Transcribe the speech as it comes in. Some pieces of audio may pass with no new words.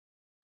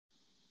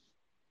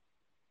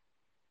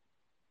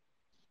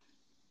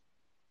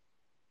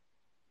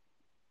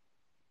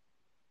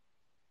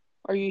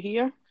Are you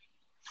here?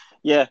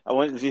 Yeah, I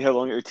wanted to see how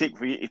long it would take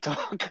for you to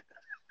talk.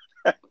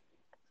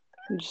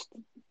 You just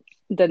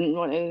didn't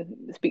want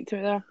to speak to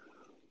me there.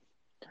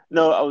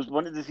 No, I was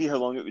wanting to see how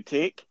long it would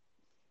take.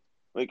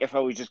 Like if I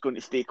was just going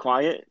to stay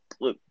quiet.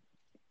 Look,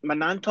 my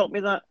nan taught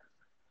me that.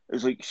 It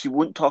was like she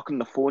won't talk on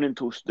the phone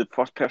until the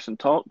first person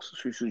talks,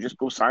 so she'll just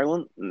go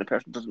silent, and the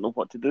person doesn't know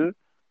what to do.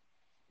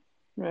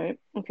 Right,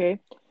 okay.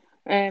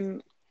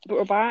 But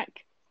we're back,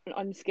 an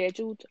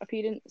unscheduled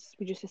appearance.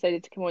 We just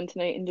decided to come on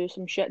tonight and do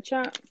some shit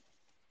chat.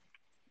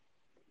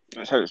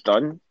 That's how it's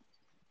done.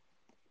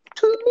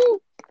 2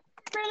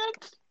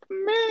 minutes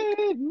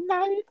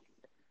midnight.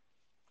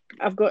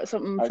 I've got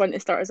something I, fun to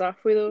start us off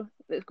with though,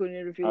 that's going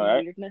to reveal all my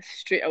right, weirdness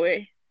straight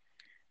away.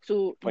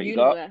 So what you you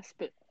know got? this,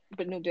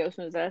 but nobody else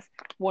knows this.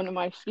 One of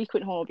my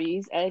frequent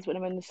hobbies is when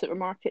I'm in the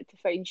supermarket to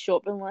find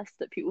shopping lists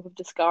that people have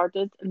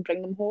discarded and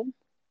bring them home.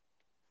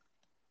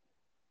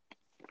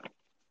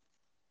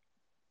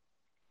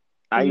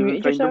 I Have you even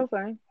muted find them. yourself,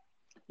 eh?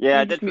 Yeah,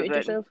 I You did just muted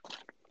forget them. yourself.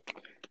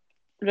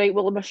 Right,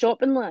 well, on my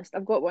shopping list,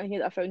 I've got one here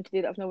that I found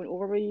today that I've not went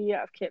over with you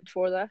yet. I've kept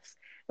for this.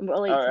 And what I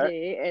like All right.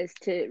 today is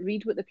to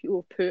read what the people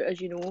have put, as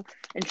you know,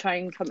 and try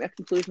and come to a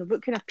conclusion of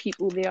what kind of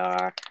people they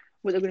are,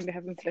 what they're going to be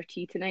having for their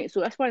tea tonight.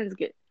 So this one is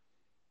good.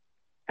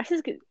 This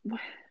is good.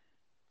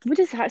 What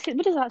does that say?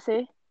 What does that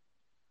say?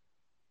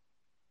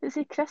 Does it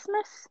say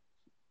Christmas?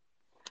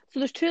 So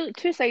there's two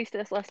sides to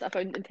this list that I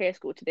found in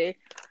Tesco today.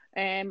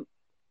 Um,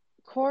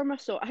 Korma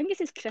sauce. I think it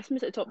says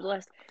Christmas at the top of the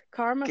list.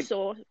 Can,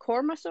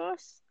 Korma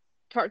sauce,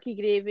 turkey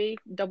gravy,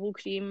 double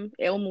cream,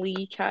 elm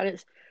lee,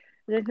 carrots.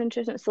 Is anything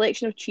interesting? A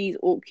selection of cheese,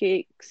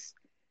 oatcakes,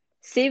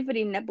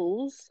 savoury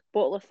nibbles,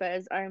 bottle of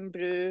fizz, iron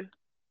brew,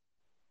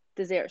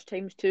 desserts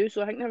times two.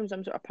 So I think they're having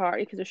some sort of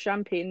party because there's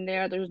champagne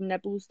there, there's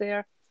nibbles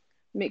there.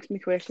 Makes me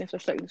question if they're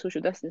sticking to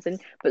social distancing.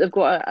 But they've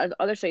got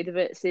a other side of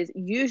it. It says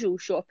usual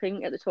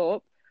shopping at the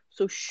top.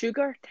 So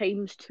sugar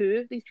times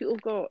two. These people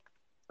have got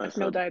I that's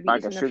smell a bag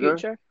diabetes of in their sugar.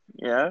 future.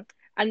 Yeah.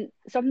 And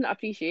something that I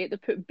appreciate, they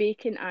put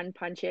bacon and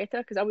pancetta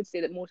because I would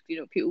say that most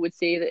people would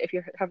say that if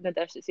you're having a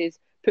dish that says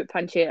put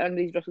pancetta and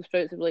these Brussels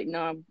sprouts, they'd be like,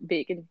 nah,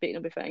 bacon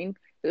will be fine.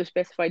 But they've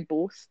specified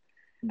both.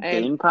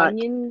 Dane pack.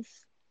 Onions,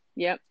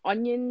 yeah,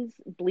 onions,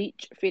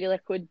 bleach, fairy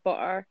liquid,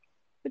 butter.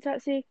 What's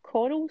that say?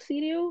 Coral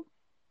cereal?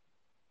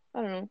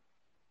 I don't know.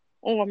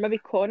 Oh, or maybe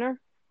Connor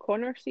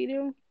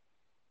cereal.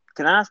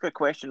 Can I ask a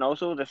question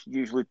also? This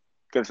usually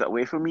gives it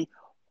away from me.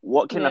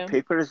 What kind of Yeah,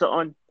 paper is it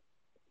on?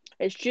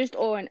 it's just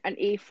on an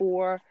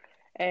A4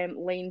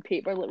 line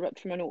paper like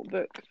ripped from a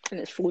notebook and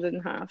it's folded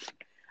in half.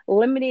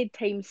 Lemonade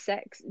times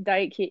six,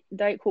 Diet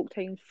Coke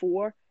times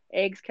four,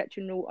 eggs,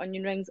 kitchen roll,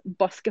 onion rings,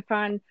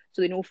 Buscapan,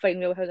 so they know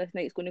finally how this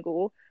night's going to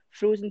go.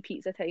 Frozen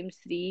pizza times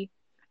three.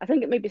 I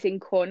think it might be saying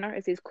Connor.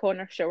 It says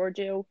Connor shower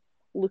gel,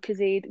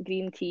 Lucozade,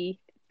 green tea,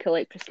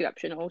 collect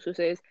prescription. It also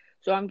says.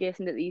 So I'm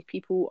guessing that these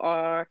people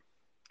are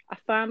a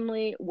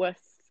family with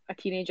a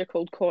teenager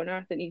called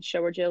Connor that needs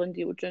shower gel and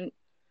deodorant,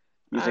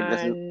 You think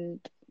this is and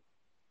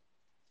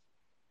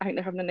I think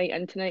they're having a night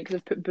in tonight because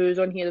they've put booze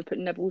on here, they've put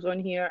nibbles on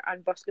here,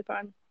 and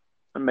Buscapan.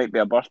 it might be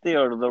a birthday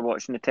or they're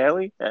watching the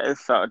telly? It is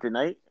Saturday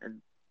night,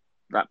 and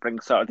that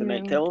brings Saturday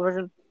night Yeah,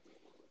 television.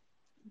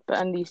 but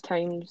in these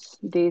times,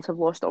 days have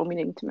lost all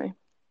meaning to me.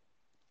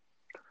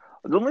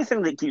 The only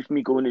thing that keeps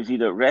me going is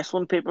either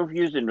wrestling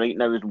pay-per-views, and right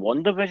now is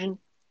One Division.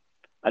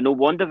 I know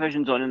One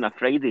Division's on a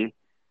Friday,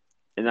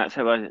 and that's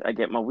how I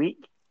get my week.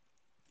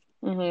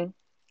 Hmm.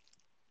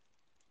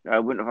 I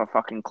wouldn't have a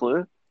fucking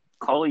clue.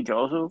 College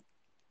also.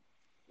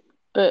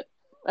 But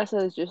this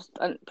is just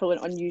probably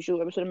an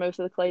unusual episode of Mouth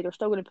of the Clyde. We're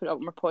still going to put up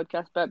my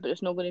podcast bit, but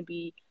it's not going to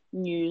be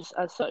news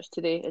as such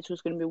today. It's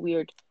just going to be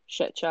weird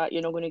shit chat.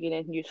 You're not going to get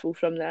anything useful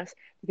from this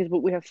because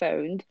what we have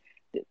found,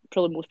 that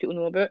probably most people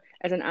know about,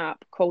 is an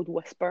app called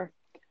Whispr.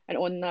 And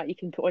on that, you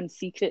can put on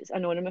secrets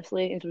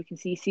anonymously, and so we can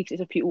see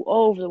secrets of people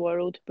all over the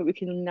world, but we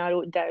can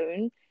narrow it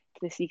down to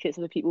the secrets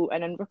of the people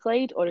in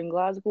Inverclyde or in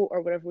Glasgow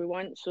or wherever we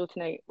want. So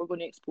tonight, we're going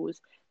to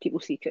expose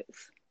people's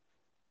secrets.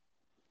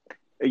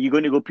 Are you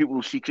going to go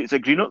People's Secrets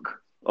at Greenock?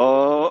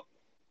 Oh,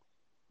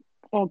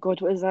 Oh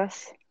God, what is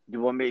this? do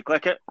you want me to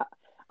click it?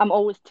 I'm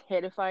always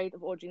terrified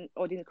of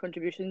audience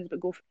contributions, but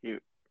go for You.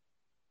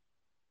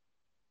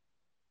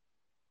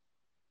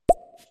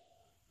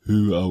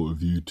 Who out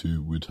of you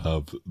two would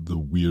have the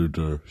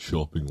weirder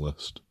shopping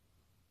list?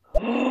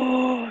 it.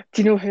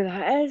 Do you know who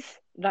that is?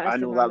 That is I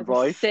the know man that with the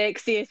voice.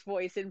 sexiest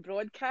voice in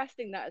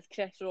broadcasting. That is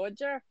Chris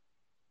Roger.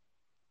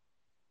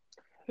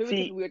 Who would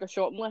have the See, weirder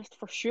shopping list?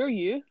 For sure,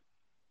 you.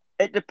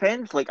 it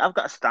depends. Like, I've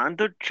got a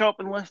standard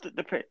shopping list. It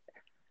depends.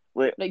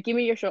 Like, Like, give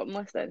me your shopping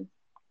list then.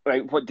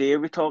 right, what day are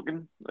we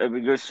talking? Are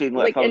we just saying,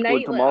 like, if Like I a was going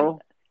night, tomorrow,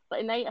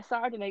 a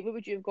Saturday night. What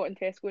would you have got in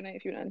Tesco night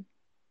if you were in?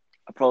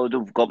 I probably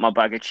would have got my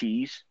bag of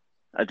cheese.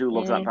 I do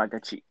love that Mm. bag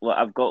of cheese. Like,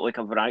 I've got, like,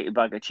 a variety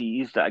bag of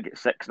cheese that I get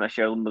six and I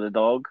share them with the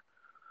dog.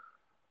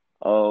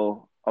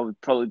 Oh, I would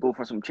probably go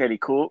for some cherry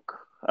coke.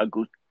 I'd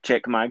go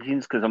check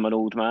magazines because I'm an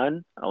old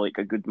man. I like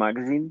a good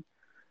magazine.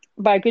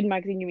 By a good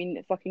magazine, you mean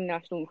the fucking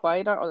National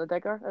Enquirer or the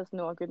Digger? That's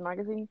not a good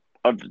magazine.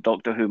 Or the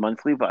Doctor Who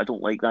Monthly, but I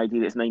don't like the idea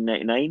that it's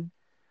 9.99.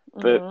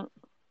 But Mhm.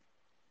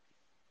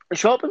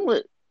 shopping,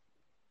 like,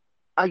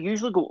 I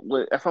usually go,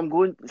 like, if I'm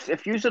going,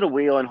 if you're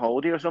away on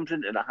holiday or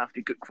something and I have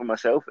to cook for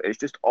myself, it's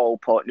just all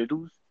pot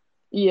noodles.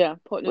 Yeah,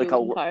 pot Like,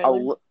 noodles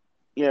entirely.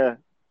 yeah,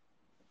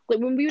 Like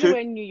when we were two,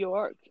 away in New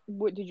York,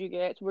 what did you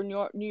get? We're in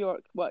New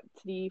York, what,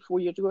 3, 4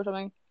 years ago or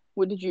something?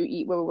 What did you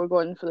eat while we were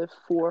gone for the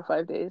 4 or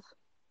 5 days?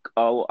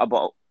 I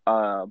bought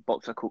a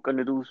box of coca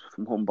noodles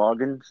from Home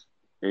Bargains.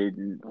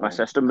 And my Oh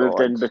sister moved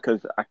God. in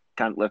because I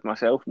can't live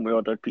myself, and we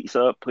ordered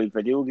pizza, played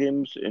video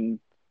games, and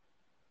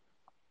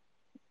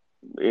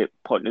ate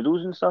pot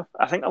noodles and stuff.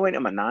 I think I went to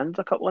my nan's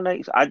a couple of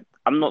nights.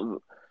 I'm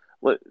not.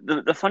 Look,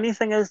 the funny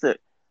thing is that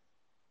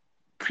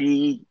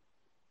pre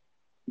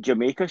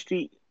Jamaica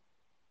Street,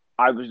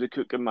 I was the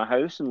cook in my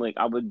house, and like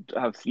I would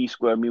have 3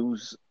 square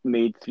meals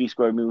made, 3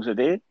 square meals a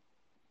day.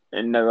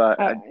 And now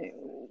I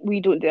We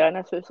don't do that in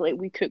this house. Like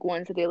we cook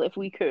once a day. Like if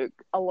we cook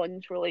a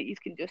lunch, we're like, you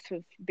can just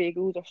have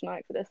bagels or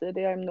snacks for this of the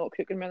day. I'm not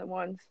cooking more than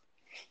once.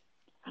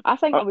 I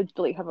think uh, I would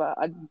like have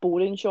a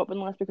boring shopping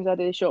list because I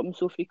do shopping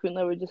so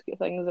frequently. I would just get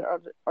things that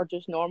are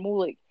just normal.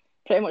 Like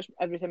pretty much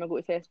every time I go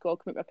to Tesco, I'll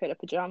come out with a pair of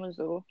pajamas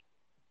though,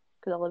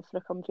 because I live for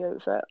a comfy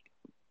outfit.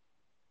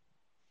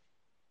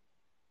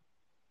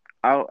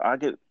 I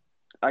get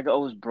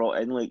always brought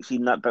in like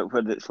seeing that bit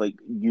where it's like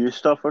new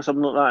stuff or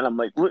something like that, and I'm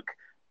like, look,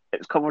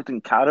 it's covered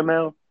in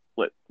caramel.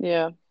 Like,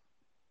 Yeah,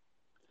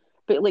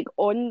 but like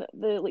on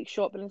the like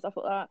shopping and stuff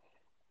like that,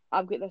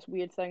 I've got this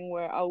weird thing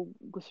where I'll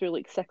go through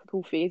like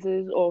cyclical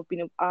phases of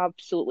being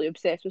absolutely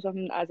obsessed with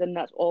something, as in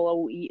that's all I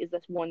will eat is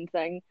this one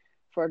thing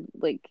for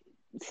like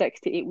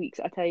 6 to 8 weeks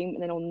at a time,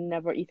 and then I'll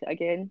never eat it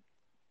again.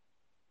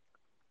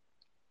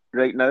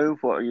 right now,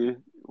 what are you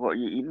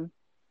eating?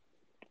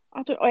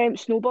 I don't.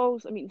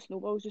 Snowballs. I'm eating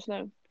snowballs just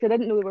now because I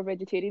didn't know they were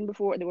vegetarian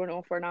before, and they weren't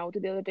offer an Aldi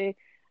the other day,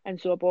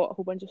 and so I bought a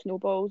whole bunch of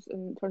snowballs,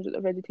 and it turns out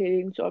they're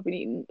vegetarian. So I've been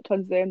eating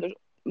tons of them. There's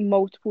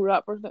multiple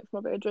wrappers next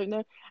to my bed right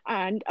now,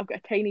 and I've got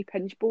a tiny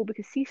pinch bowl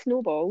because see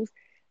snowballs,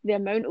 the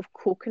amount of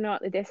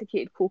coconut, the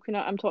desiccated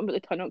coconut. I'm talking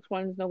about the Tunnocks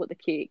ones, not like the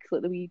cakes,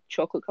 like the wee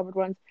chocolate covered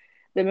ones.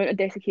 The amount of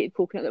desiccated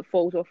coconut that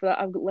falls off of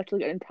that,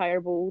 literally got an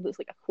entire bowl that's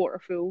like a quarter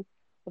full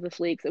of the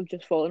flakes that have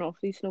just fallen off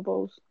these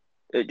snowballs.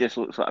 It just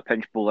looks like a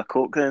pinch bowl of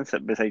Coke then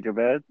sitting beside your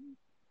bed.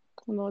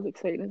 I'm not as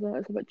exciting as that.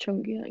 It's a bit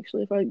chunky,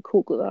 actually. If I had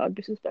Coke like that, I'd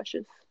be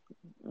suspicious.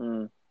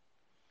 Mm.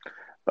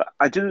 But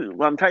I do.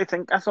 Well, I'm trying to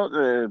think. I thought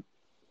the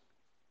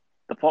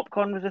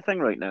popcorn was a thing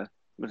right now.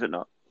 Was it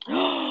not?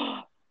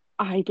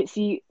 Aye, but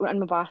see, in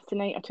my bath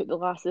tonight, I took the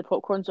last of the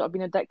popcorn, so I've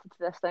been addicted to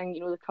this thing.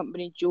 You know, the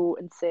company Joe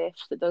and Seth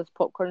that does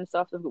popcorn and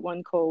stuff. They've got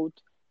one called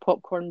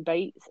Popcorn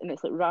Bites, and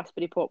it's like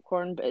raspberry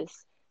popcorn, but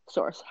it's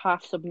sort of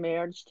half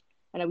submerged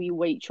in a wee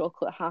white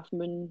chocolate half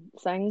moon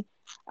thing.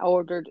 I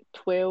ordered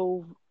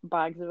 12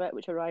 bags of it,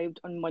 which arrived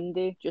on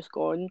Monday, just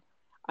gone,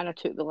 and I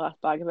took the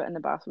last bag of it in the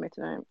bath with me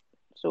tonight.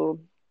 So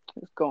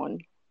it's gone.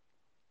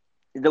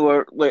 There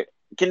were like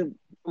can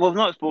we've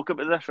not spoke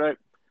about this, right?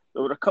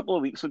 There were a couple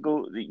of weeks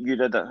ago that you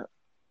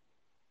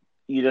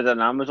did an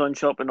Amazon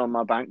shopping on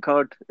my bank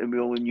card, and we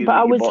only knew But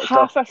that I you was bought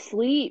stuff, half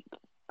asleep.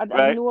 I had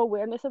right? no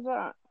awareness of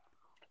that.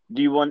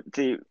 Do you want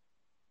to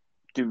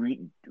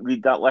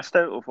read that list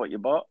out of what you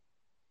bought,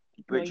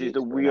 No, which you is the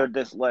explain it.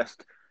 weirdest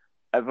list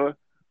ever,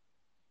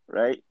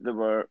 right? There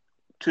were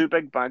 2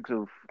 big bags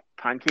of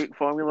pancake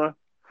formula.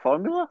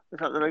 Formula? Is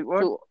that the right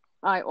word? So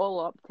I all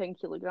up 10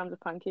 kilograms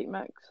of pancake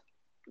mix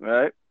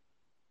Right.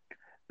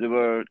 There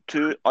were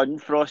two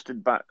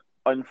unfrosted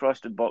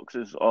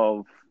boxes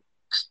of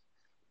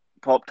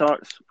Pop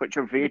Tarts, which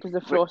are because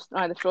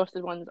the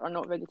frosted ones are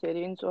not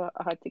vegetarian, so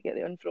I had to get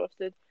the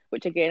unfrosted.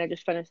 Which again, I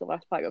just finished the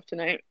last pack of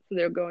tonight, so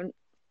they're gone.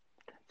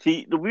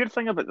 See, the weird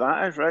thing about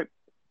that is, right,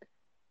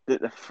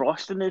 that the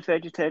frosting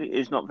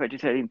is not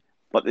vegetarian,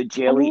 but the I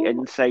jelly know.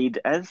 inside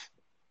is.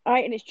 Aye,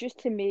 and it's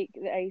just to make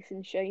the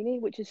icing shiny,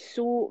 which is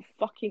so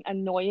fucking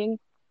annoying.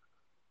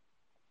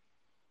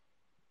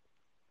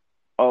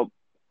 Oh,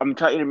 I'm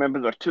trying to remember.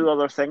 There are 2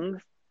 other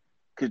things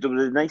because there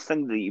was a nice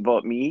thing that you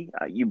bought me.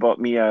 You bought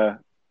me a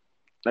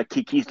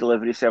Kiki's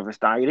delivery service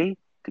diary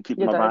to keep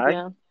in You my did, bag,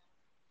 yeah.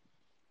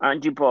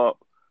 and you bought,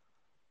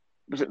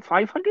 was it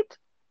 500?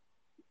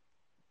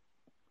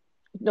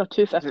 No,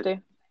 two Was it fifty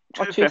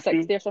or two two fifty?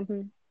 sixty or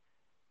something.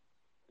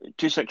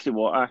 260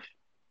 what, Ash?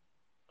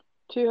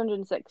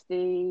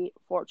 260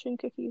 fortune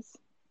cookies.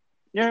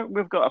 Yeah,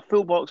 we've got a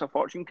full box of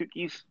fortune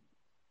cookies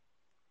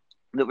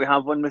that we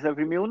have one with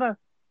every meal now.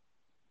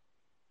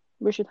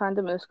 We should hand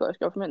them to the Scottish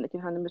government. They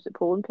can hand them to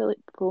polling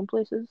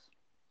places.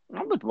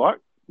 That would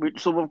work.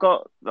 So we've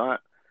got that.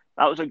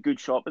 That was a good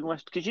shopping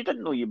list because you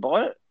didn't know you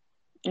bought it.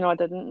 No, I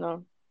didn't.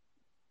 No.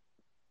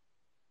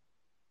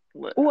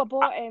 Like, Oh, I I-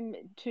 bought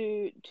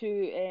two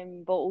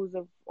bottles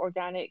of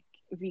organic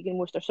vegan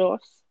Worcester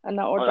sauce in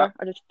that oh, that order.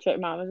 I just checked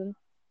my Amazon.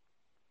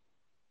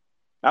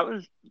 that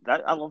was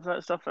that. I love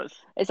that stuff. That's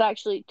It's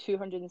actually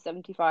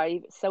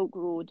 275 Silk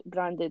Road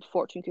branded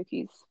fortune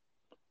cookies,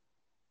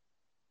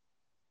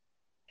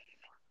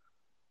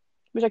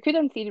 which I could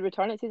in theory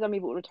return. It says I'm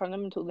able to return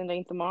them until the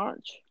 9th of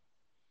March.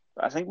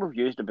 I think we've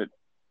used about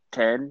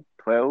 10,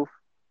 12.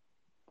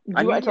 Do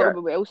I you want need to talk to.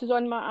 about what else is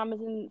on my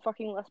Amazon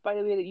fucking list, by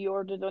the way, that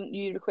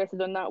you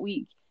requested on that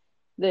week?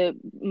 The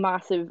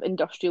massive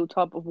industrial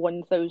tub of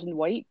 1,000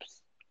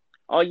 wipes.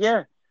 Oh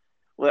yeah,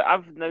 like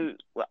I've now.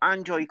 Like, I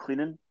enjoy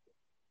cleaning.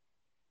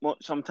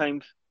 What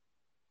sometimes,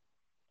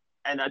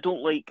 and I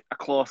don't like a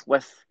cloth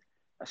with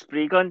a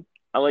spray gun.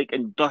 I like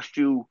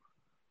industrial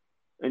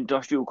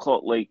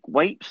cloth like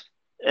wipes,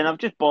 and I've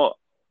just bought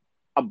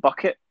a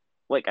bucket,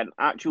 like an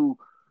actual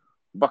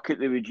bucket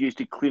they would use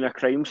to clean a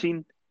crime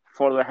scene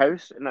for the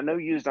house, and I now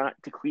use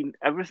that to clean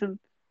everything.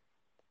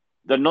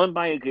 They're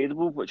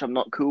non-biodegradable, which I'm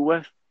not cool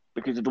with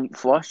because they don't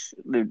flush.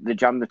 They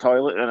jam the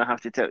toilet, and I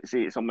have to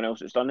say it's someone else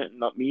that's done it,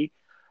 not me.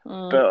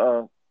 Mm.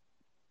 But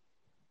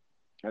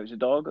it was a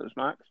dog. It was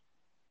Max.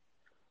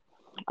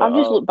 But I've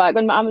just looked back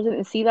on my Amazon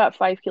and see that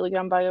 5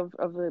 kilogram bag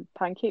of the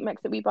pancake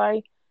mix that we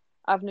buy.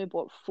 I've now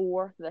bought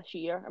 4 this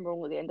year, and we're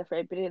only at the end of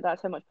February.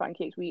 That's how much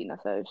pancakes we eat in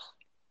this house.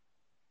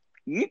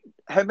 you,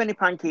 how many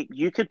pancakes?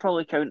 You could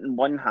probably count in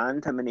one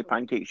hand how many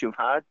pancakes you've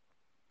had.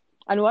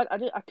 I know I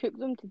cook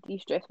them to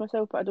de-stress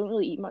myself, but I don't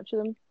really eat much of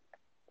them.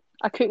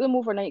 I cook them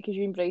overnight because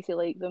you and Brycey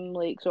like them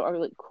like sort of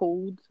like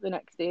cold the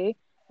next day.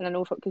 And I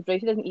know because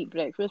Brycey doesn't eat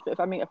breakfast, but if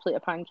I make a plate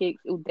of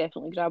pancakes, he'll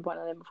definitely grab one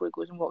of them before he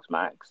goes and walks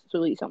Max. So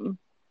he'll eat something.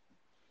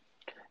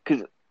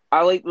 Because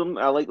I like them.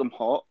 I like them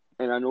hot,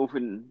 and I know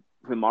when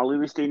Marley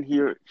was staying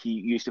here, he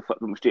used to flip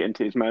them straight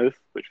into his mouth,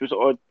 which was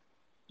odd.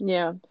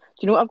 Yeah. Do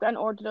you know what I've got an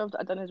order of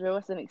that I've done as well?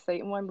 It's an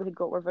exciting one. We had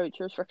got our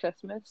vouchers for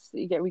Christmas.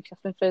 You get wee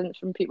Christmas presents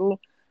from people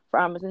for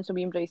Amazon. So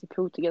me and Brycey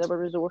pulled together our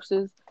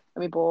resources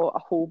and we bought a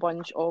whole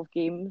bunch of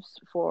games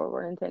for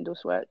our Nintendo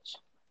Switch.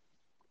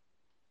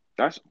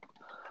 That's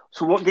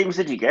so. What games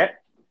did you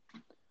get?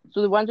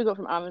 So the ones we got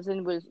from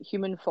Amazon was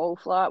Human Fall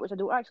Flat, which I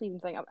don't actually even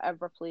think I've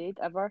ever played,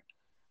 ever.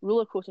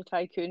 Roller Coaster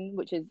Tycoon,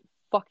 which is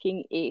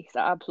fucking ace.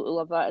 I absolutely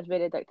love that. It's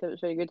very addictive.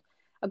 It's very good.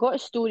 I got a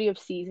Story of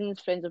Seasons,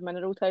 Friends of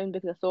Mineral Town,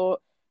 because I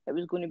thought it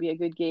was going to be a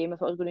good game. I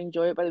thought I was going to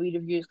enjoy it by the wee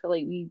reviews, cause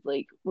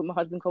like what my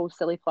husband calls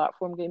silly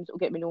platform games that will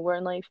get me nowhere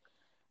in life.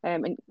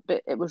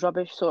 But it was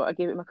rubbish, so I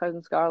gave it to my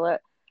cousin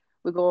Scarlett.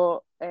 We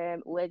got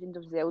Legend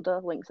of Zelda: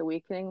 Link's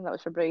Awakening. That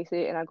was for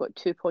Brycey, and I got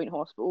 2 Point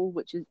Hospital,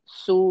 which is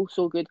so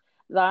good.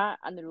 That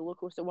and the roller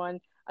coaster one,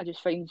 I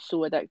just find so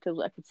addictive.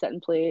 Like I could sit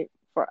and play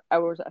for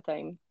hours at a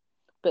time.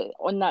 But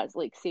on that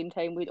like same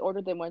time, we'd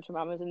ordered them ones from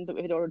Amazon, but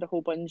we had ordered a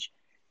whole bunch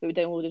that we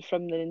downloaded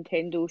from the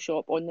Nintendo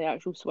shop on the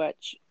actual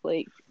Switch,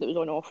 like that was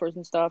on offers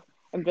and stuff.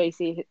 And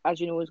Brycey, as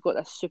you know, has got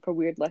this super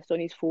weird list on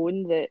his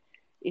phone that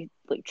he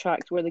like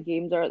tracks where the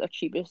games are at their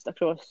cheapest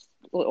across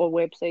like, all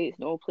websites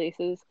and all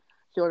places. So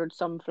he ordered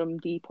some from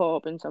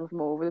Depop and some from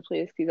all over the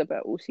place because he's a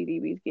bit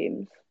OCD with his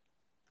games.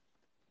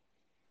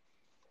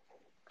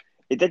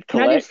 It did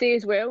Can I just collect. say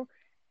as well,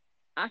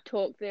 I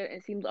talked there and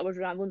it seemed like I was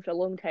rambling for a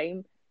long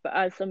time, but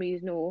as some of you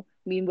know,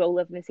 me and Will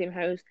live in the same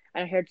house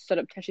and I heard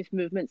surreptitious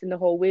movements in the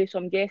hallway, so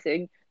I'm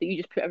guessing that you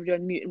just put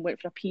everyone on mute and went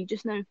for a pee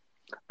just now.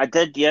 I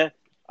did, yeah.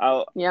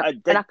 Yeah. I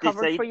And I did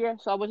covered for decide. you,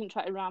 so I wasn't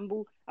trying to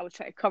ramble, I was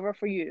trying to cover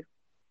for you.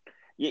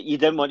 You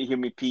didn't want to hear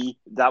me pee.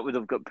 That would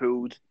have got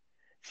pulled.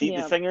 See, the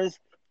Yeah. thing is,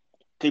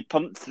 to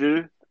pump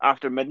through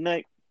after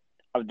midnight,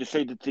 I've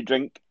decided to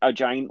drink a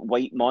giant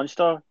white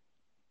monster,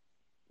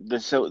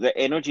 the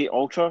Energy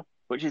Ultra,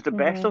 which is the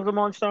best Mm-hmm. of the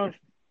monsters.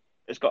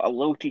 It's got a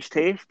liltish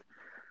taste.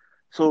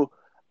 So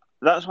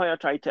that's why I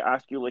tried to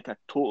ask you like a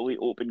totally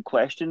open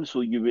question,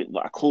 so you would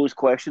like a closed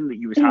question that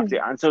you would have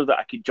to answer that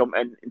I could jump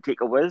in and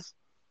take a whiz.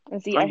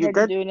 And see, I And you heard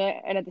you did. doing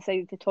it and I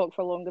decided to talk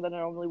for longer than I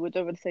normally would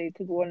have. I decided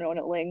to go on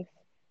at length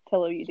to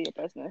allow you to do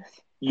your business.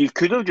 You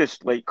could have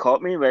just like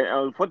caught me,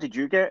 right? What did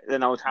you get?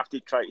 Then I would have to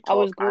try to I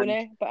was talk going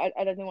to, but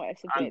I didn't want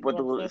to and subject the Waddle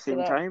at the listeners to same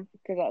that time.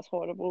 because that's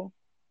horrible.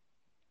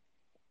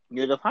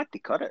 You'd have had to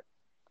cut it.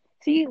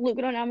 See,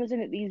 looking on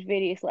Amazon at these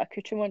various like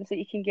accoutrements that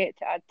you can get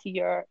to add to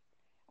your,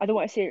 I don't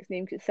want to say its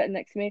name because it's sitting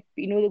next to me,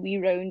 but you know the wee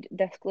round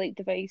disc light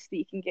device that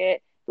you can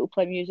get that will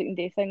play music and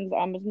do things that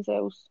Amazon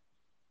sells?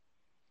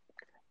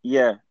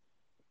 Yeah,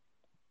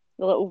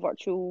 The little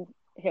virtual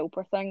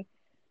helper thing.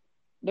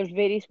 There's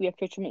various wee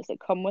accoutrements that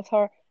come with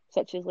her,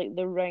 such as like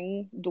the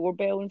Ring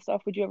doorbell and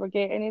stuff. Would you ever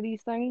get any of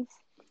these things?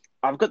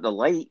 I've got the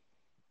light.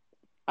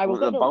 We've Well,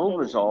 got the bulb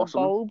was the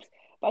awesome. bulbs,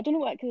 but I don't know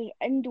what because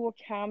there's indoor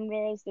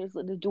cameras, there's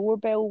like the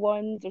doorbell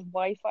ones, there's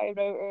Wi-Fi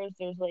routers,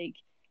 there's like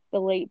the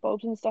light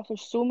bulbs and stuff.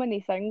 There's so many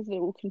things that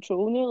will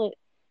control you. Like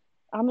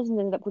Amazon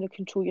ended up going to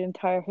control your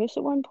entire house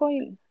at one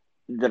point.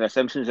 Did a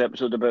Simpsons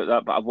episode about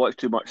that, but I've watched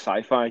too much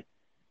sci-fi.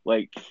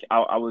 Like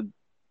I would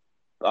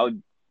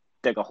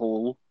dig a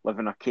hole, live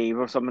in a cave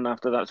or something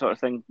after that sort of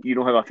thing. You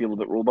know how I feel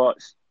about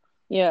robots.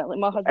 Yeah, like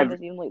my husband Every,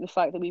 doesn't even like the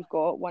fact that we've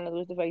got one of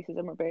those devices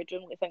in our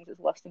bedroom. He thinks it's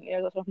listening to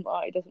us or something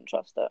like that. He doesn't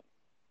trust it.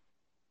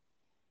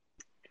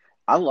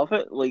 I love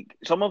it. Like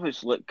some of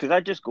it's like because I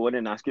just go in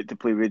and ask it to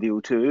play Radio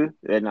 2,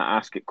 and I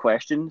ask it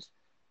questions.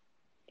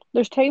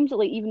 There's times that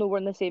like even though we're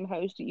in the same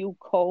house, that you'll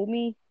call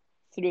me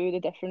through the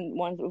different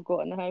ones that we've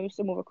got in the house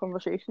and we'll have a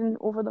conversation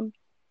over them.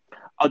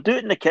 I'll do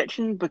it in the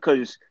kitchen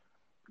because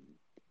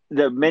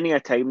there are many a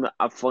time that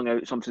I've flung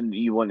out something that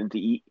you wanted to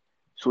eat.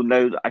 So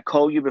now that I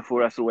call you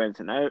before I throw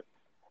anything out,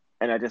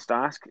 and I just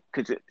ask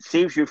because it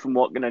saves you from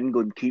walking in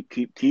going keep,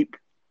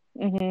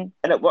 Mm-hmm.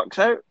 and it works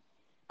out.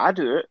 I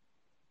do it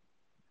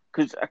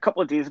because a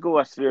couple of days ago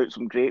I threw out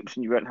some grapes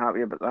and you weren't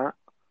happy about that.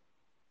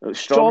 It was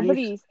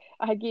strawberries. Strawberries.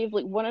 I gave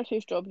like 1 or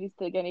 2 strawberries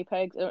to the guinea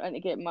pigs and to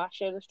get my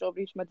share of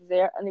strawberries for my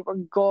dessert, and they were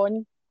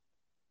gone.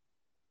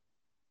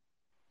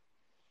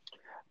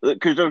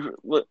 Because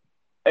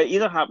it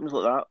either happens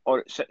like that or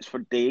it sits for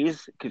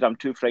days because I'm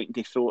too frightened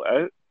to throw it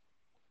out.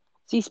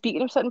 See,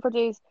 speaking of sitting for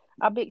days,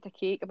 I baked a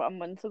cake about a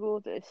month ago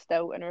that is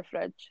still in our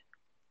fridge.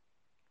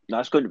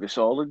 That's going to be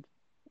solid.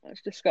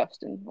 It's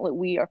disgusting. Like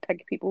we are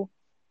pig people.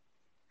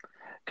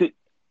 'Cause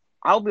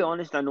I'll be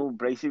honest, I know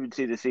Brycey would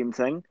say the same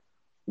thing.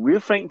 We're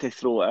frightened to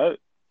throw it out.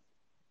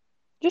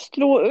 Just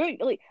throw it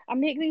out. Like I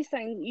make these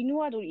things. You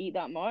know, I don't eat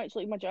that much.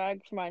 Like my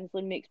jag from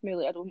Ansley makes me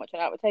like I don't have much of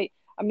an appetite.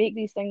 I make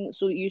these things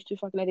so that you two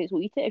fucking idiots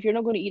will eat it. If you're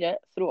not going to eat it,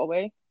 throw it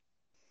away.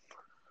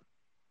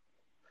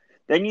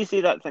 Then you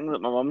say that thing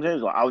that my mum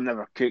says, like, I'll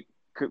never cook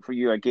for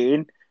you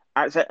again.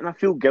 That's it, and I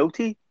feel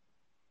guilty.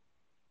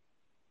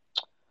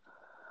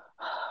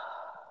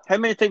 How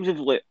many times have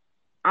like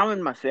I'm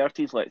in my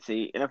 30s, let's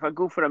say, and if I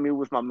go for a meal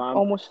with my mum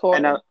Almost 40.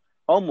 and I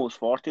almost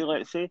 40,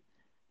 let's say,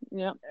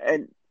 Yeah.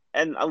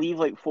 and I leave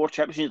like 4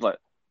 chips, and she's like,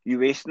 "You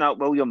wasting that,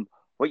 William?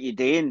 What you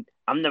doing?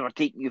 I'm never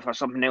taking you for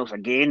something else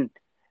again."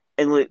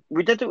 And like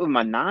we did it with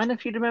my nan,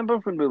 if you remember,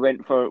 when we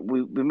went for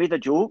we made a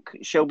joke.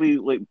 Shelby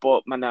like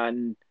bought my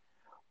nan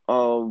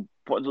what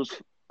are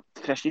those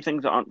fishy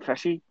things that aren't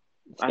fishy?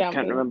 I can't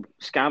Scampi. remember.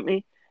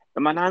 Scampi.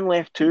 And my nan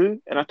left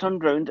too, and I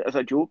turned round as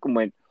a joke and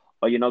went,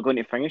 "Oh, you're not going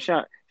to finish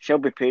that?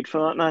 Shelby paid for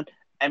that, nan."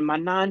 And my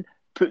nan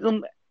put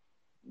them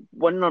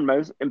one in her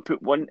mouth and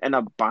put one in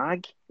a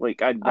bag,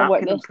 like a I napkin, and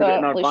witnessed put it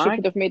in that. her Like she bag.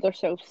 could have made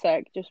herself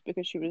sick just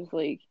because she was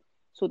like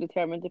so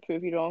determined to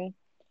prove you wrong.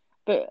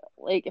 But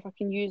like if I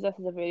can use this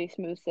as a very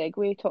smooth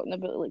segue, talking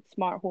about like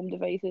smart home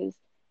devices,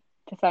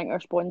 to thank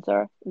our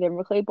sponsor, the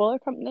Inverclyde Boiler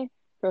Company,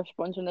 for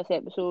sponsoring this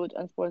episode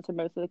and sponsoring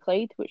Mouth of the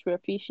Clyde, which we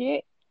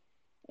appreciate.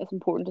 It's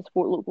important to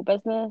support local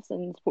business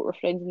and support our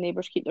friends and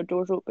neighbours keep their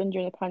doors open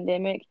during the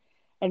pandemic.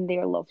 And they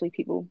are lovely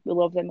people. We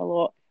love them a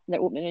lot. And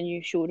they're opening a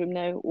new showroom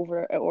now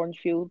over at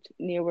Orangefield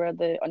near where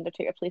the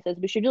Undertaker place is.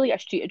 We should really get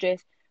a street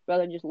address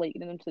rather than just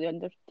likening them to the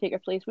Undertaker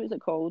place. What is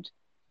it called?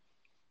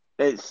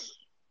 It's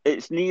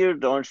it's near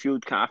the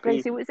Orangefield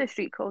Cafe. Brycey, what's the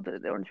street called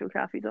that the Orangefield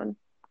Cafe's on?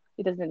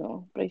 He doesn't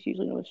know. Bryce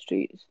usually knows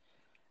streets.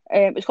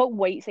 It's called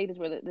Whiteside, is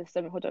where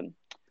the hold on.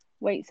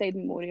 Whiteside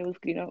Memorials,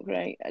 Greenock,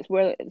 right? It's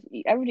where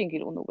everything you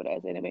don't know where it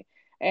is anyway.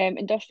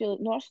 Industrial,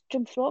 no, it's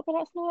Drumthorpe, but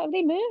that's not. Have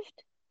they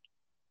moved?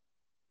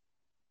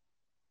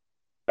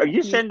 Are you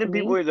That's news to sending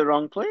people me. to the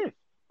wrong place?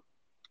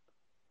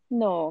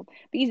 No,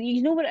 but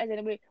you know what it is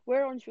anyway.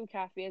 Where Orangefield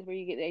Cafe is, where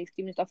you get the ice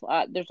cream and stuff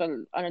like that. There's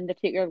an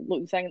Undertaker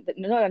looking thing.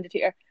 No, not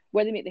Undertaker.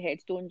 Where they make the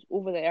headstones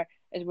over there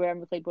is where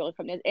Inverclyde Boiler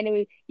Company is.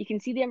 Anyway, you can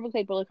see the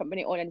Inverclyde Boiler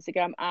Company on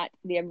Instagram at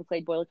the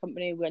Inverclyde Boiler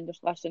Company. We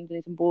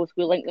 /Sundays and both.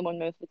 We link them on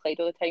Mouth of the Clyde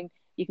all the time.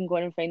 You can go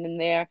in and find them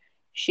there.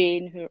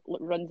 Shane, who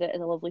runs it,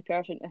 is a lovely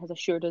person and has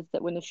assured us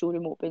that when the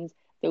showroom opens,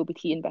 there will be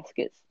tea and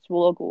biscuits. So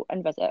we'll all go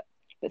and visit.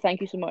 But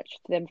thank you so much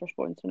to them for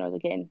sponsoring us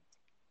again.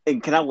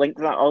 And can I link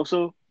that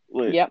also?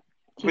 Like, Yep.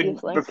 when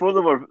TDS link.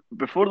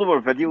 before there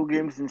were video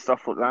games and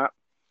stuff like that,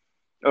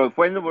 or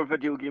when there were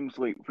video games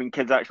like when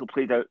kids actually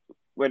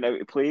went out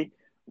to play,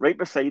 right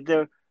beside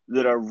there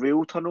are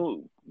rail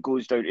tunnel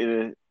goes down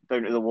to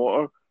the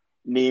water,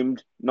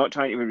 named, not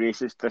trying to be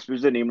racist, this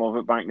was the name of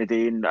it back in the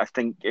day, and I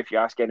think if you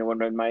ask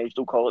anyone around my age,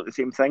 they'll call it the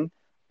same thing.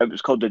 It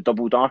was called the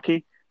double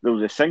darky. There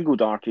was a single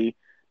darky,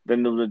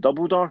 then there was a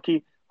double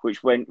darky,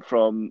 which went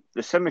from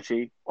the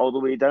cemetery all the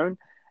way down.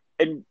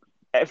 And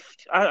if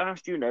I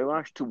asked you now,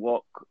 Ash, to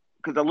walk,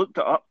 because I looked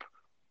it up,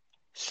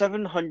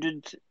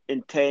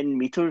 710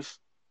 meters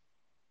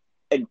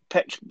in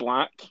pitch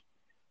black,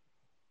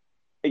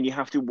 and you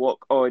have to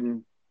walk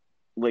on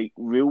like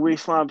railway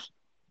slabs.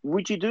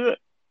 Would you do it?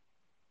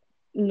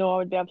 No, I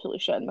would be absolutely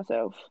shitting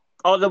myself.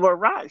 Oh, there were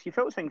rats. You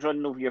felt things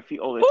running over your feet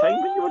all the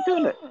time when you were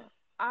doing it.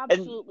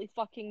 Absolutely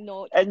fucking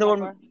not. And there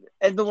Never. were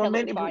and there were Kill it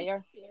meant with to be,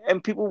 fire.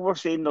 and people were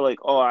saying they're like,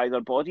 oh, either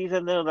bodies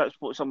in there. That's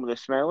what some of the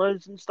smell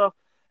is and stuff.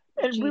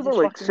 And we were Jesus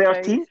like fucking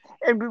 13, Christ.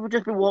 and we would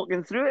just be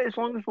walking through it as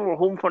long as we were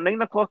home for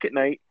 9 o'clock at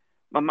night.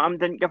 My mum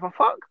didn't give a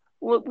fuck.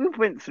 Look, we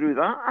went through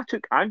that. I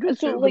took Andrew And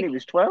so, through it when he like,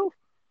 was 12.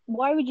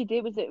 why would you do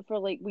it? Was it for,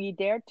 like, were you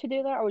dared to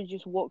do that, or would you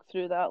just walk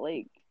through that,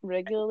 like,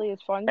 regularly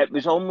as fun? It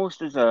was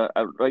almost as a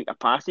rite of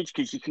passage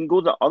because you can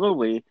go the other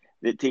way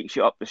that takes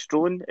you up the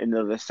Strone, and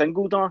there's a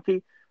single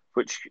darky,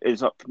 which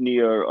is up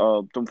near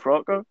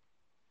Dumfrocker,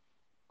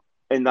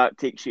 and that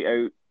takes you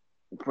out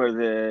where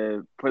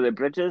the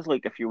bridge is.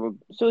 Like if you were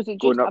So is it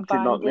going just up to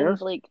abandoned,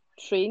 Knocknares. like,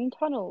 train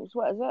tunnels?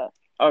 What is it?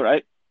 All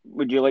right,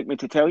 would you like me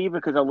to tell you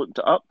because I looked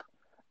it up?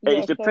 Yeah,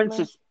 It's the tell me.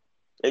 Princess.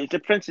 It's the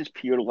Princess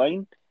Pure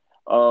line.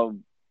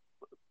 Um,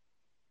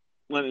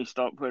 Let me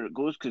start where it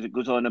goes because it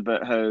goes on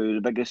about how the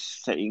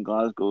biggest city in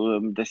Glasgow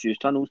disused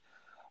tunnels.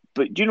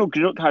 But do you know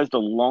Greenock has the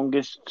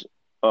longest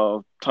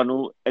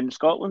tunnel in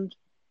Scotland?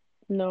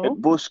 No.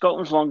 both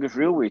Scotland's longest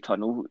railway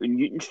tunnel in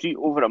Newton Street,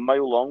 over a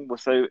mile long,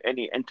 without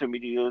any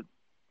intergoing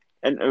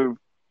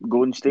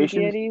stations.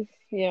 Intermediaries.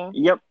 Yeah.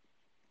 Yep.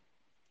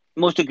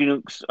 Most of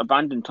Greenock's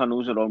abandoned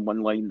tunnels are on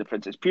one line, the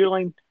Princess Pier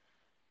line.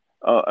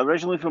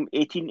 Originally from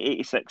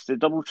 1886, the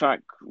double track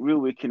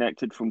railway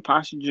connected from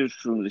passengers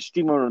from the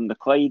steamer on the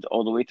Clyde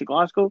all the way to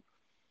Glasgow.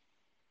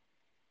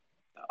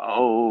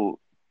 Oh,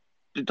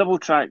 the double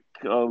track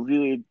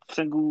relayed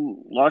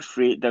single large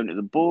freight down to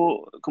the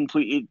boat.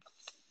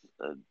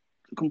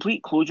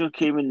 Complete closure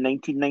came in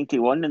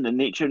 1991, and the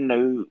nature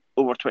now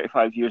over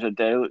 25 years of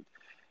derelict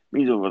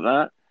means over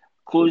that.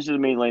 Closed the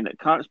main line at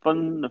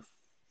Cartsburn. The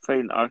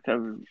fine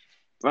archive.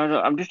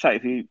 I'm just trying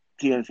to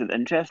see anything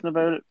interesting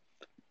about it,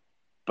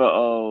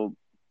 but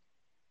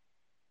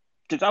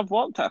because I've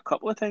walked it a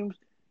couple of times.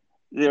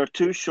 They are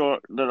too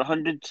short. They're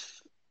 100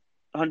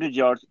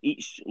 yards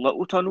each,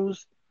 little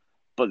tunnels,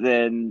 but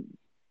then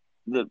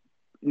the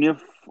near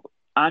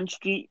Ann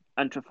Street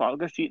and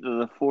Trafalgar Street, they're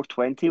the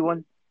 420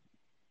 one.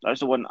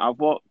 That's the one I've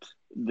walked.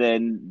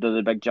 Then they're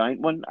the big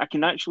giant one. I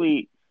can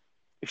actually,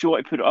 if you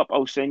want to put it up,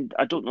 I'll send.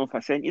 I don't know if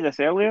I sent you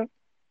this earlier,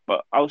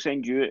 but I'll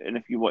send you it. And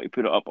if you want to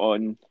put it up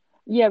on,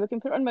 Yeah, we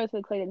can put it on Mouth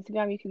of the Clyde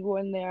Instagram. You can go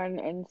in there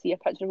and see a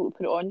picture of what we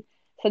put it on.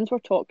 Since we're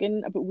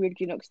talking about weird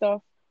Greenock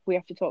stuff, we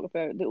have to talk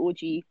about the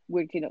OG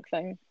weird Greenock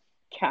thing,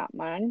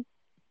 Catman.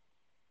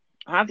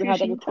 have We you had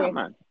a seen request.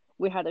 Catman?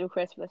 We had a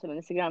request for this on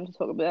Instagram to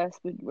talk about this.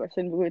 We were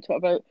saying we were going to talk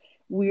about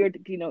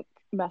weird Greenock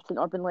myths and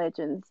urban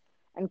legends,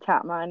 and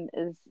Catman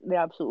is the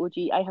absolute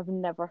OG. I have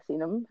never seen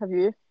him. Have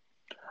you?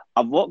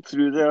 I've walked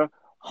through there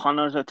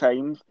hundreds of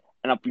times,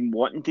 and I've been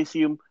wanting to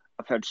see him.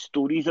 I've heard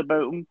stories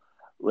about him.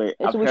 Like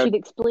So I've we should heard,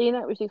 explain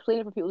it. We should explain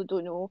it for people that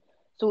don't know.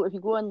 So if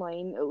you go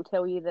online, it will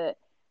tell you that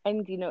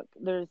in Greenock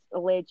there's a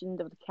legend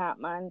of the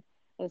Catman,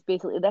 and it's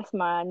basically this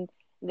man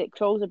that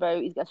crawls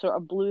about. He's got a sort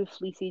of blue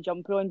fleecy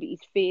jumper on, but his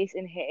face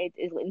and head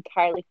is like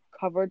entirely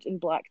covered in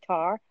black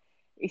tar.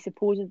 He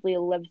supposedly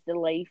lives the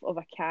life of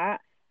a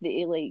cat that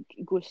he like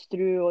goes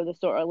through all the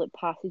sort of like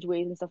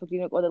passageways and stuff of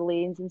Greenock, all the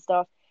lanes and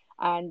stuff.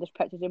 And there's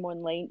pictures of him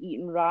online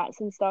eating rats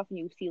and stuff, and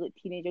you'll see like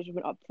teenagers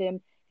went up to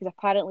him because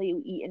apparently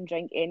he'll eat and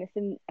drink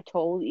anything at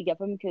all that you give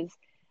him because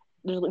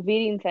there's like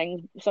varying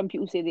things. Some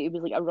people say that he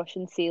was like a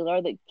Russian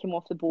sailor that came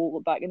off the boat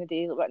like, back in the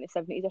day, like back in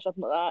the 70s or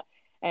something like that,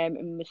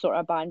 and was sort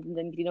of abandoned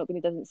in Greenock and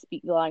he doesn't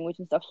speak the language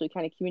and stuff, so he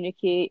can't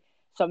communicate.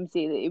 Some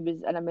say that he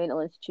was in a mental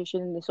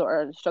institution and they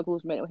sort of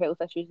struggles with mental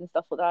health issues and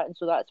stuff like that, and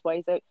so that's why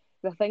he's out.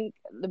 I think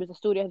there was a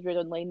story I had read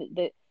online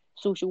that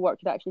social work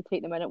could actually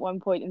take them in at one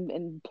point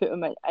and put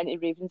him into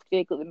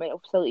Ravenscraig, like the mental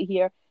facility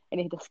here, and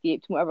he had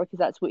escaped and whatever because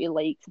that's what he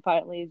likes.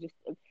 Apparently, is just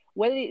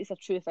whether it's a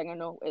true thing or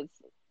not,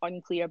 it's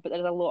unclear. But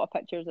there's a lot of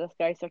pictures of this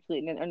guy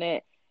circulating on the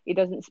internet. He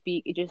doesn't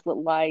speak. He just like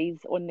lies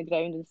on the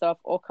ground and stuff,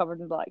 all covered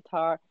in black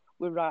tar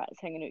with rats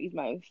hanging out his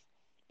mouth.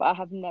 But I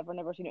have never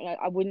seen it. And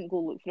I wouldn't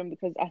go look for him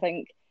because I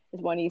think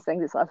it's one of these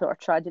things. It's like a sort of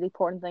tragedy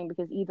porn thing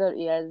because either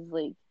he is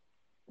like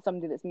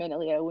somebody that's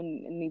mentally ill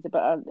and needs a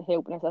bit of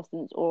help and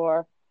assistance,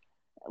 or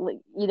like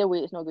either way,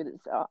 it's not good.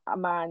 It's a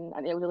man,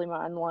 an elderly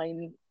man,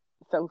 lying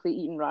filthy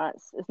eating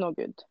rats. It's not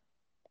good.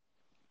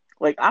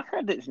 like I've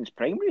heard it since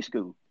primary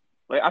school.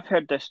 Like I've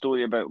heard this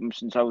story about him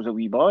since I was a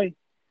wee boy.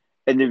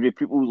 And there were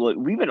people like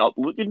we went up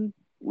looking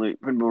like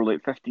when we were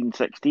like 15,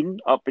 16,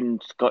 up in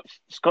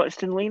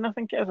Scotstoun Lane, I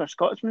think it is, or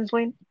Scotsman's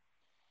Lane.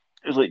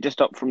 It was like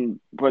just up from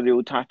where the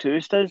old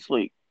tattooist is.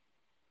 Like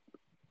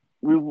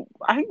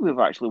I think we've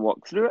actually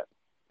walked through it.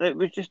 It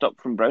was just up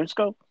from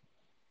Brownskull,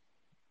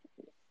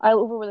 I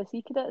over where the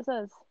sea cadets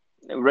is.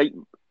 right?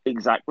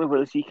 Exactly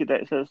where the Sea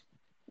Cadets is.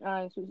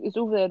 So it's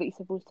over there that he's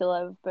supposed to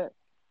live, but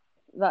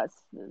that's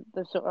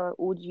the sort of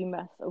OG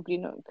myth of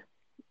Greenock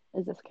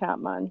is this cat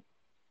man.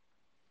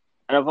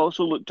 And I've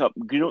also looked up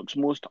Greenock's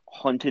most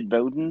haunted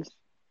buildings.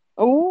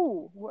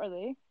 Oh, what are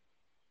they?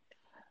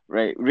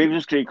 Right,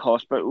 Ravenscraig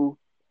Hospital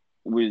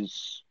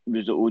was the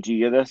OG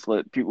of this.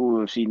 Like people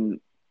have seen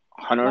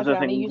My hundreds of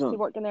granny things. used to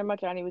work in there. My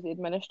granny was the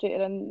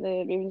administrator in the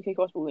Ravenscraig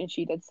Hospital, and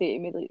she did say to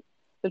me like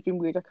there's been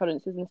weird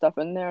occurrences and stuff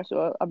in there,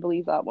 so I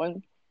believe that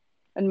one.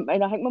 And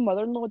I think my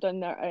mother-in-law done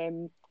there,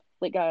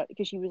 like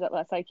because she was at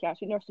that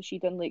psychiatric nurse, so she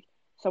done like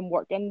some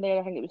work in there.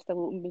 I think it was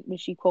still open when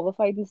she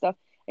qualified and stuff.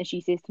 And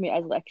she says to me,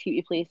 "It's like a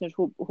creepy place, and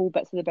there's whole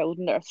bits of the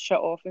building that are shut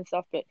off and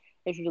stuff, but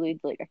it's really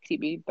like a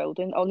creepy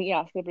building." I'll need to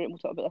ask her about it. And we'll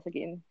talk about this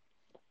again.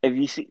 If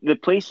you see, the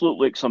place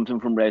looked like something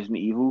from Resident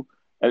Evil.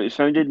 It was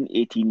founded in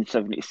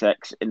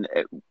 1876, and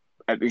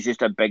it was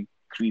just a big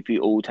creepy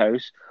old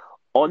house.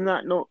 On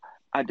that note,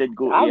 I did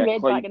go I to a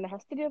read back Clyde. in the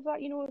history of that,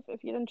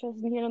 if you're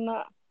interested in hearing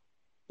that.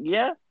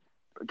 Yeah,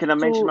 can I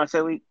mention So my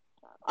silly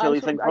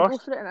thing I go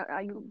first? for it, and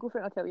I go for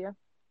it. And I'll tell you.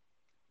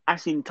 I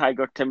seen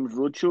Tiger Tim's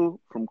Roadshow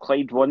from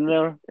Clyde One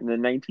there in the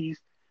 90s,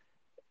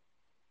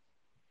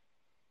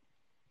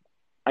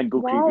 and go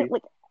Why, creepy.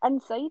 like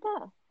inside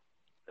it?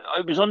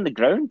 It was on the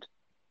ground.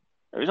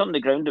 It was on the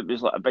ground. It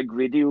was like a big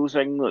radio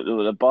thing. Like there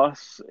was a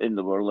bus, and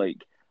there were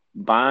like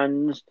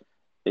bands,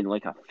 and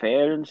like a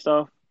fair and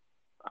stuff.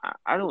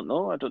 I don't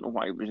know. I don't know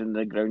why it was in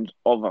the grounds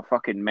of a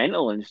fucking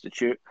mental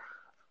institute,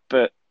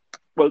 but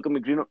Welcome to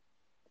Greenock.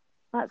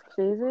 That's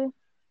crazy.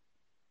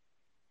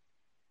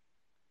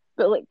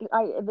 But like, the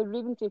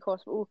Ravenscraig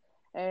Hospital,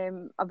 I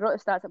brought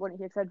the stats up on it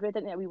here because I'd read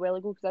into it a wee while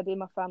ago because I did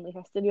my family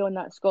history on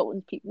that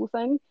Scotland people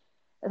thing.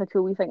 It's a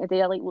cool wee thing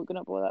today. I like looking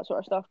up all that sort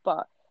of stuff.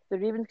 But the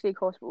Ravenscraig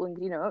Hospital in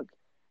Greenock,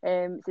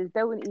 it says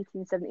built in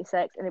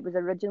 1876, and it was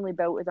originally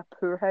built as a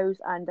poorhouse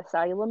and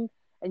asylum.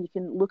 And you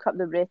can look up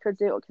the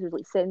records out because there's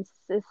like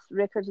census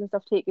records and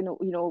stuff taken.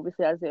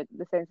 Obviously as the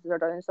censuses are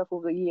done and stuff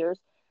over the years,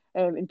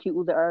 and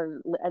people that are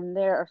in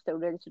there are still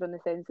registered on the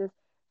census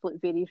for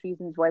like various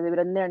reasons why they were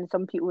in there. And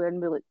some people were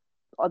in with like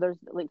others,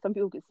 like some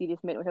people get serious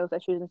mental health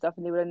issues and stuff,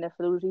 and they were in there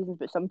for those reasons.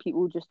 But some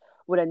people just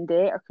were in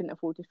debt or couldn't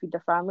afford to feed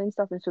their family and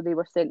stuff, and so they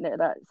were sent there to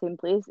that same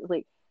place. It's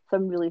like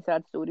some really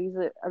sad stories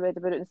that I read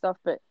about it and stuff.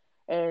 But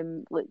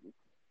like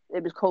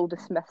it was called the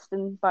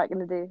Smithston back in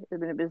the day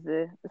when it was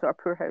the sort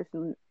of poorhouse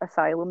and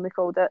asylum they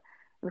called it.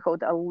 They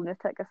called it a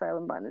lunatic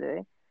asylum back in the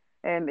day.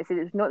 It said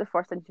it was not the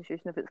first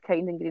institution of its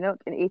kind in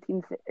Greenock. In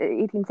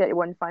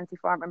 1831, Fancy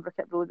Farm in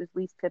Brickett Road was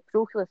leased to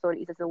parochial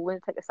authorities as a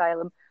lunatic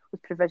asylum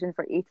with provision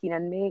for 18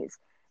 inmates.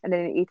 And then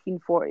in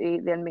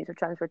 1848, the inmates were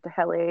transferred to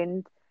Hill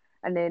End.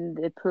 And then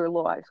the Poor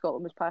Law Act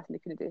Scotland was passed and they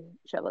couldn't do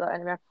shit like that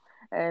anymore.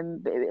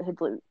 But it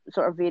had like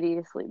sort of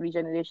various like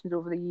regenerations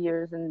over the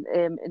years. And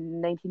in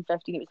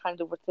 1915, it was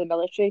handed over to the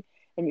military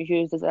and was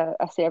used as a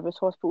service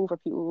hospital for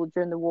people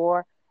during the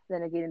war.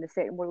 Then again, in the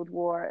Second World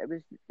War, it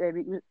was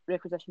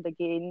requisitioned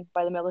again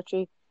by the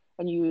military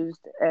and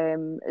used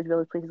as well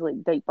as places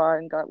like Dyke Bar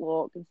and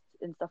Gartlock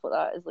and stuff like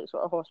that as like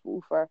sort of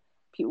hospital for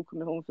people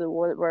coming home from the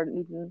war that were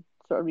needing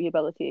sort of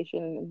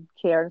rehabilitation and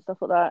care and stuff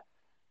like that.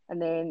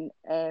 And then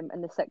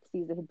in the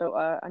 60s, they had built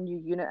a new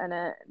unit in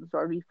it and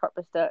sort of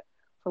repurposed it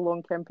for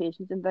long-term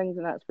patients and things.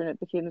 And that's when it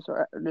became the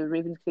sort of the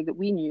Ravenscraig that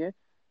we knew.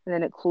 And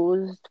then it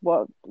closed.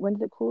 When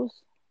did it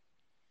close?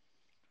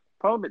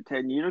 Probably about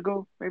 10 years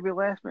ago, maybe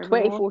less, maybe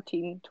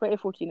 2014.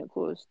 2014 it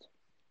closed.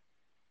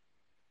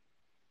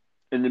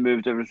 And they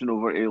moved everything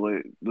over to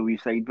like the wee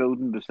side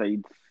building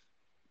beside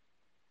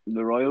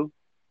the Royal.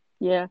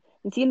 Yeah,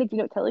 and see in the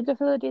Greenock Telegraph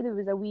the other day, there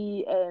was a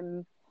wee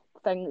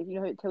thing, like,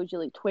 how it tells you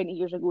like 20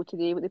 years ago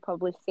today what they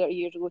published, 30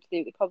 years ago today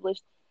what they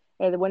published.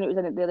 The one that was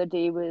in it the other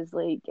day was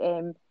like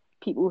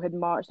people had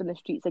marched on the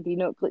streets of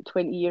Greenock like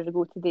 20 years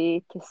ago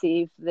today to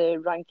save the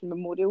Rankin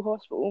Memorial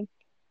Hospital,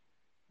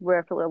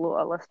 where probably a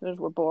lot of listeners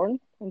were born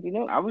in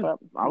Greenock. I was now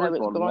it's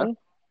born gone. there.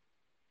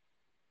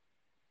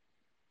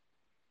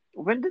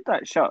 When did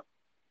that shut?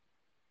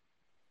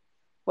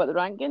 What, the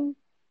Rankin?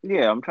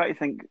 Yeah, I'm trying to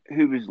think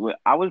who was.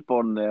 I was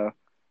born there.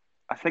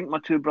 I think my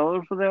two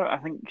brothers were there. I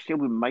think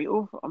Shelby might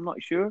have. I'm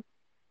not sure.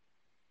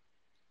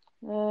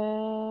 Try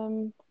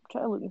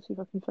to look and see if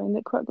I can find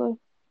it quickly.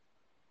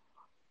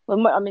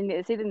 Well, I mean,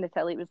 it said in the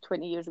telly it was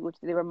 20 years ago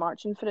today they were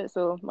marching for it,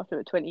 so it must have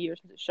been 20 years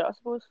since it shut, I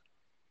suppose.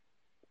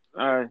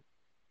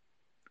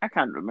 I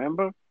can't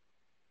remember.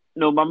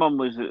 No, my mum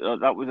was.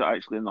 That was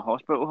actually in the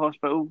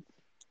hospital.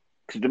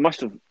 Because they must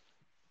have.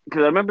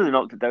 Because I remember they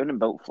knocked it down and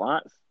built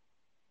flats.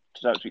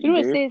 Because that's what Do you know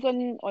you what do. it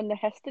says on the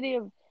history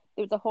of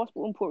there was a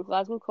hospital in Port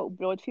Glasgow called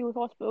Broadfield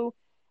Hospital,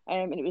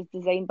 and it was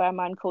designed by a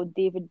man called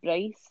David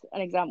Bryce.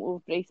 An example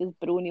of Bryce's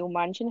Baronial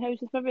Mansion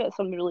houses. Maybe that's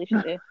some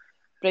relation to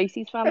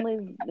Bryce's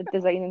family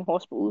designing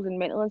hospitals and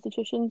mental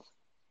institutions.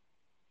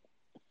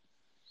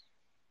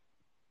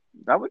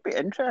 That would be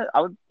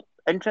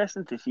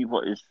interesting to see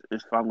what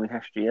his family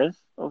history is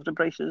of the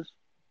Bryces.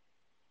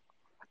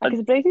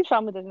 Because Bryce's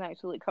family doesn't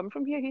actually come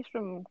from here. He's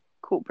from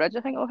Coatbridge,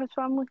 I think, all his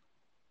family.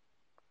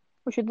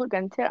 We should look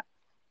into it.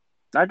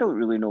 I don't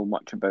really know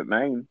much about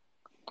mine.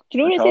 Do you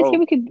know what it says here?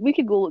 We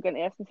could go look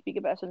into this and speak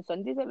about this on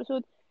Sunday's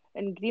episode.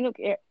 In Greenock,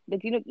 the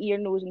Greenock Ear,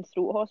 Nose and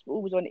Throat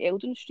Hospital was on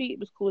Eldon Street. It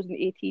was closed in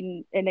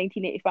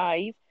 1985.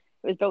 It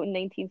was built in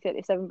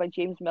 1937 by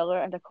James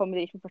Miller and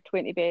accommodation for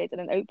 20 beds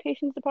and an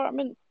outpatients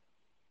department.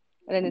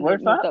 And then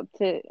Where's it moved that? up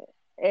to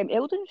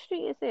Eldon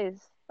Street, it says.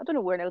 I don't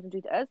know where in Eldon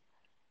Street it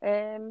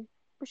is.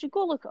 We should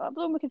go look it up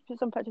though, and we could put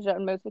some pictures out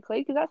on Mouth of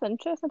Clyde because that's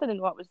interesting. I didn't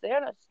know what was there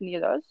and it's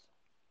near us.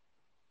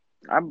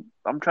 I'm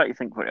trying to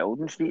think where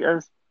Eldon Street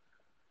is.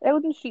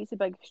 Eldon Street's a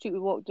big street we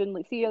walked down.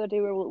 Like, see the other day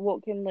we were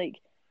walking,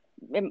 like,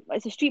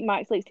 it's a street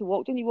Max likes to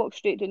walk down. You walk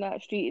straight down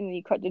that street and then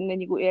you cut down and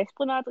then you go to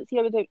Esplanade. Like, see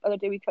the other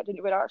day we cut down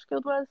to where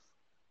Archfield was.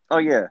 Oh,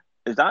 yeah.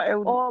 Is that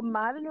Eldon? Oh,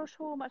 Mariner's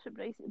Home. That's what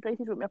Bryce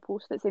wrote me a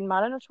post that saying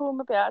Mariner's Home.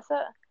 Maybe that's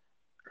it.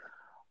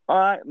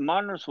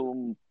 Mariner's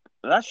Home.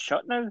 That's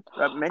shut now.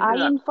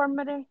 Eye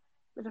Infirmary.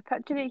 There's a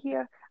picture right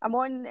here. I'm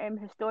on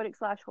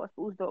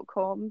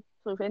historic/hospitals.com.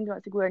 So if anyone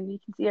wants to go in, you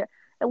can see it.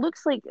 It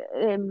looks like,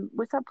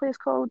 what's that place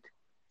called?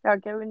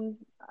 Argown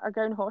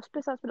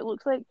Hospice, that's what it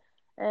looks like.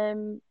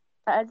 It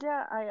is the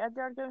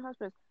Argown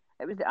Hospice.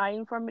 It was the Eye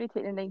Infirmary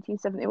taken in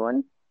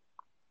 1971.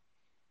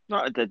 No,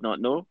 I did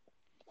not know.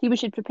 We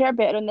should prepare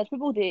better on this.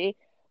 Maybe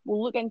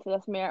we'll look into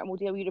this more and we'll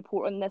do a wee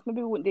report on this.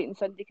 Maybe we won't do it on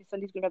Sunday because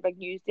Sunday's going to be a big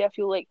news day, I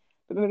feel like.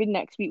 But maybe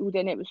next week we'll do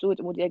an episode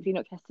and we'll do a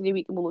Greenock History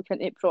Week and we'll look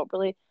into it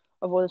properly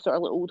of all the sort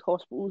of like old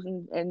hospitals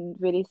and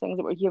various things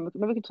that were here.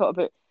 Maybe we could talk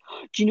about.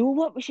 Do you know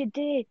what we should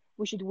do?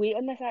 We should wait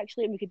on this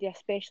actually, and we could do a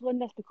special on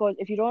this because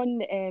if you're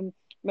on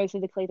Mouse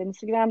of the Clyde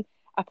Instagram,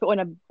 I put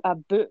on a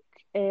book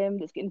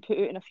that's getting put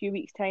out in a few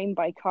weeks' time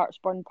by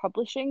Cartsburn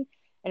Publishing,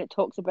 and it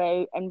talks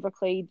about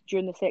Inverclyde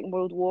during the Second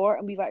World War,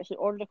 and we've actually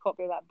ordered a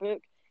copy of that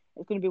book.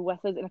 It's going to be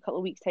with us in a couple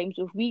of weeks' time.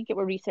 So if we get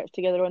our research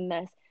together on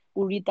this,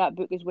 we'll read that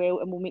book as well,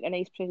 and we'll make a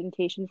nice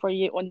presentation for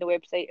you on the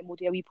website, and we'll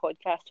do a wee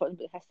podcast talking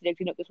about the history of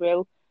Greenock as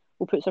well.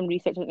 We'll put some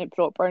research in it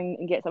proper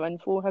and get some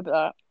info. How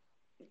about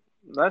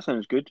that? That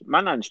sounds good. My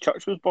nan's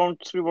church was born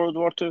through World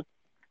War Two.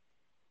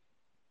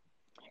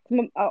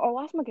 I'll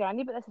ask my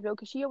granny about this as well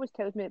because she always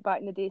tells me that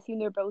back in the day, see when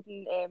they were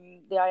building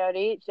the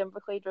IRH, the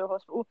Inverclyde Royal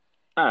Hospital,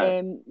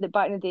 that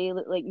back in the day,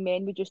 like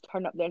men would just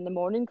turn up there in the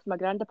morning because my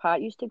granda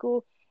Pat used to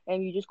go,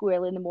 and you just go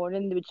early in the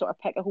morning. They would sort of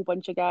pick a whole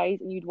bunch of guys,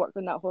 and you'd work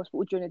in that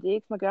hospital during the day.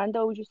 Because my granda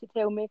always used to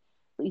tell me,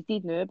 like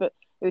he's dead now, but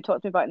he would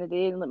talk to me back in the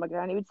day, and like my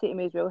granny would say to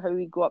me as well how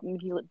he'd go up and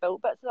he like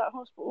built bits of that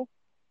hospital.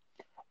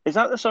 Is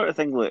that the sort of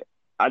thing? Like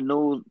I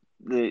know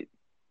the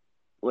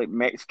like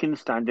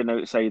Mexicans standing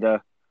outside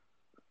a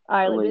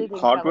Aye, like like they do in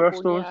hardware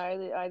California.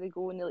 stores. They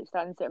go and they like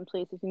stand in certain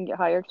places and get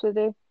hired for the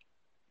day.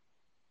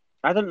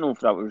 I didn't know if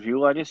that was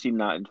real. I just seen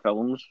that in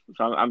films,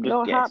 so I'm just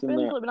No, it guessing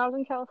happens. that. Like when I was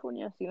in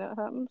California, I seen it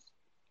happens.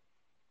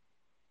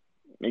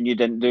 And you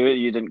didn't do it.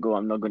 You didn't go.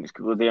 I'm not going to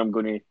school today. I'm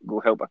going to go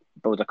help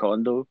build a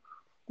condo.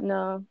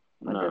 No,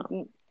 I No.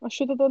 didn't. I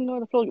should have done. No,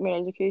 I'd probably got more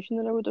education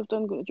than I would have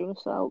done going to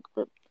Jonas Salk,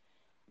 but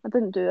I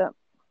didn't do that.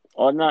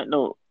 On that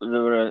note,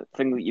 there were a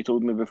thing that you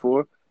told me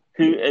before.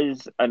 Who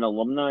is an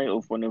alumni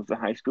of one of the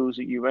high schools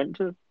that you went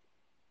to?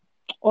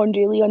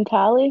 Andre Leon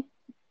Talley,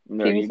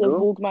 There you famously of go.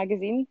 Vogue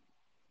magazine,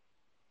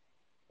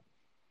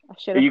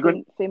 a Are you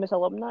going? famous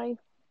alumni.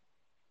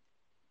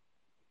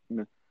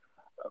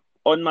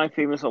 On my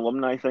famous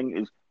alumni thing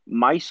is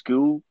my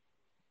school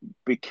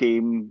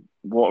became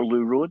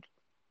Waterloo Road,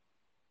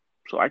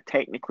 so I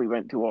technically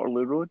went to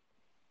Waterloo Road.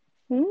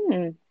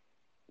 Hmm.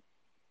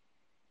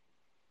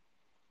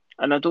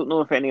 And I don't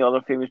know if any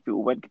other famous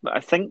people went, but I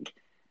think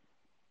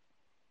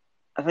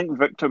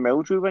Victor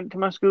Meldrew went to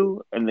my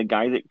school, and the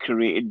guy that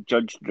created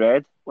Judge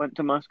Dredd went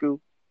to my school.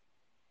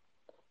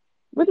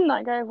 Wouldn't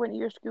that guy have went to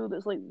your school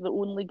that's like the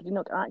only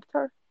Greenock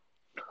actor?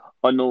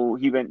 Oh no,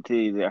 he went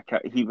to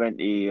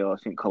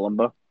St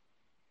Columba.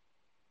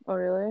 Oh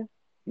really?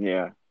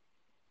 Yeah,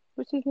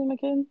 What's his name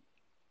again?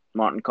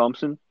 Martin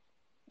Compson.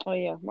 Oh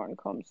yeah, Martin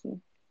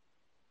Compson.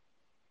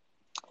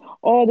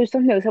 Oh, there's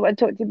something else I want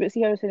to talk to you about.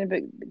 See how I was saying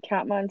about the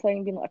Catman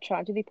thing being like a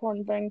tragedy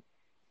porn thing.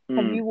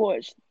 Have Hmm, you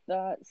watched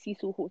that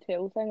Cecil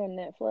Hotel thing on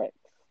Netflix?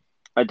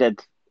 I did.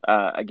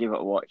 I gave it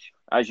a watch.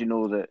 As you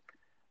know, that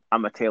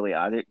I'm a telly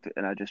addict,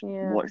 and I just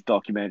Yeah. watch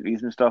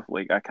documentaries and stuff.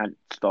 Like I can't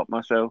stop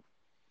myself.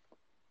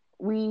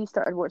 We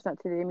started watching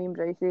that today, me and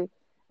Brycey.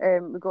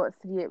 We got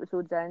 3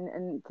 episodes in,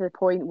 and to the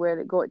point where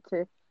it got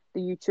to the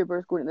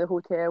YouTubers going to the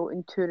hotel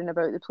and touring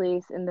about the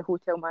place, and the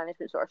hotel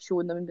management sort of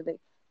showing them and be like,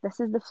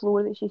 "This is the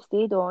floor that she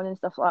stayed on," and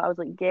stuff like that. I was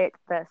like, "Get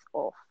this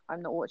off!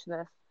 I'm not watching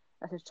this.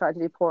 This is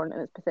tragedy porn,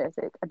 and it's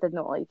pathetic." I did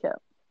not like it.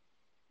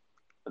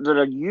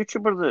 There's a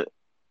YouTuber that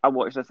I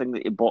watched a thing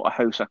that he bought a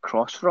house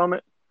across from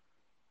it,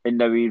 and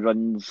now he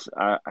runs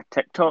a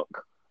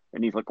TikTok,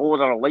 and he's like, "Oh,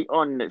 there's a light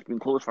on that's been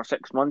closed for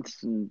 6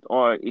 months," and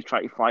oh, he's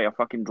trying to fly a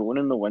fucking drone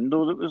in the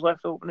window that was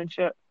left open and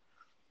shit.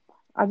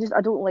 I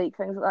don't like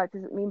things like that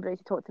because me and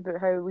Bryce talked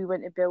about how we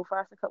went to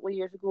Belfast a couple of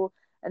years ago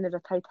and there's a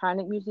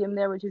Titanic museum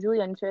there which is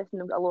really interesting.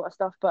 They've got a lot of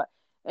stuff, but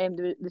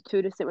the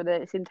tourists that were there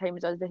at the same time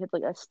as us, they had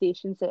like a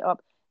station set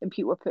up and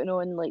people were putting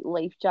on like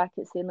life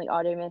jackets saying like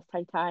RMS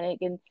Titanic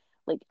and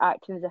like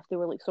acting as if they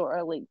were like sort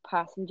of like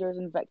passengers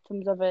and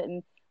victims of it,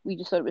 and we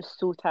just thought it was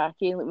so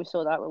tacky, and like we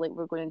saw that we're like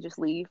we're going to just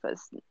leave.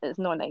 It's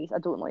not nice. I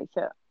don't like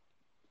it.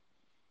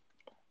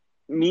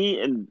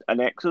 Me and an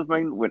ex of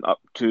mine went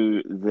up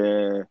to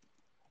the.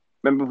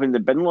 Remember when the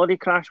bin lorry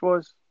crash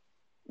was?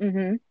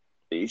 Mhm.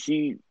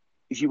 She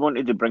she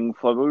wanted to bring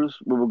flowers.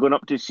 We were going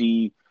up to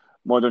see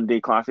modern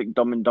day classic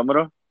Dumb and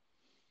Dumberer,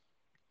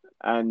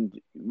 and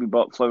we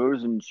bought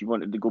flowers, and she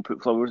wanted to go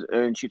put flowers,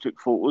 and she took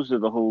photos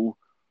of the whole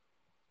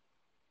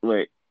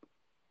like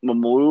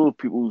memorial of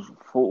people's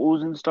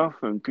photos and stuff,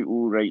 and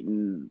people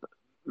writing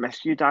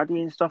 "Miss you,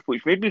 Daddy" and stuff,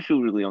 which made me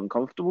feel really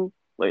uncomfortable.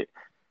 Like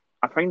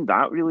I find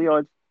that really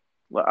odd.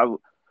 Like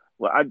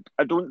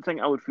I don't think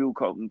I would feel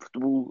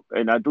comfortable,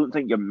 and I don't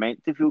think you're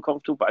meant to feel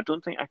comfortable. But I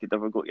don't think I could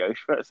ever go to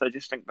Auschwitz. I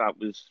just think that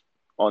was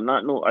on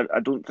that note. I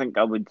don't think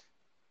I would.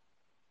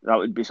 That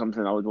would be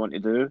something I would want to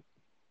do.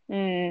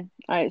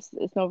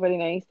 It's not very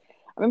nice.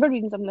 I remember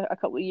reading something a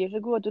couple of years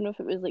ago. I don't know if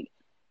it was like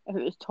if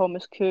it was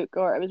Thomas Cook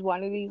or it was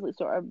one of these like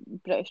sort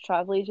of British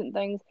travel agent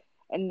things,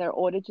 and their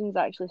origins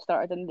actually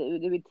started and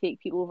they would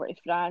take people over to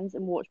France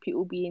and watch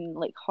people being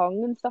like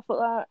hung and stuff like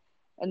that,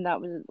 and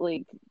that was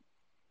like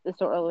the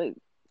sort of like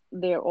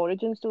their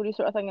origin story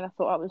sort of thing. And I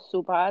thought that was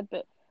so bad,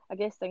 but I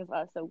guess things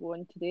like that still go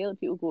on today. Like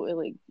people go to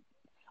like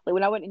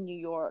when I went to New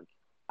York,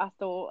 I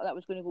thought that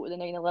was going to go to the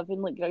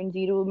 9/11 like Ground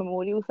Zero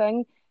memorial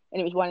thing,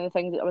 and it was one of the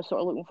things that I was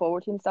sort of looking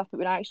forward to and stuff. But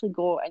when I actually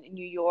got into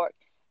New York,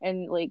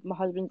 and like my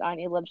husband's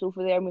auntie lives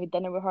over there, and we had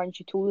dinner with her, and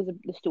she told us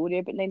the story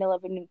about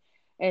 9/11,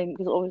 and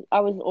because I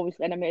was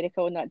obviously in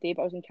America on that day,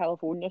 but I was in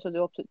California, so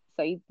the opposite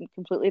side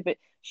completely. But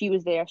she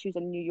was there, she was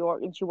in New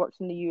York, and she works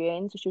in the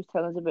UN, so she was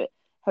telling us about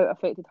how it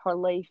affected her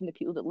life and the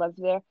people that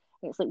lived there.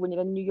 And it's like when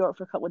you're in New York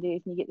for a couple of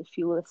days and you get the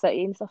feel of the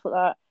city and stuff like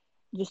that.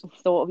 Just the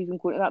thought of even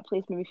going to that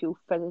place made me feel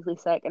physically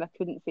sick, and I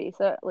couldn't face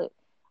it. Like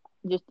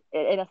just,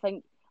 and I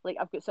think like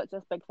I've got such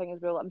a big thing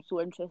as well. I'm so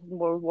interested in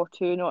World War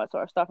Two and all that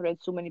sort of stuff. I read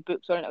so many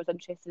books on it. I was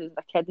interested as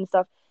a kid and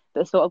stuff.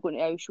 But the thought of going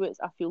to Auschwitz,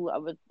 I feel like I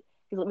would.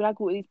 Because like when I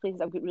go to these places,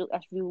 I've got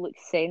this real like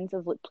sense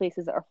of like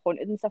places that are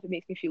haunted and stuff. It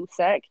makes me feel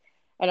sick,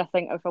 and I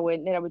think if I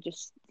went there, I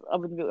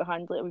wouldn't be able to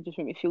handle it. It would just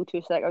make me feel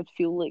too sick. I would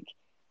feel like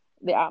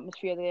the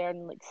atmosphere there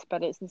and like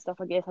spirits and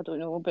stuff. I guess I don't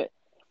know, but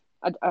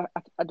I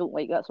don't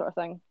like that sort of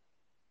thing.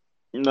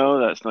 No,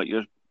 that's not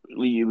your.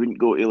 You wouldn't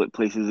go to like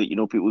places that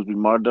people's been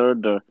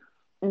murdered or.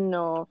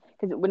 No,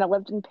 because when I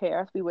lived in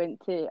Perth, we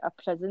went to a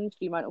prison,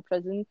 Fremantle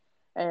prison,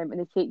 and they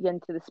take you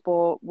into the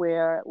spot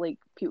where like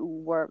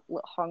people were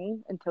like,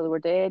 hung until they were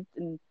dead.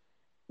 And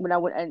when I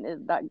went into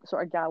that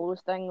sort of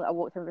gallows thing, I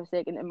walked in for a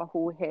second, and my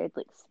whole head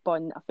like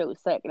spun. I felt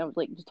sick, and I was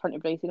like, just turned to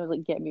Bryce, and I was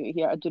like, "Get me out of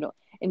here! I do not."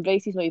 And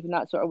Bryce's not even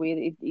that sort of way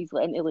that he's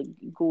like into like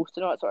ghosts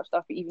and all that sort of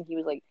stuff. But even he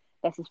was like,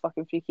 "This is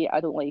fucking freaky. I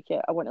don't like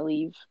it. I want to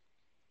leave."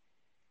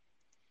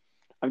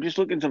 I'm just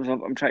looking something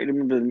up. I'm trying to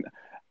remember.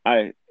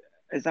 I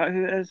is that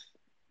who it is?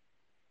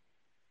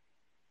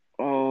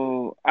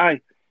 Oh,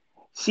 I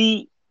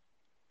see.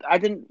 I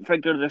didn't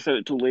figure this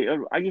out till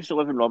later. I used to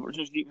live in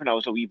Robertson Street when I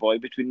was a wee boy,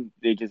 between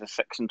the ages of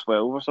 6 and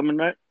 12 or something,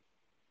 right?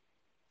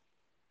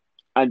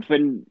 And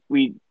when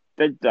we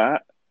did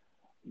that,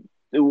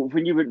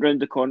 when you went round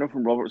the corner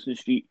from Robertson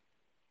Street,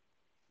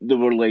 there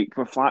were like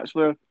where flats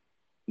were.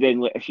 Then,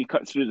 like, if you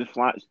cut through the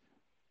flats,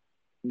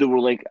 there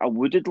were like a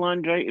wooded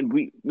land, right? And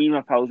me and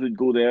my pals would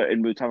go there,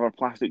 and we'd have our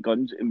plastic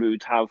guns, and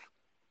we'd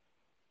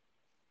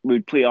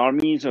play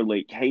armies or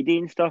like hidey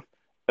and stuff.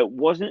 It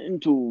wasn't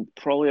until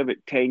probably about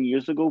 10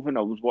 years ago, when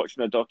I was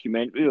watching a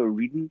documentary or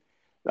reading,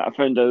 that I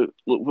found out,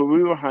 look, where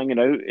we were hanging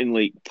out and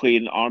like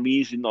playing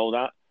armies and all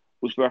that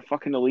was where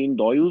fucking Elaine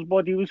Doyle's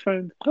body was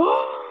found.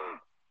 Oh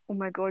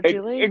my god, And,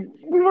 really? and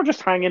we were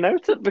just hanging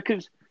out it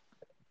because,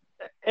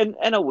 in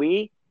a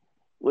way,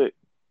 like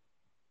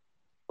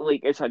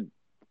it's a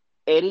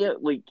area,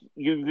 like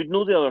you would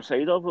know the other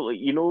side of it,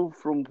 like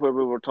from where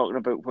we were talking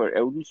about where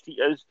Eldon Street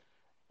is,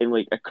 and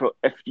like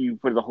if you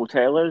where the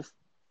hotel is,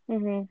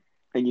 Mhm.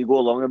 and you go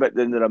along a bit,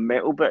 then there's a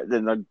metal bit,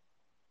 then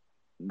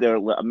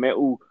there's like a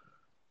metal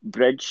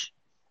bridge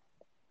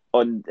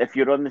on, if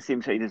you're on the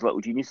same side as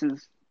Little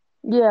Geniuses,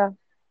 Yeah.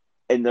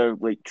 and there are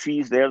like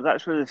trees there.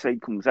 That's where the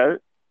side comes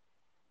out,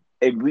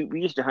 and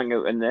we used to hang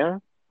out in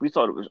there. We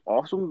thought it was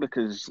awesome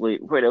because, like,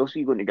 where else are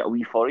you going to get a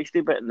wee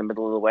foresty bit in the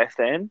middle of the West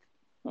End?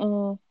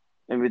 Mhm.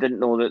 And we didn't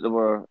know that there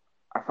were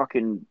a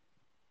fucking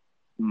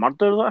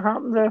murder that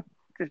happened there.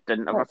 Just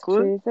didn't have a That's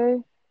clue.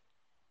 crazy.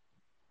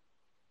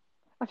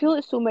 I feel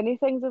like so many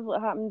things have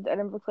like, happened in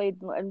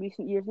Inverclyde in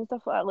recent years and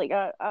stuff like that. Like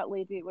that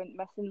lady that went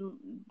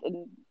missing,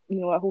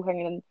 and a whole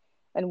thing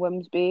in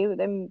Wims Bay with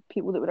them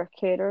people that were her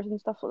carers and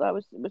stuff like that.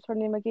 Was her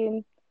name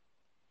again?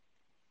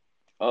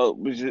 Oh,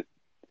 was it?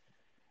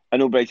 I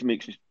know Brighton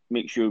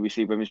make sure we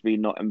say Women's Bay,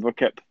 not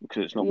Inverkip,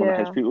 because it's not one of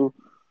his Yeah, people.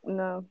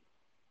 no,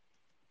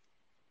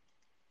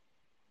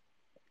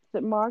 is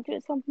it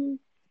Margaret something?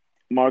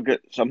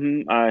 Margaret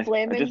something. I just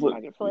Fleming, looked.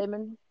 Margaret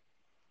Fleming.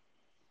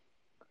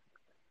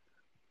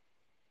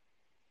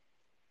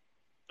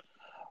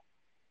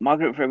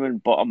 Margaret Freeman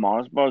bought a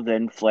Mars bar,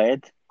 then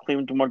fled,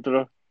 claimed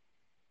murder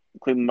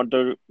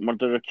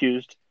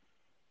accused.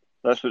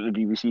 That's what the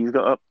BBC's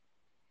got up.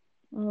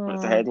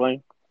 That's the Mm.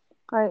 headline.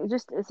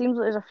 It seems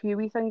like there's a few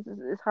wee things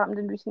that's happened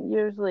in recent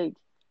years, like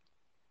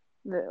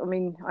that. I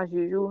mean, as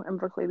usual,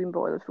 Inverclyde being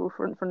brought to the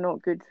forefront for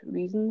not good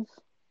reasons.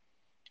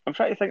 I'm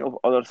trying to think of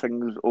other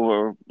things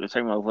over the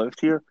time I've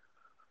lived here,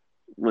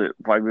 like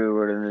why we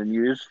were in the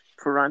news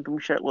for random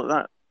shit like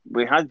that.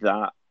 We had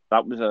that.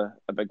 That was a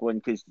big one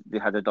because they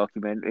had a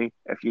documentary.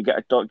 If you get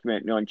a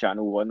documentary on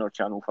Channel 1 or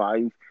Channel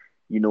 5,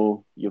 you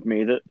know you've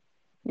made it.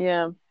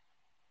 Yeah.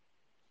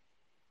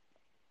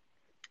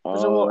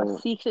 There's a lot of Oh,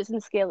 secrets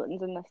and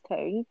skeletons in this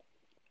town,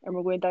 and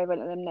we're going to dive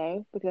into them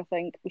now because I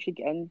think we should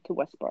get into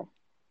Whisper.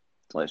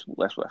 let's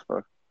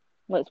whisper.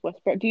 Let's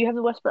Whisper. Do you have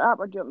the Whisper app,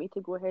 or do you want me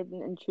to go ahead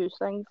and choose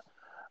things?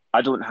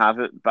 I don't have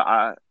it, but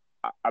I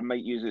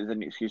might use it as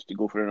an excuse to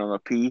go for another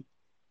pee.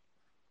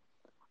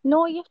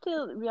 No, you have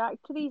to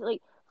react to these.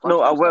 Like No,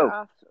 first, I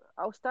will.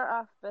 I'll start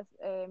off with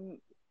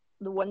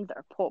the ones that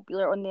are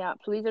popular on the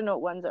app. So these are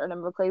not ones that are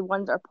number play.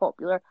 Ones that are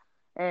popular,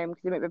 because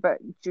they might be a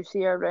bit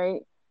juicier,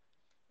 right?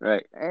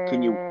 Right.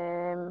 Can you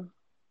Um,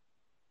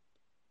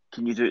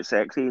 can you do it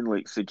sexy and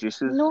like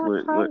seduces? no, I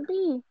Look, can't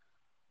be.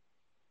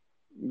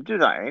 you do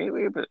that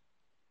anyway, but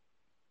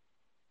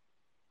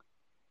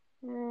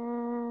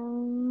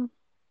Um,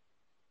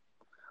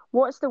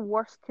 what's the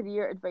worst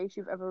career advice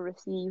you've ever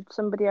received?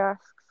 Somebody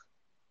asks.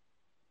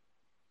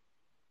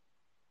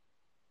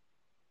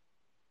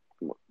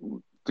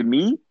 To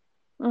me,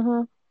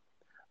 Mm-hmm.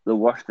 the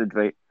worst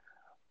advice.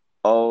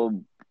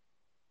 Oh,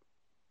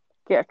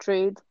 Get a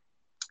trade.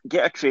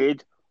 get a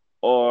trade,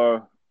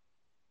 or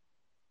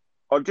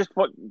just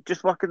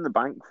work in the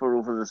bank for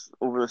over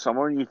the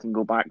summer, and you can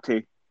go back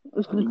to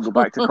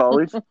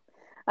college.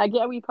 I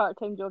get a wee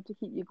part-time job to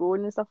keep you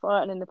going and stuff like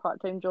that, and then the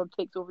part-time job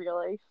takes over your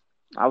life.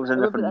 I was in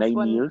there What for about this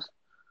 9 years.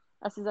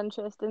 This is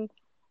interesting.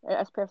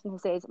 This person who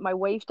says, "My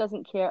wife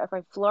doesn't care if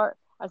I flirt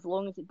as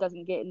long as it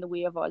doesn't get in the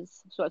way of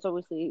us." So it's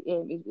obviously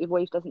his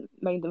wife doesn't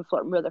mind him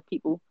flirting with other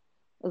people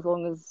as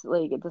long as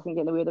like it doesn't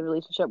get in the way of the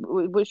relationship.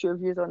 What's your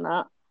views on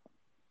that?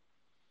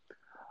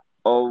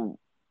 Oh,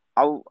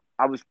 I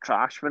I was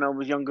trash when I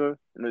was younger,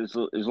 and as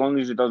long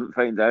as he doesn't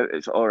find out,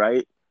 it's all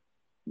right.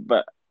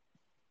 But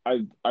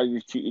I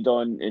was cheated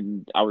on,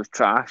 and I was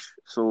trash,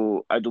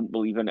 so I don't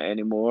believe in it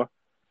anymore.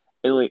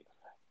 And, like,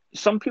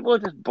 some people are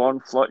just born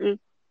flirty.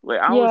 Like,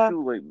 I always Yeah,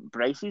 feel like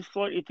Bryce is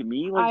flirty to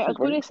me. Like, I he was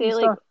going to winks and say,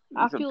 like, stuff.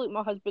 I feel like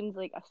my husband's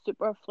like a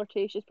super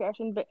flirtatious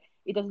person, but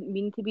he doesn't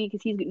mean to be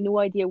because he's got no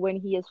idea when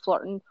he is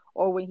flirting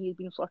or when he's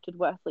been flirted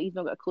with. Like, he's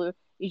not got a clue.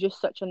 He's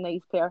just such a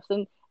nice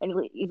person, and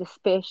like, he's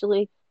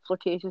especially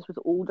flirtatious with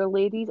older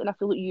ladies. And I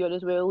feel like you are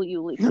as well.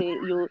 You like say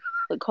you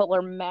like call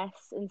her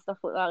miss and stuff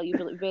like that. Like, you'd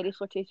be like very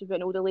flirtatious with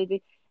an older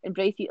lady. And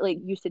Bryce like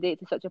used to date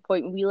to such a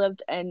point. When we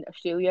lived in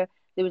Australia,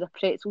 there was a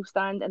pretzel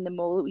stand in the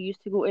mall that we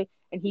used to go to,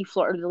 and he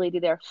flirted with the lady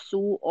there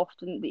so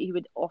often that he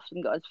would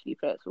often get us free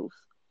pretzels.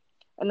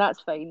 And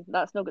that's fine.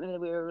 That's not getting in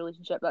the way of a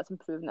relationship. That's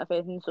improving, if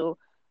anything. So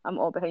I'm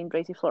all behind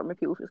Brycey flirting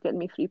with people who's getting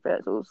me free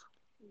pretzels.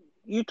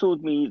 You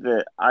told me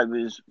that I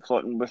was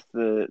flirting with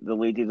the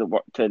lady that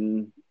worked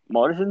in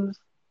Morrison's.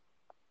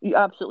 You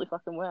absolutely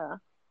fucking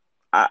were.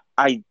 I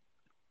I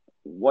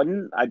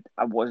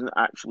wasn't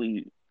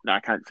actually. No, I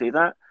can't say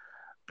that,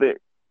 but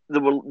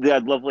they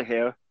had lovely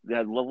hair. They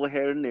had lovely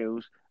hair and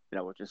nails, and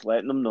I was just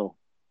letting them know,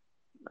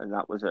 and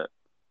that was it.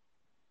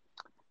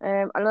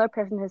 Another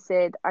person has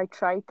said, I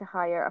tried to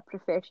hire a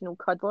professional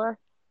cuddler.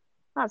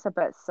 That's a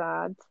bit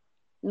sad.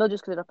 Not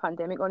just because of a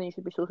pandemic on, you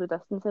should be social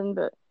distancing,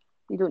 but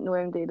you don't know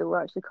when they'll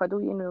actually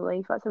cuddle you in real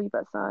life. That's a wee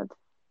bit sad.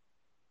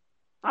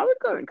 I would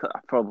go and I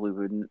probably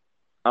wouldn't.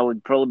 I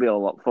would probably be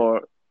all up for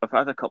it. If I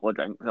had a couple of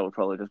drinks, I would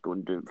probably just go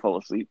and do it, fall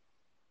asleep.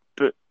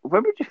 But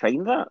where would you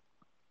find that?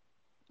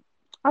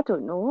 I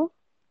don't know.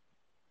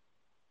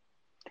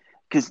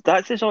 Because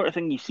that's the sort of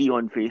thing you see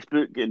on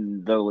Facebook,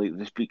 and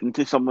they're speaking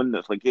to someone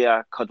that's like, "Yeah,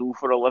 I cuddle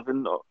for a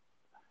living. Or,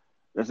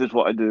 this is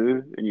what I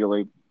do," and you're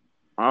like,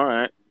 "All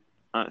right,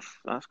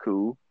 that's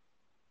cool.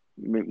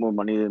 You make more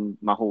money than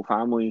my whole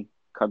family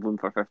cuddling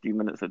for 15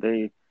 minutes a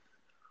day."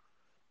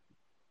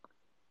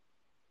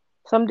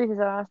 Somebody has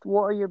asked,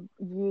 what are your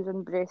views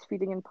on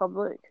breastfeeding in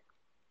public?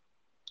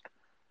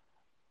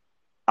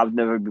 I've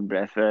never been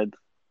breastfed,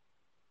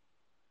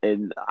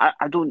 and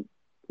I don't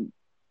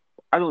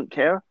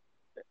care.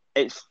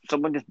 It's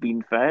someone just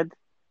being fed.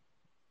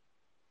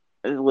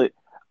 It's like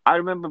I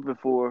remember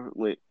before,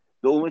 like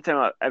the only time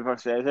I ever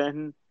said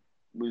anything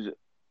was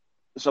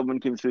someone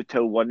came through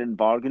till one in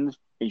bargains,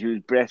 and she was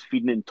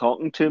breastfeeding and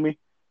talking to me.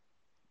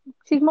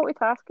 She's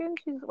multitasking.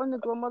 She's on the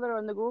go, mother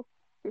on the go.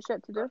 Get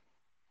shit to do.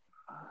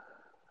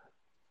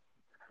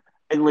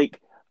 And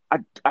like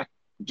I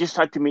just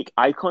had to make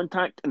eye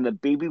contact, and the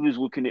baby was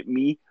looking at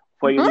me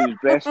while he was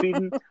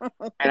breastfeeding,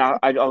 and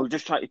I was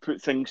just trying to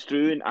put things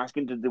through and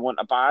asking did they want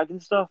a bag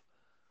and stuff.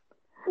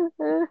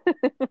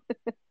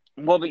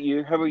 What about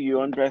you? How are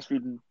you on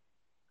breastfeeding?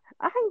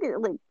 I think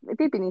like the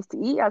baby needs to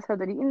eat. That's how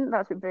they're eating.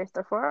 That's what breasts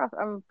are for.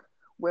 I'm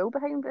well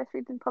behind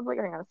breastfeeding in public.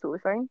 I think that's totally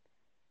fine.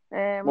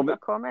 What We've got about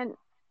a comment.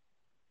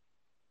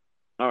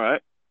 all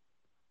right?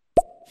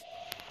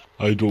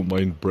 I don't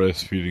mind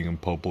breastfeeding in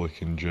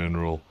public in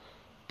general,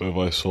 but if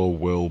I saw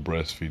Will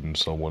breastfeeding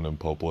someone in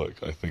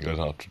public, I think I'd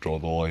have to draw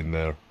the line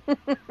there.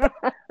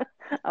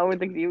 I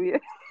would agree with you.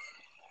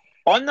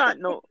 On that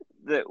note,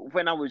 that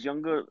when I was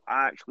younger,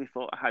 I actually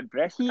thought I had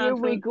breast Here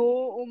we cancer,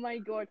 go. Oh my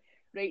god.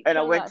 Right, and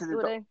tell that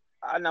story.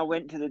 I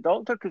went to the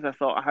doctor because I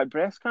thought I had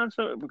breast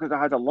cancer because I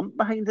had a lump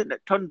behind it, and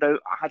it turned out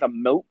I had a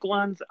milk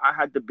gland. I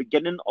had the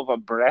beginning of a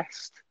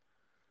breast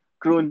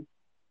growing.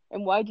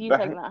 And why do you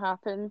think Behind. that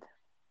happened?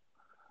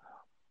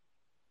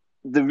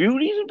 The real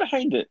reason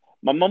behind it,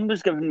 my mum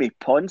was giving me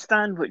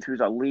Ponstan, which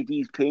was a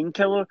lady's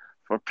painkiller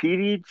for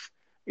periods,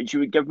 and she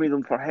would give me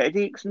them for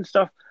headaches and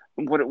stuff.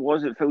 And what it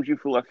was, it fills you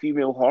full of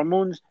female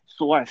hormones.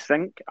 So I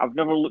think I've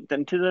never looked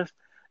into this,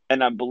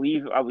 and I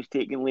believe I was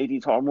taking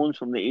ladies' hormones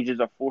from the ages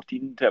of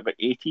 14 to about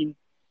 18,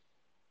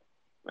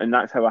 and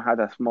that's how I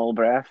had a small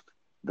breast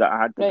that I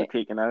had to be Right,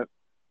 taken out.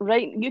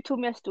 right. You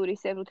told me a story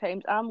several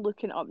times. I'm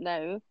looking up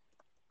now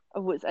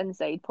of what's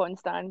inside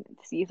Ponstan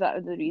to see if that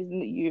is the reason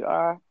that you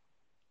are.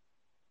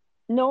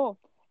 No,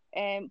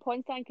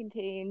 Ponstan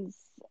contains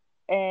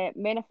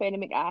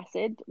menophenamic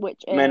acid,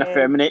 which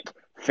Feminic.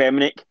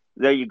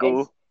 There you is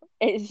go.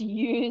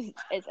 used.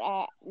 It's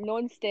a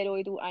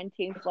non-steroidal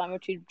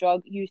anti-inflammatory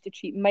drug used to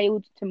treat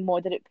mild to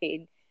moderate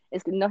pain.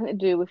 It's got nothing to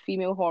do with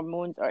female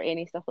hormones or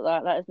any stuff like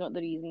that. That is not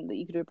the reason that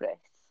you grew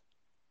breasts.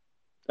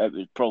 It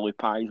was probably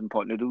pies and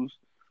pot noodles.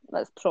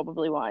 That's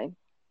probably why.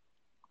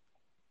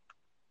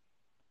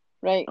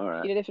 Right, All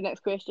right. you ready for the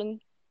next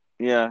question?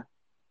 Yeah.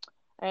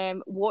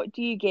 What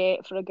do you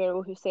get for a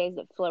girl who says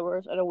that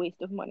flowers are a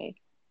waste of money?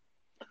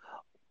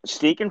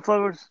 Steak and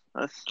flowers.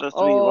 That's the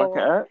way you work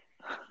it Oh,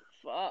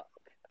 out.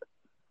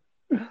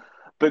 fuck.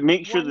 But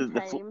make sure One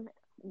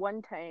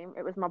that time,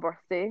 it was my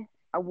birthday.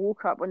 I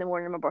woke up on the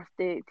morning of my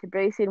birthday to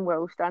Bracy and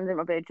Will standing at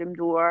my bedroom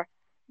door.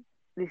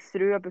 They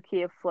threw a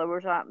bouquet of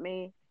flowers at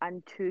me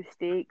and two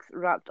steaks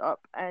wrapped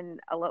up in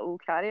a little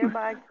carrier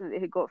bag that they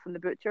had got from the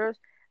butcher's.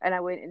 And I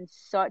went in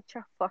such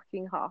a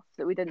fucking huff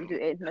that we didn't do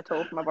anything at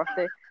all for my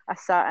birthday. I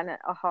sat in it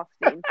a huff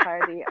the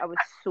entire day. I was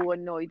so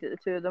annoyed at the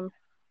two of them.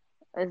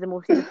 It was the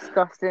most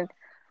disgusting.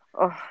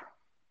 Oh,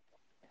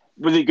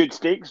 were they good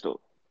steaks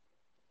though?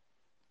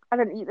 I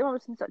didn't eat them. I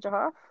was in such a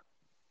huff.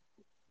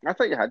 I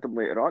thought you had them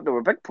later on. They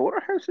were big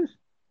porterhouses.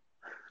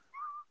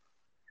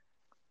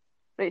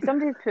 Right,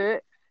 somebody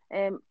put,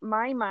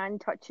 my man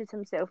touches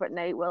himself at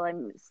night while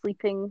I'm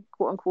sleeping,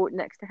 quote unquote,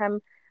 next to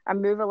him. I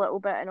move a little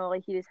bit and all I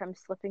hear is him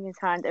slipping his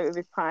hand out of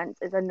his pants.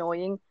 It's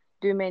annoying.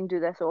 Do men do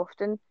this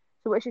often?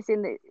 So what's she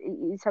saying, that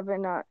he's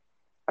having a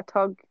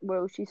tug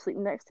while she's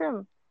sleeping next to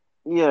him?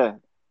 Yeah,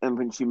 and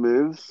when she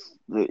moves,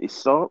 he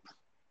stops.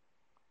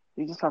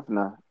 He's just having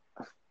a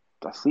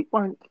sleep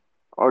wank,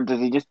 or does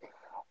he just,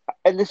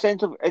 in the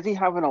sense of, is he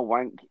having a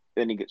wank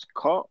and he gets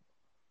caught,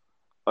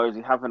 or is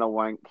he having a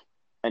wank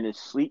in his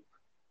sleep?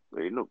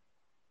 You know,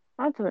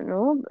 I don't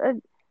know.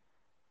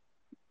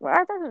 Well,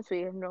 I doesn't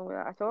see anything wrong with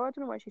that at all. I don't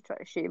know why she's trying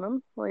to shame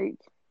him. Like,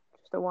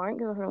 just a wank,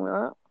 there's nothing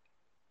wrong with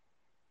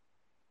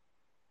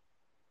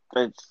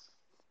it's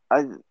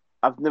I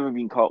I've never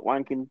been caught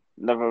wanking.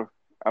 Never.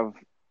 I've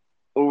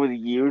over the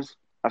years.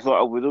 I thought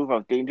I would have.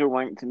 I've danger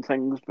wanked and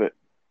things, but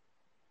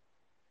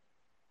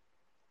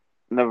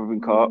never been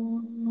that. caught.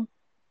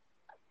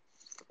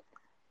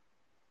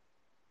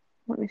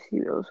 Let me see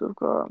what else we've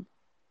got.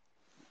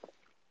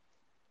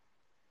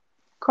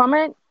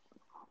 Comment?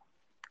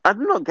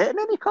 I'm not getting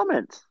any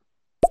comments.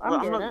 I'm Well,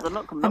 getting it. They're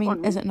not coming I up mean,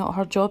 on is me. it not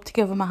her job to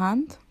give him a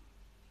hand?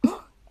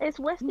 It's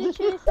Whiskey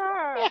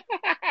Chaser.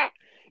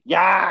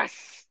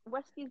 Yes.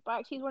 Whiskey's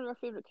back. She's one of our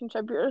favourite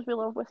contributors. We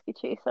love Whiskey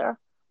Chaser.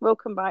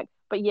 Welcome back.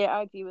 But yeah,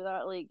 I agree with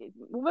that. Like,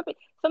 well, maybe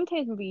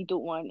sometimes maybe you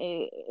don't want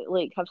to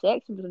like have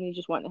sex, but then you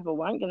just want to have a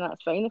wank, and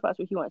that's fine if that's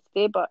what he wants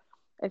to do. But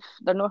if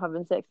they're not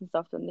having sex and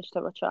stuff, then they should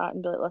have a chat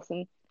and be like,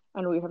 "Listen,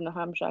 I know you're having a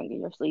ham shank in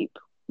your sleep.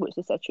 What's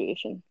the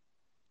situation?"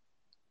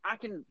 I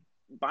can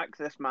back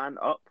this man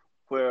up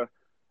where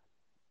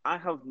I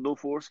have no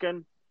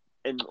foreskin,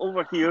 and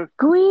over here,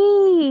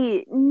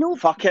 Great. No.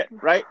 fuck it,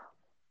 right?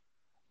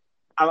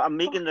 I'm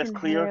making this Fucking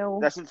clear. hell.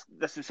 This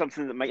is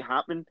something that might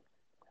happen,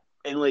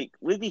 and like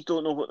ladies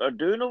don't know what they're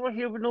doing over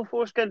here with no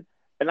foreskin,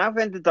 and I've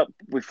ended up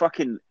with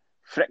fucking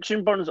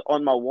friction burns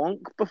on my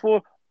wonk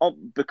before,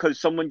 because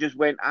someone just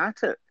went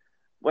at it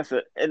with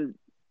it, and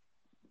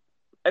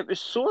it was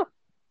sore.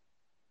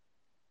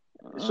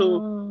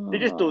 So they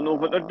just don't know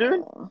what they're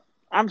doing.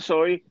 I'm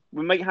sorry,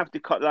 we might have to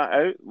cut that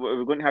out.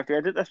 We're going to have to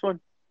edit this one.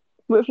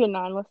 What if your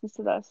nan listens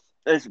to this?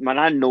 My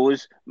nan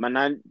knows. My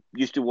nan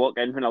used to walk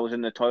in when I was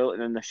in the toilet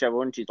and in the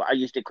shower, and she's like, "I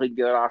used to clean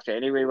your arse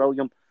anyway,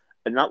 William,"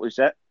 and that was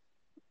it.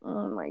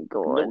 Oh my No,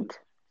 god.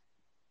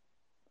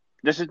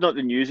 this is not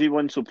the newsy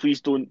one, so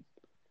please don't.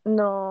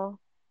 No.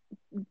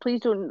 Please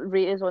don't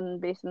rate us on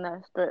based on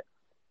this, but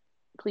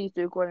please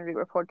do go and rate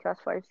our podcast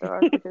 5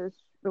 stars because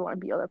we want to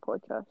beat other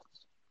podcasts.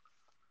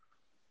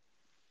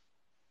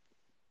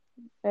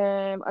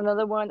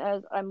 Another one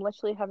is I'm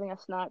literally having a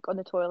snack on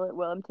the toilet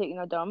while I'm taking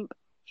a dump.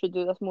 Should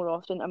do this more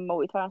often. I'm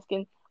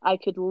multitasking. I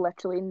could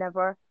literally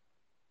never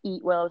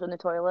eat while I was on the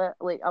toilet.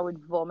 Like I would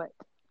vomit.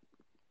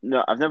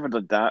 No, I've never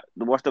done that.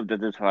 The worst I've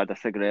done is I had a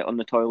cigarette on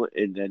the toilet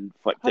and then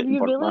flicked Have it and you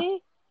burnt my.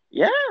 really?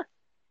 Yeah,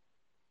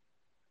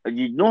 and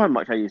you know how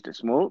much I used to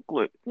smoke.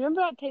 Look,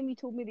 Remember that time you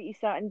told me that you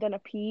sat and done a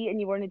pee and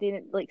you weren't doing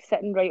it like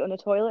sitting right on the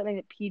toilet and then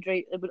it peed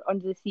right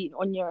under the seat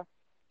on your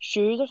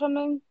shoes or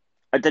something?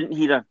 I didn't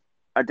hear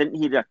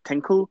a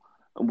tinkle,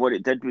 and what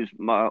it did was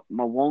my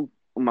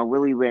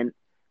willy went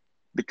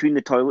between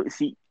the toilet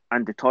seat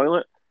and the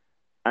toilet,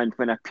 and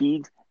when I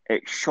peed,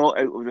 it shot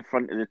out of the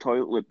front of the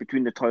toilet, like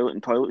between the toilet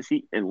and toilet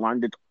seat, and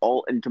landed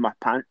all into my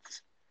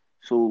pants.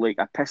 So like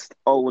I pissed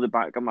all over the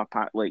back of my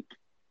pants, like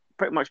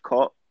pretty much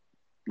caught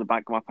the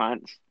back of my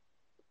pants.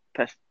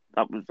 Pissed.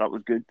 That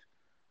was good.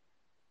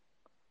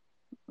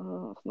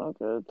 Oh, that's not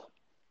good.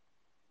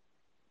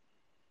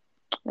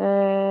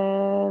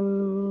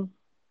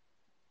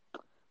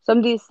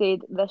 Somebody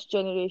said this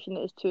generation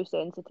is too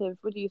sensitive.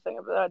 What do you think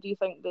about that? Do you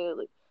think the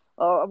like?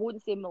 Oh, I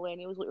wouldn't say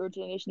millennials, like our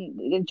generation,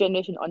 the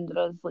generation under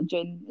us, like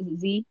is it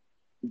Z?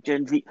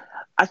 Gen Z.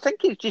 I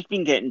think it's just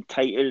been getting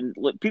tighter, and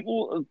like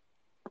people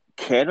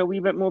care a wee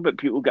bit more, but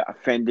people get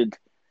offended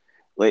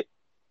like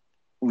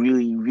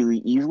really, really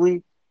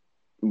easily,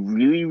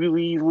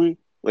 really easily.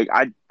 Like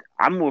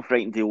I'm more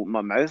frightened to open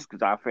my mouth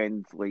because I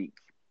offend like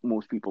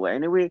most people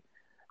anyway.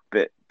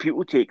 But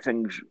people take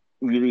things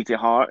really to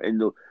heart,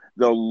 and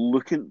they're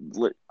looking.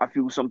 Like I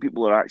feel some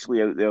people are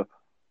actually out there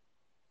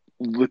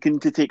looking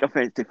to take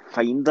offence, to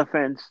find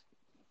offence,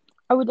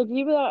 I would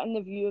agree with that in the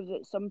view of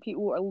that some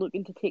people are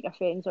looking to take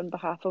offence on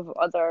behalf of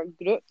other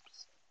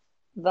groups.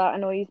 That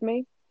annoys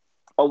me.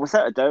 Oh,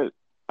 without a doubt,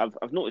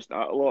 I've noticed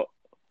that a lot.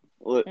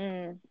 Look,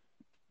 Mm.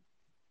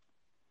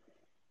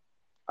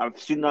 I've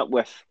seen that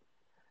with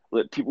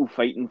like people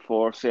fighting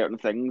for certain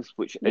things,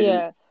 which isn't.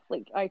 Yeah,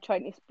 like I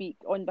trying to speak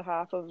on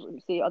behalf of,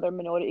 say, other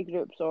minority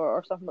groups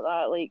or something like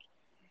that. Like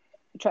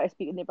try to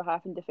speak on their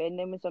behalf and defend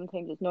them, and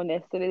sometimes it's not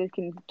necessary. They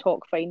can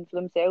talk fine for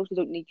themselves. They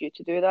don't need you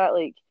to do that.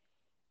 Like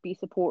be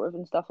supportive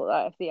and stuff like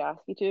that if they ask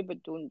you to,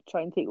 but don't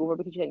try and take over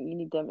because you think you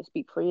need them to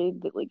speak for you.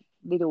 That like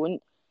they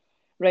don't.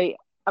 Right.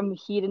 I'm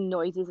hearing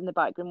noises in the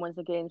background once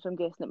again, so I'm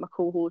guessing that my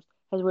co-host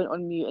has went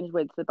on mute and has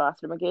went to the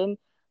bathroom again.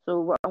 So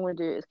what I'm going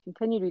to do is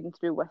continue reading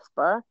through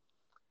Whisper.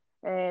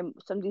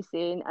 Somebody's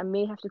saying I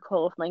may have to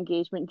call off my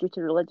engagement due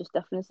to religious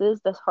differences.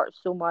 This hurts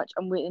so much.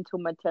 I'm waiting until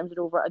midterms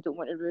are over. I don't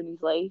want to ruin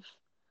his life.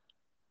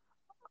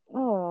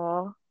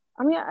 Oh,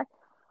 I mean,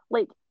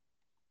 like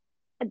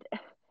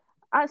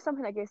that's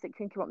something I guess that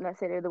can come up in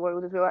this area of the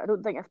world as well. I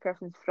don't think this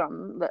person's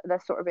from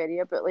this sort of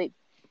area, but like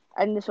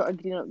in the sort of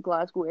Greenock,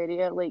 Glasgow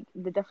area, like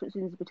the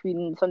differences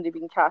between somebody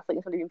being Catholic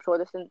and somebody being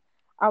Protestant,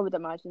 I would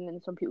imagine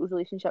in some people's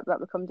relationship that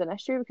becomes an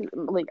issue because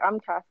like I'm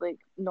Catholic,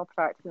 not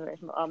practicing it.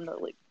 I'm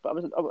not like, but I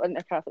was in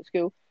a Catholic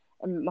school,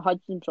 and my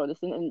husband's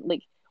Protestant, and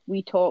like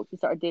we talked and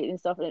started dating and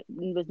stuff, and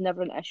it was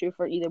never an issue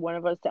for either one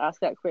of us to ask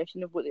that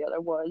question of what the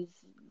other was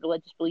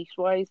religious beliefs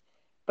wise.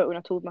 But when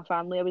I told my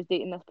family I was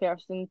dating this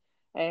person,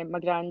 my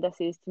granda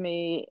says to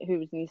me, who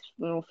was in his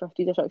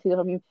 50s or 60s or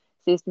something,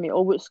 says to me,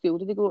 "Oh, what school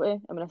did he go to?"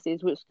 And when I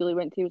says what school he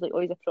went to, he was like, "Oh,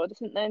 he's a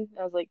Protestant then."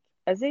 I was like,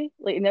 "Is he?"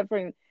 Like, it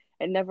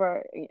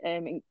never,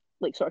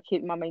 like sort of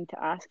came to my mind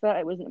to ask that.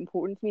 It wasn't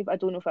important to me, but I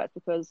don't know if that's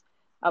because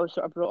I was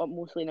sort of brought up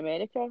mostly in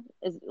America.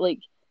 Is like,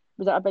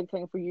 was that a big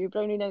thing for you,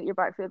 Brownie? Now that you're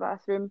back to the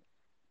bathroom,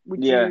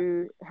 would Yeah,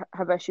 you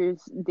have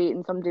issues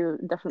dating somebody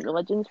with different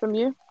religions from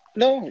you?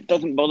 no, it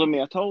doesn't bother me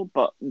at all.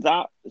 But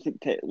that,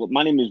 look,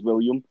 my name is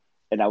William,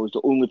 and I was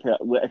the only person.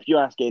 If you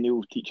ask any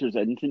old teachers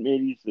at St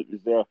Mary's that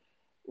was there,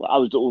 I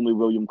was the only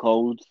William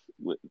called,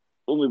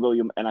 only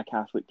William in a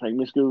Catholic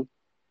primary school.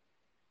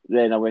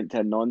 Then I went to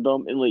a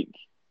non-dom, and like,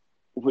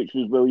 which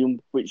was William,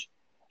 which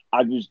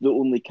I was the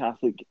only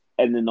Catholic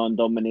in the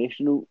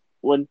non-denominational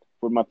one,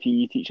 where my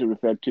PE teacher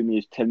referred to me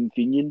as Tim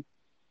Fenian,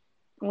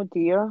 Oh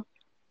dear.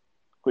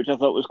 which I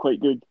thought was quite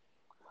good.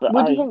 But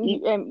What do you I,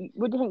 think?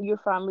 What do you think your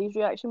family's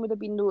reaction would have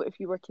been though if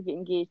you were to get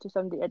engaged to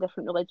somebody a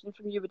different religion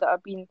from you? Would that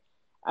have been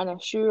an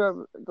issue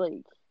or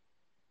like?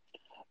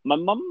 my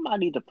mum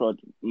married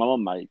my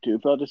mum married two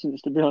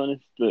Protestants, to be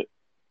honest. But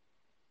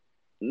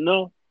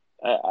no,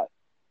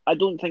 I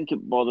don't think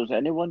it bothers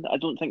anyone. I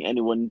don't think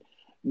anyone,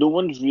 no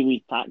one's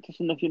really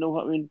practicing, if you know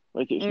what I mean.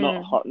 Like it's not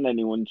Mm. hurting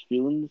anyone's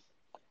feelings.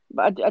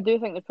 But I do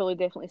think there's probably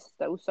definitely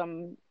still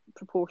some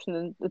proportion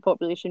in the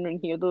population around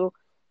here though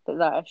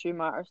that issue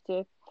matters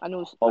to. I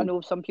Or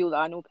know some people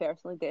that I know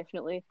personally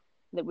definitely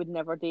that would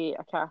never date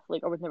a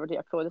Catholic or would never date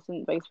a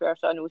Protestant, vice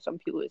versa. I know some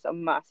people it's a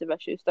massive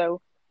issue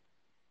still.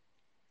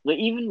 like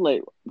even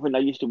like when I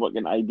used to work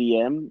in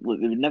IBM, like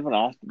they would never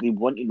ask. They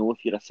want to know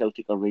if you're a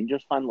Celtic or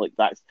Rangers fan. Like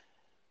that's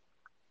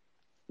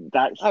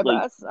Aye, but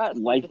like that's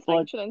the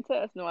lifeblood. distinction, isn't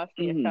it? It's not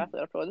asking you Hmm.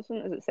 Catholic or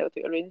Protestant, is it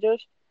Celtic or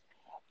Rangers?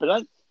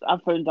 But I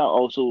found that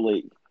also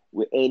like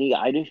with any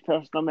Irish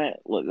person I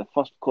met, like the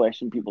first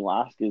question people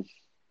ask is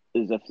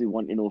if they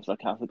want to know if they're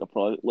Catholic or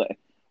Protestant, like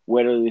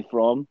where are they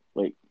from?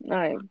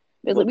 Aye.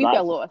 It's like Like we've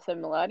got a that's lot of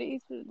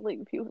similarities.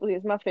 Like people, like,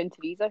 it's my friend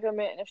Teresa who I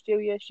met in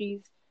Australia.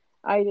 She's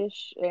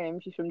Irish.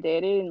 She's from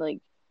Derry, and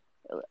like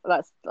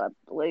like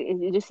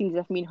it just seems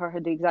as if me and her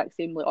had the exact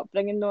same like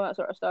upbringing and all that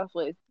sort of stuff.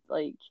 Like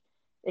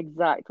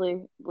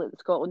exactly like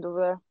Scotland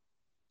over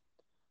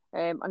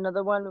there.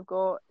 Another one we've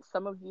got.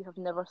 Some of you have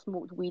never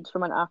smoked weed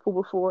from an apple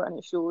before, and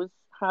it shows.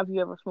 Have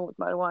you ever smoked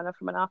marijuana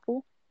from an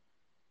apple?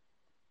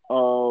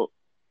 uh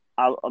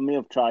I may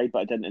have tried, but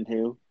I didn't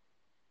inhale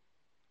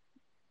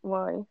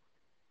Why?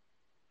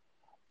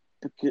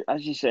 because,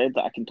 as you said,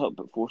 that I can talk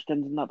about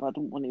foreskins and that, but I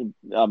don't want to.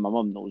 My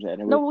mum knows it No,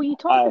 anyway. well, you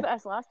talked I about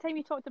this last time.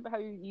 You talked about how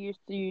you used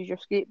to use your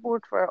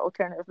skateboard for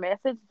alternative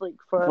methods, like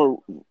for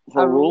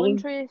for a for rolling rolling,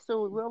 tray.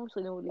 So we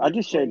obviously know that I you've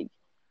just said,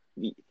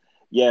 like,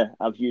 yeah,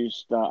 I've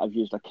used that. I've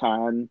used a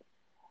can.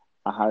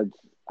 I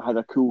had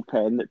a cool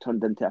pen that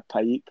turned into a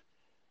pipe,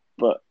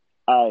 but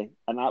an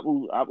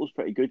apple's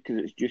pretty good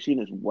because it's juicy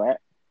and it's wet.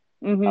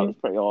 That mm-hmm. was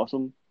pretty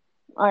awesome.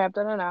 I've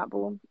done an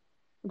apple.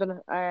 I've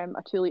done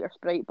a 2 litre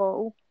Sprite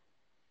bottle.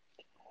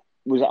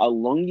 Was it a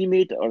lung you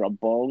made or a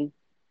bong?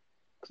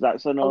 Because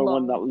that's A another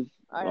one that lung. was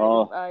I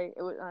oh,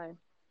 it was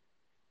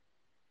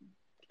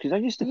because I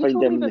used to You find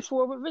told me them the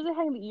before. What was the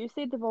thing that you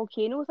said? The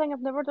volcano thing.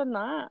 I've never done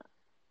that.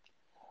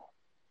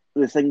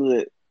 the thing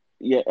that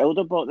yeah,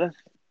 Elder bought this.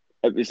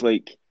 It was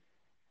like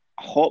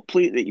a hot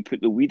plate that you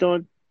put the weed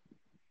on,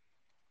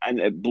 and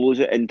it blows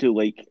it into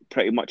like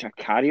pretty much a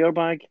carrier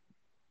bag,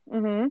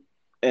 Mm-hmm.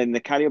 and the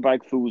carrier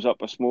bag fills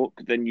up with smoke.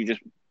 Then you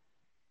just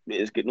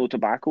it's got no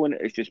tobacco in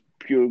it. It's just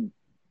pure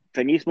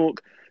thingy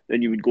smoke.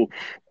 Then you would go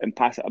and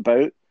pass it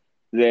about.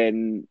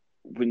 Then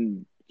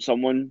when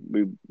someone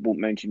we won't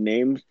mention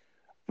names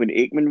when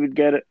Aikman would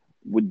get it,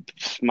 would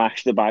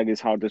smash the bag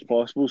as hard as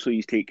possible. So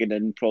he's taking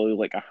in probably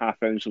like a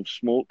half ounce of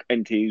smoke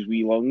into his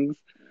wee lungs.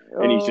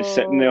 And he's just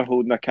sitting there Oh,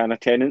 holding a can of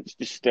Tennent's,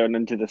 just staring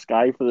into the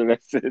sky for the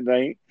rest of the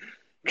night.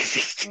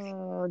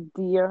 oh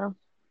dear.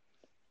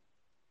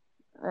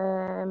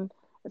 Um,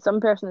 some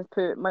person has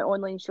put my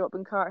online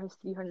shopping cart has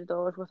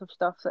 $300 worth of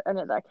stuff in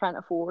it that I can't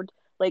afford.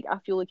 Like I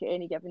feel like at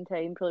any given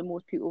time, probably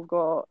most people have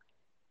got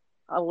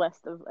a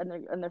list of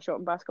in their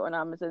shopping basket on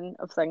Amazon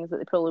of things that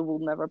they probably will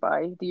never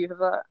buy. Do you have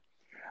that?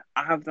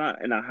 I have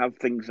that, and I have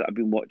things that I've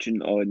been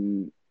watching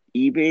on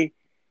eBay.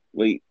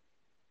 Like,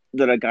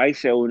 there are guys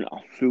selling a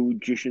full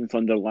Jushin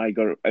Thunder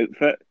Liger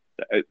outfit,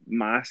 the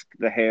mask,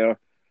 the hair,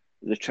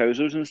 the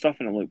trousers and stuff,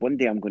 and I'm like, one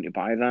day I'm going to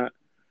buy that.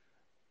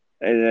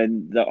 And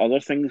then the other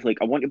things, like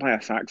I want to buy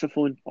a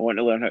saxophone. I want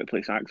to learn how to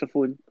play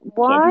saxophone.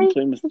 So I've been Why?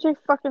 playing with. Did you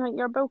fucking think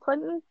you're Bill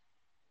Clinton?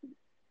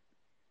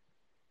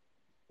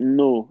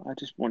 No, I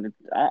just wanted.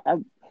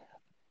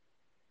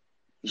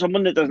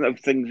 Someone that doesn't have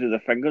things with their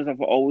fingers.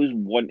 I've always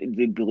wanted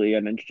to play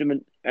an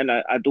instrument, and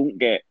I don't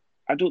get.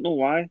 I don't know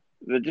why.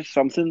 They're just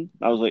something.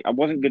 I was like, I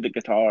wasn't good at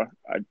guitar.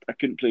 I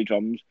couldn't play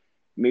drums.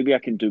 Maybe I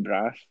can do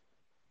brass.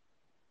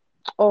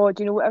 Oh,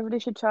 do you know what everybody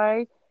should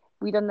try?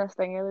 We done this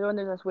thing earlier on.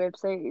 There's this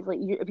website. It's like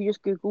if you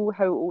just Google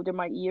how old are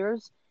my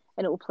ears,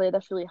 and it will play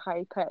this really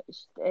high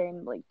pitched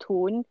like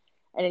tone,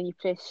 and then you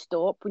press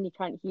stop when you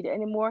can't hear it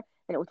anymore,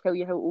 and it will tell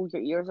you how old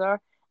your ears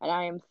are. And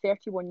I am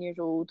 31 years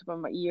old when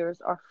my ears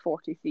are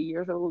 43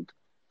 years old.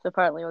 So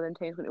apparently, all the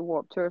times going to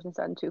warp tours and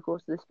sitting too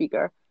close to the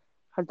speaker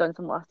has done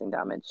some lasting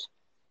damage.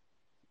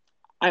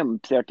 I'm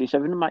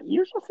 37 and my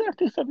ears are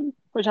 37,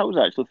 which I was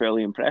actually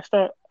fairly impressed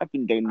at. I've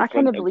been down the I kind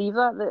front of of. believe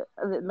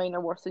that mine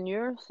are worse than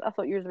yours. I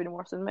thought yours would been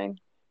worse than mine.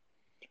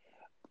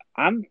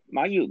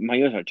 My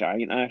ears are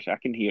giant, Ash. I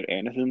can hear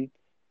anything.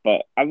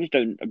 But I've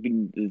been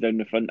down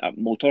the front at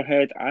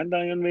Motorhead and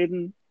Iron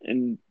Maiden,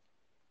 and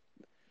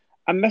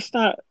I missed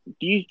that.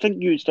 Do you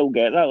think you would still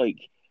get that? Like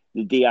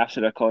the day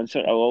after a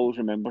concert, I'll always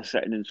remember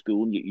sitting in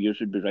school and your ears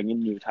would be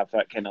ringing. You would have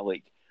that kind of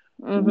like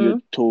weird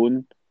Mm-hmm.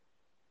 tone.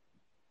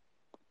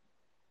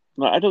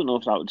 Like, I don't know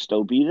if that would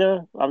still be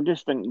there. I'm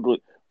just thinking,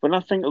 like, when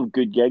I think of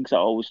good gigs, I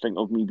always think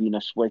of me being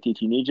a sweaty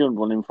teenager and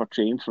running for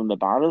trains from the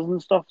bars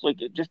and stuff.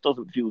 Like, it just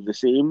doesn't feel the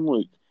same.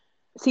 Like,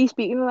 See,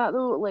 speaking of that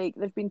though, like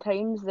there's been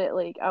times that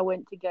like I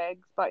went to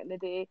gigs back in the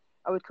day.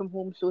 I would come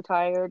home so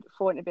tired,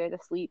 fall into bed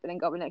asleep, and then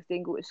get up the next day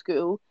and go to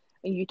school.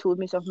 And you told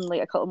me something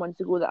like a couple of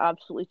months ago that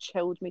absolutely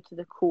chilled me to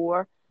the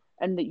core,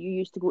 and that you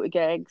used to go to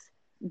gigs,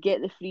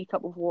 get the free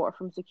cup of water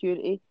from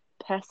security,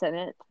 piss in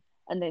it,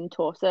 and then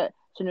toss it.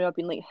 So now I've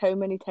been like, how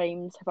many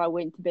times have I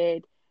went to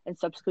bed and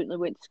subsequently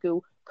went to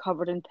school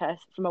covered in piss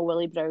from a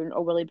Willie Brown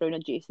or Willie Brown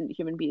adjacent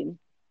human being?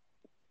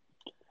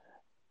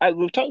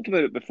 we've talked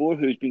about it before.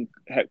 Who's been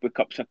hit with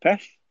cups of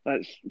piss?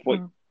 That's what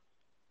Mm.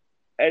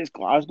 it's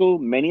Glasgow.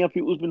 Many of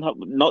people's been hit,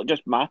 not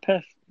just my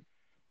piss.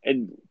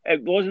 And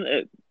it wasn't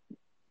at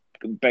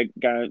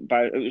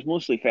it was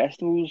mostly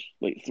festivals,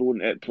 like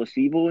thrown at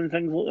placebo and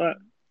things like that.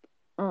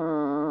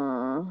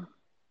 Mm.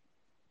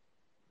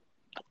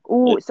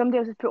 Oh, Like, somebody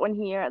else has put on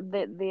here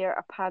that they're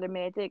a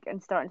paramedic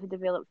and starting to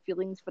develop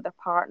feelings for their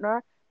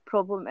partner.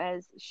 Problem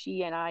is,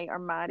 she and I are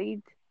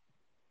married.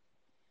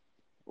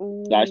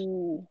 that's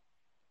Oh,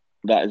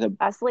 that is a.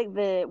 that's like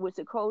the what's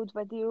it called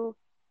video?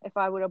 If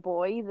I were a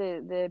boy,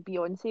 the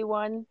Beyonce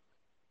one.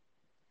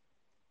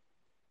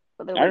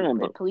 But they're I like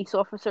remember. the police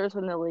officers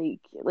when they're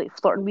like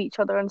flirting with each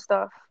other and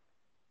stuff.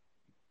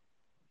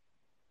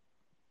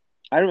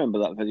 I remember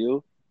that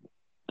video,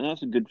 and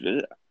that's a good.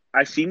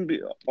 I seen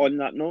on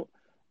that note.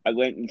 I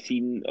went and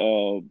seen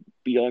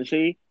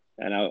Beyonce,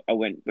 and I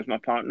went with my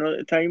partner at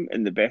the time.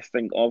 And the best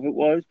thing of it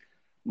was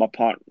my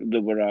partner.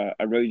 There were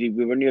a rowdy.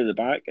 We were near the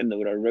back, and there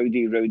were a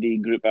rowdy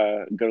group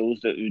of girls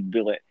that would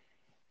be like,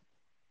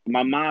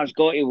 my ma's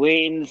got to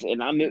Wayne's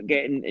and I'm out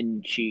getting,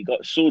 and she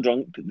got so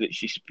drunk that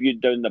she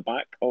spewed down the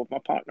back of my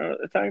partner at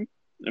the time,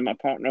 and my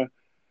partner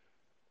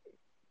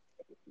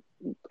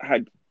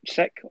had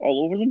sick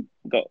all over them.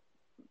 Got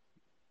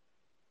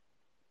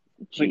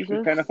which was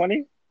Jesus, kind of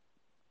funny.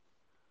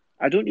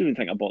 I don't even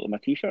think I bought them a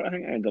t-shirt. I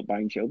think I ended up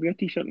buying Shelby a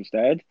t-shirt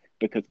instead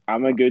because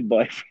I'm a good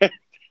boyfriend.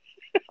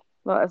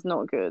 that is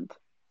not good.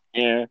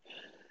 Yeah,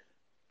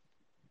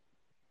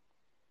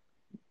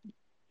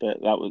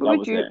 but that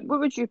was it. What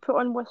would you put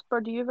on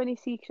Whisper? Do you have any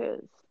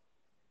secrets?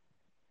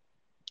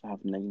 I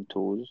have 9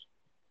 toes.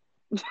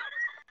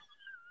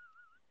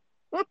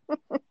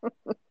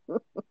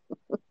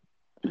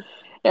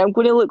 Yeah, I'm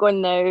going to look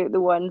on now the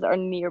ones that are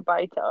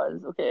nearby to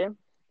us. Okay.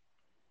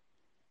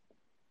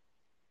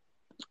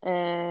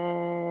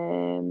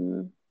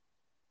 Um.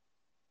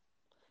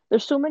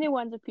 There's so many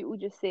ones of people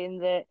just saying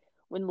that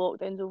when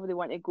lockdown's over, they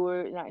want to go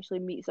out and actually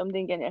meet somebody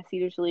and get into a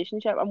serious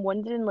relationship. I'm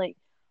wondering, like,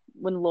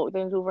 when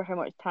lockdown's over, how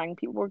much tang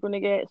people are going to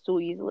get so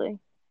easily.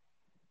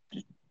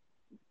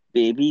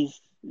 Babies.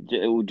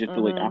 It would just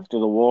be like Mm-hmm. after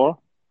the war.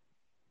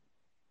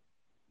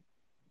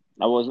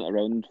 I wasn't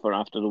around for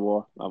after the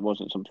war. That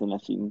wasn't something I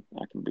seen.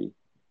 I can be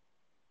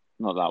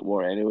not that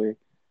war anyway.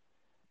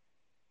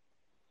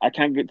 I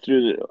can't get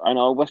through. I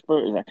know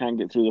Whisper is I can't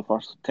get through the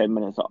first 10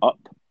 minutes of Up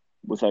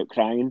without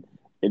crying,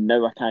 and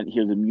now I can't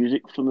hear the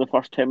music from the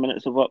first 10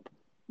 minutes of Up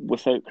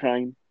without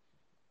crying.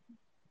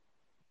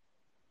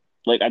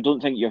 Like I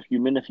don't think you're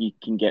human if you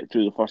can get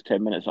through the first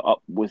 10 minutes of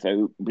Up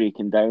without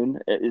breaking down.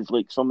 It is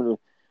like some of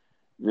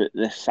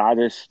the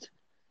saddest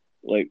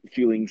like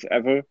feelings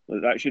ever.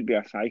 Like that should be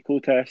a psycho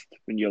test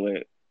when you're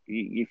like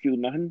you feel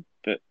nothing,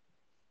 but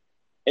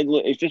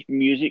it's just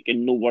music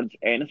and no words,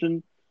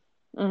 anything,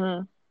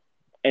 Mm-hmm.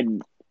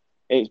 and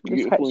it's Just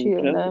beautiful hits and you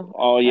in chill. the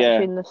Oh hits yeah,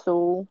 you in the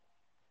soul.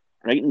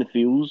 right in the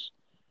feels.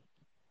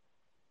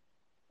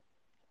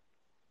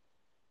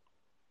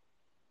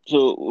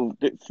 So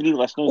we've got three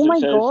listeners. Oh It my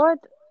says god!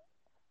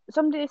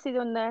 Somebody said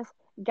on this,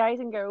 guys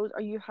and girls,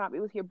 are you happy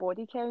with your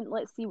body count?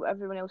 Let's see what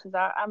everyone else is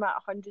at. I'm at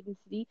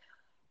 103.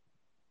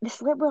 They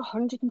slept with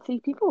 103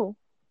 people.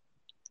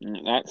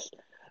 that's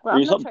Like, when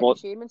I'm you not start trying to bot.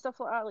 shame and stuff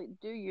like that. Like,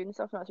 do you and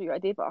stuff, and that's what you're at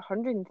a day. But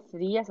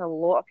 103 is a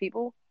lot of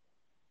people.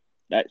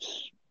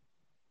 That's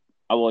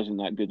I wasn't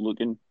that good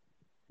looking.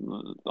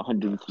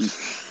 103.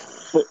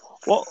 But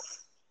what?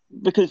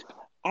 Because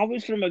I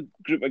was from a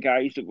group of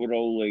guys that were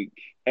all like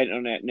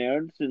internet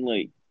nerds, and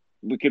like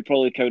we could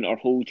probably count our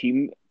whole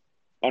team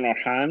on our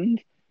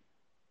hand.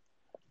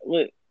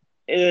 Like,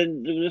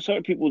 and there were the sort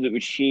of people that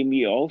would shame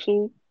me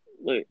also.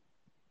 Like,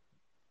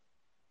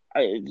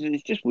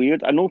 it's just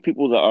weird. I know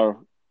people that are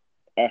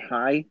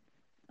high.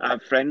 I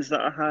have friends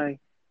that are high,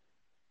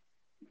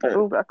 but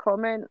Oh, but a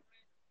comment.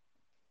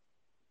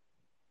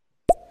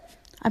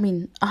 I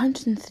mean,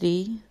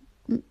 103.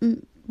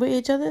 What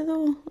age are they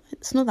though?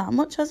 It's not that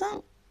much, is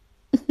it?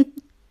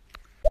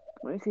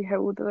 Let me see how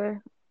old are they.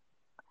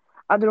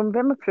 I don't know.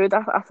 I'm prude.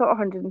 I thought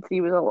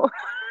 103 was a lot.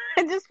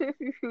 It just made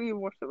me feel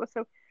even worse about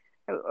myself.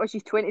 Oh,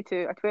 she's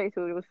 22. A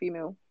 22-year-old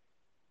female.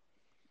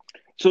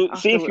 so I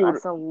say feel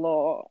that's a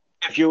lot.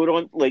 if you were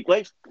on like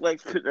let's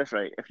put this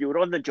right. If you were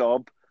on the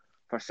job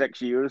for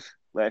 6 years,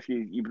 like if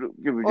you broke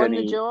your On the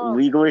virginity job.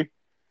 legally,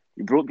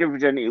 you broke your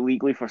virginity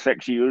legally for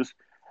 6 years,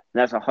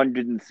 that's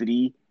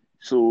 103.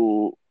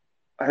 So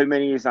how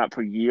many is that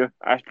per year?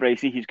 Ask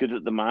Brycey, he's good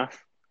at the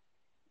math.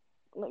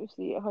 Let me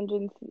see.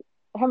 103.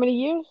 How many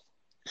years?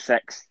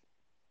 6.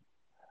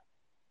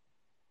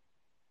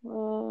 6.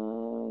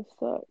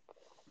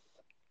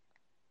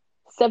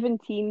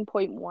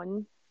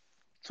 17.1.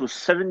 So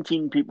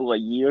 17 people a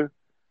year.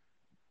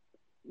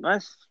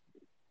 That's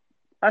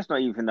that's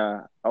not even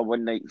a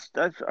one night.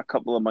 That's a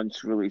couple of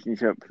months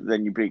relationship.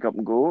 Then you break up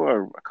and go,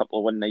 or a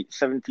couple of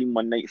 17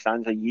 one night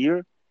stands a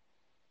year.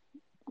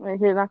 Right,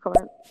 here's that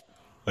comment.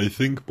 I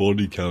think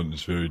body count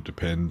is very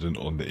dependent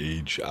on the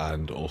age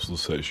and also the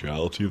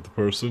sexuality of the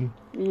person.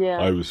 Yeah.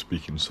 I was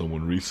speaking to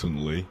someone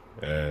recently,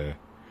 a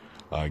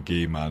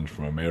gay man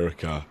from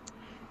America,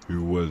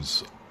 who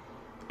was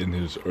in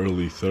his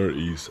early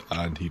 30s,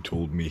 and he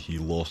told me he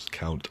lost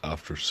count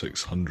after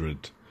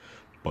 600,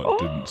 but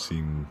didn't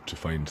seem to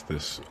find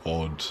this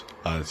odd,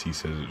 as he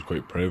said it was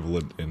quite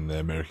prevalent in the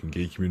American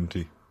gay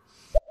community.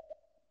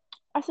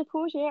 I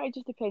suppose, yeah, it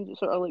just depends what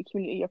sort of like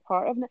community you're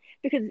part of.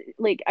 Because,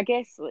 like, I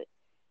guess like,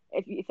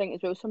 if you think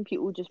as well, some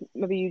people just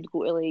maybe you'd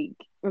go to like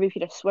maybe if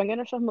you're a swinging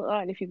or something like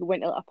that, and if you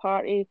went to like, a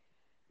party,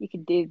 you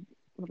could do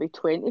maybe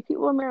 20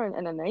 people in there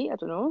in a night. I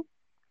don't know.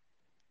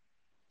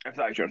 If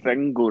that's your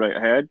thing, go right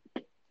ahead.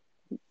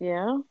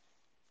 Yeah.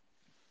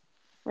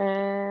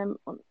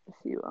 Let's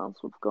see what else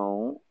we've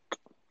got.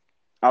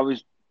 I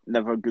was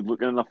never good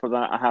looking enough for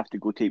that. I have to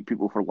go take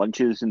people for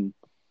lunches and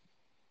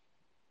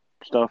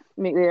stuff.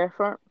 Make the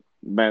effort.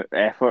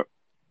 Effort,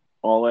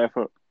 all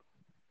effort.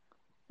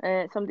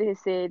 Somebody has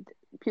said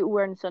people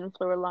wearing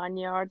sunflower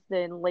lanyards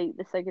then light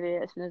the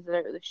cigarette as soon as they're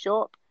out of the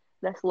shop.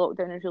 This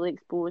lockdown has really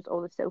exposed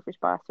all the selfish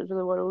bastards of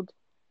the world.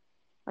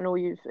 I know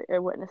you've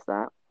witnessed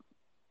that.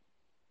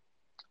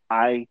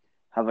 I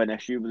have an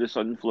issue with the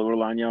sunflower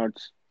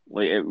lanyards.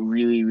 Like it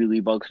really, really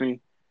bugs me.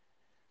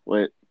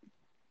 Like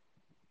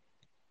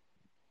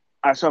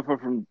I suffer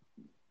from.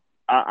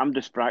 I'm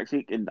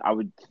dyspraxic, and I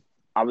would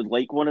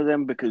like one of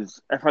them because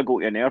if I go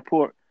to an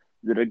airport,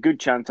 there's a good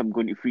chance I'm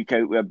going to freak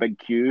out with a big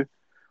queue,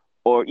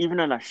 or even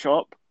in a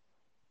shop.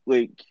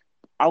 Like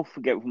I'll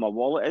forget where my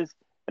wallet is,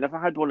 and if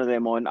I had one of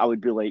them on, I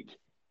would be like,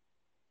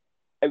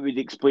 it would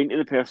explain to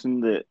the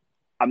person that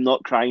I'm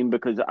not crying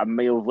because I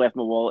may have left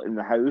my wallet in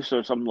the house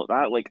or something like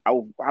that. Like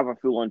I'll have a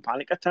full on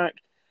panic attack,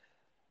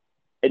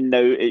 and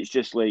now it's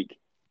just like,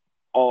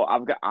 oh,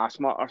 I've got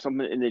asthma or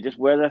something, and they just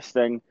wear this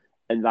thing,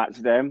 and that's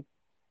them.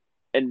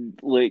 And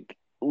like,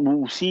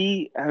 we'll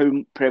see how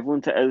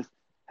prevalent it is,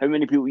 how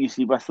many people you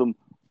see with them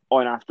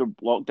on after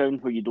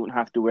lockdown, where you don't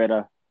have to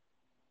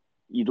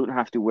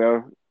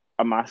wear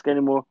a mask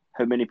anymore.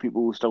 How many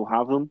people will still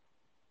have them?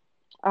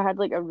 I had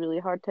like a really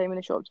hard time in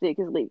the shop today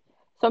because like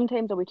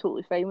sometimes I'll be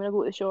totally fine when I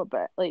go to the shop,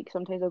 but like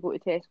sometimes I'll go to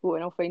Tesco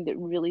and I'll find it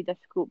really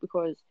difficult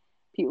because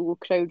people will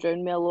crowd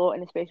around me a lot,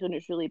 and especially when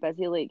it's really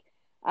busy. Like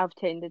I've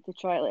tended to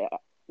try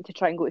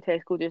and go to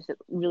Tesco just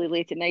really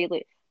late at night.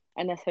 Like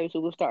in this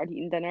household, we've started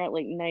eating dinner at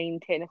like 9,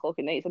 10 o'clock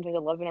at night, sometimes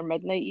 11 or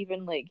midnight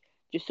even, like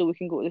just so we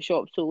can go to the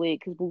shop so late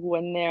because we'll go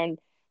in there and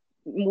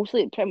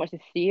mostly pretty much the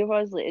three of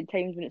us, like at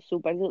times when it's so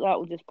busy like that,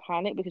 we'll just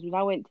panic because when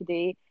I went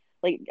today,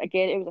 like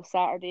again, it was a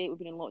Saturday, we've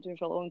been in lockdown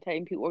for a long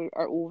time, people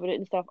are over it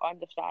and stuff, I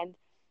understand.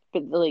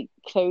 But the like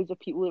crowds of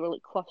people that were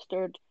like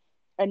clustered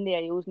in the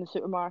aisles in the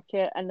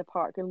supermarket and the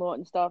parking lot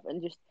and stuff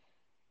and just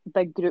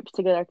big groups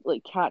together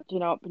like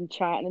catching up and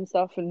chatting and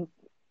stuff, and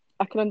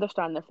I can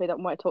understand they're fed up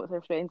and want to talk to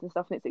their friends and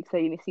stuff, and it's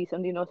exciting to see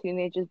somebody not seen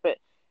in ages, but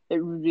it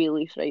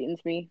really frightens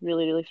me.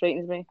 Really, really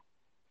frightens me.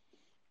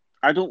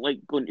 I don't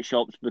like going to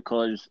shops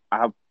because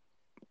I'm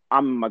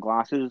in my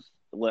glasses.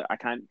 Like I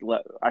can't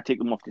let I take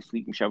them off to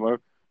sleep and shower,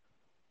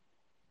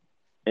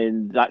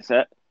 and that's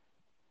it.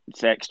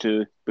 Sex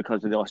too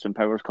because of the Austin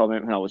Powers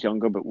comment when I was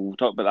younger, but we'll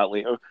talk about that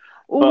later.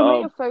 Oh, we But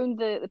might have found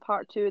the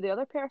part two of the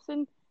other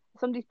person.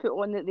 Somebody's put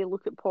on that they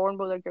look at porn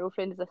while their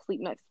girlfriend is asleep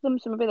next to them.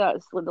 So maybe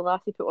that's like the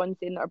lassie put on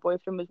saying that her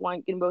boyfriend was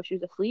wanking while she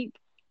was asleep.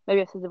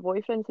 Maybe this is the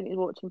boyfriend saying he's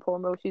watching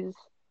porn while she's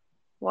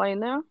lying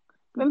there.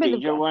 Maybe they've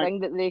danger got a wank. thing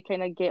that they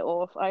kind of get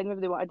off. I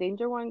maybe they want a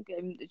danger wank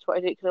and they just want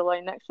to do it because they're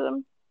lying next to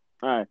them.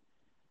 Aye.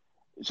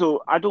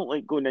 So I don't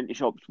like going into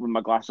shops with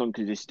my glasses on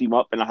because they steam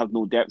up and I have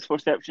no depth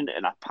perception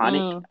and I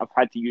panic. I've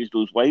had to use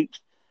those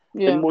wipes,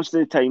 and Yeah, most of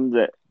the time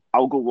that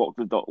I'll go walk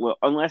the dog. Well,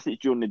 unless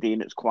it's during the day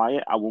and it's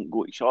quiet, I won't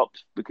go to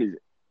shops because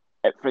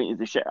it frightens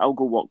the shit. I'll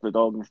go walk the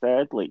dog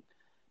instead. Like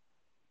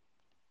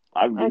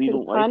I I really could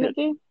don't like it. panic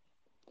you.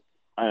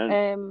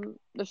 And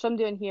There's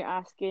somebody on here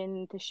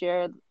asking to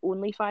share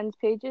OnlyFans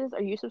pages.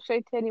 Are you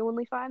subscribed to any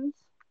OnlyFans?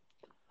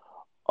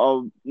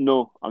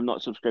 no, I'm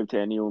not subscribed to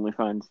any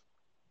OnlyFans.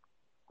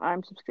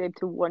 I'm subscribed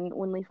to one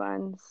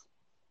OnlyFans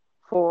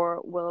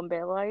for Willem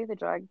Belli, the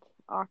drag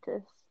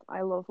artist.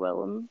 I love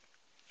Willem.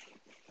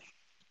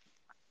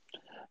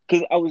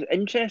 Because I was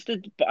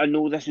interested, but I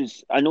know this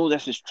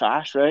is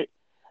trash, right?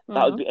 But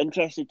I would Mm-hmm. be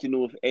interested to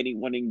know if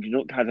anyone in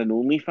Greenock had an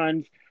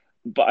OnlyFans.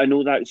 But I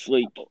know that's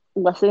like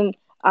Listen,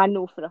 I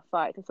know for a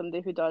fact as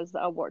somebody who does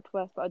that I worked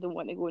with, but I don't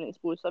want to go and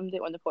expose somebody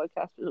on the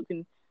podcast. But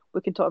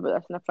we can talk about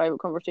this in a private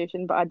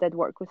conversation. But I did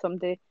work with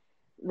somebody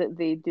that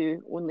they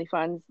do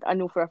OnlyFans. I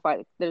know for a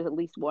fact there's at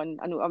least one.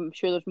 I'm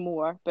sure there's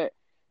more, but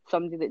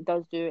somebody that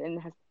does do it and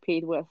has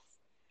paid with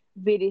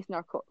various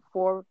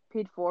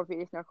paid for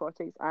various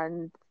narcotics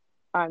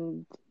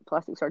and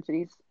plastic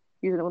surgeries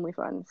using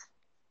OnlyFans.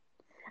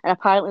 And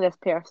apparently this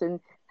person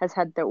has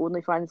had their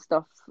OnlyFans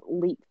stuff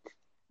leaked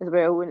as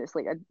well, and it's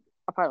like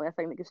apparently a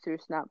thing that goes through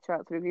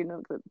Snapchat through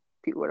Greenock that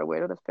people are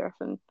aware of this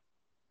person.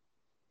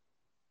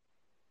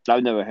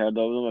 I've never heard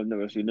of them. I've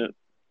never seen it,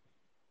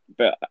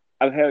 but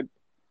I've heard.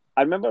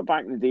 I remember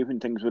back in the day when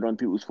things were on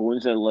people's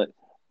phones and like,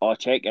 oh,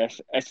 check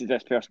this. This is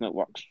this person that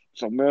works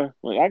somewhere.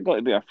 Like that got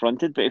to be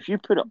affronted. But if you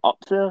put it up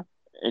there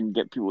and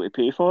get people to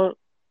pay for it,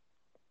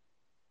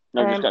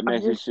 I just got a I've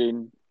message just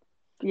saying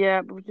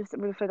yeah, but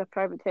we've had a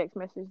private text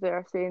message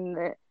there saying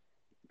that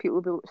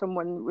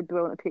someone would be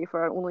willing to pay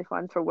for an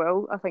OnlyFans for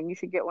Will. I think you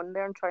should get on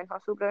there and try and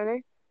hustle,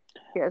 Brownie.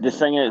 Get the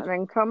thing is an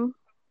income.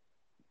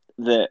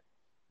 that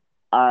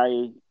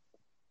I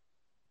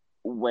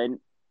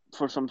went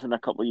for something a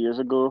couple of years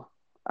ago,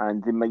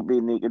 and there might be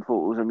naked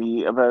photos of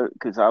me about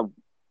because I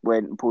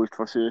went and posed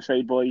for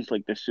Suicide Boys,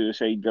 like the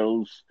Suicide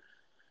Girls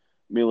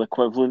male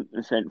equivalent,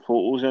 and sent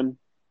photos in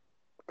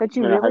Did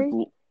you when I had,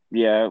 really?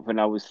 yeah, when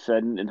I was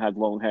thin and had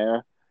long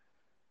hair,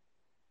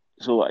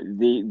 so like,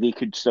 they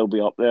could still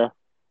be up there.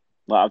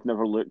 Like I've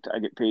never looked, I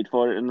get paid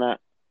for it, and that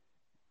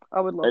I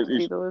would love it to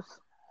see was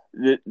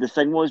those. the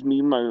thing was me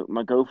and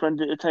my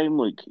girlfriend at the time,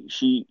 like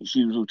she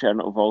was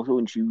alternative also,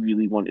 and she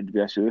really wanted to be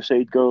a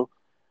Suicide Girl,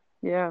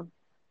 Yeah.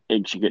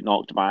 and she got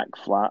knocked back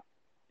flat.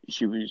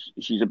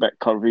 She's a bit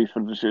curvy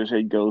for the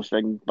Suicide Girls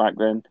thing back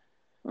then,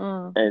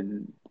 Mm.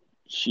 and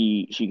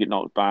she got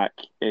knocked back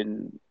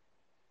in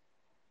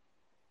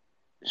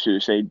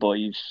Suicide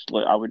Boys.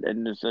 Like I went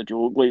in as a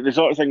joke, like the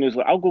sort of thing was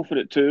like I'll go for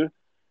it too.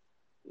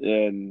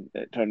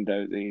 It turned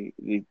out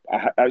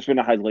that's when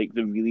I had like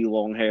the really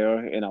long hair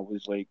and I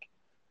was like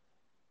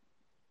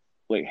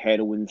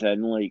heroin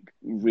thin, like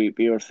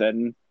rapier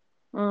thin,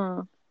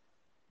 Mm.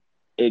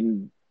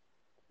 and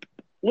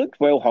looked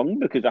well hung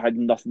because I had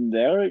nothing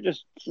there. It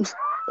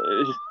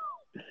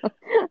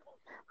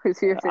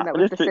So you're saying that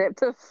was just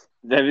deceptive?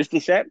 that was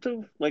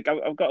deceptive. Like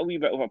I've got a wee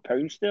bit of a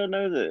pounce there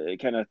now that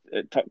it kind of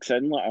it tucks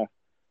in like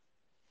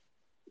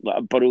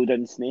a burrowed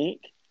in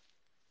snake.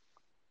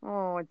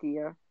 Oh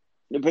dear.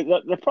 But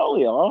they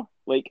probably are.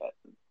 Like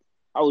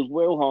I was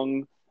well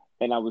hung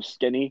and I was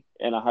skinny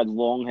and I had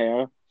long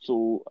hair,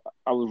 so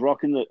I was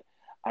rocking the.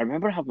 I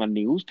remember having my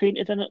nails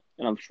painted in it,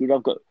 and I'm sure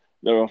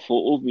there are a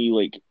photo of me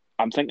like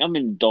I'm thinking I'm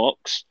in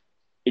docks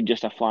in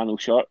just a flannel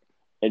shirt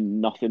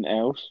and nothing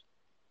else.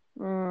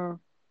 Mm.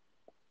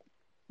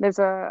 There's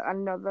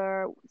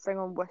another thing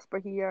on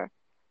Whispr here,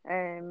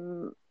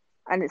 and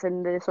it's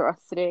in the sort of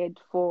thread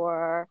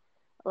for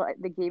like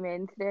the gay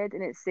men thread,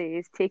 and it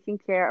says taking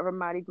care of a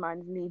married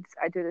man's needs.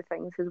 I do the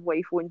things his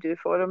wife won't do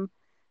for him.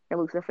 It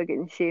looks as if they're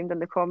getting shamed in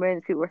the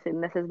comments. People are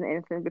saying this isn't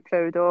anything to be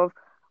proud of.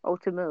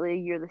 Ultimately,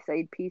 you're the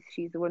side piece.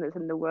 She's the one that's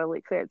in the will,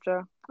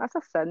 etc. That's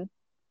a sin.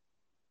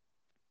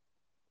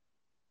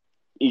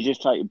 he's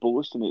just trying to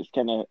boast, and it's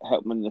kind of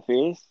hit him in the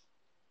face.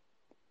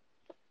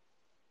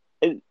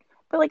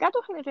 But like, I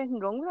don't think there's anything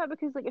wrong with that,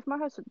 because like, if my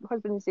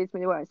husband says to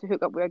me he wants to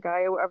hook up with a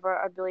guy or whatever,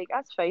 I'd be like,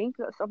 that's fine,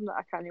 because that's something that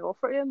I can't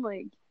offer him.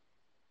 Like,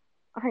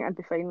 I think I'd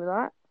be fine with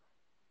that.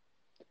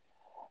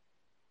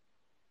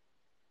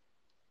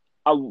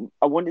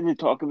 I wanted to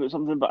talk about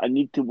something, but I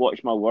need to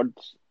watch my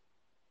words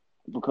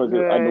because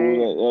I know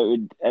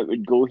Right. that it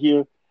would go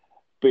here.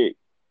 But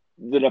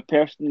there's a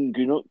person in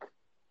Greenock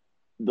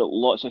that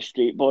lots of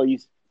straight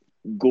boys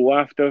go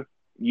after.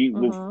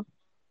 Mhm.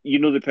 You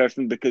know the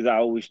person because I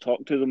always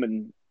talk to them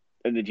in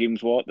the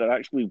James Watt. They're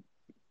actually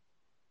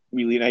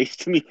really nice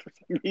to me for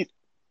some reason.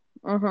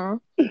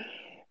 Mhm.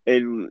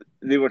 And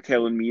they were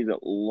telling me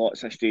that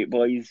lots of straight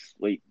boys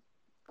like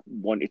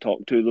want to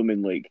talk to them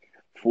and like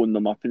phone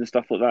them up and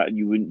stuff like that. And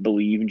you wouldn't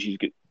believe. And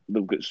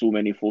they've got so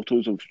many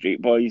photos of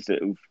straight boys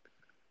that have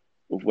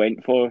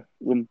went for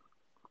them.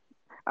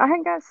 I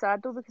think that's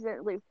sad though, because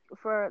it, like,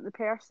 for the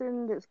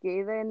person that's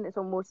gay, then it's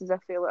almost as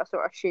if they're like a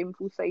sort of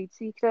shameful side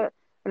secret.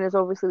 And there's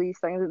obviously these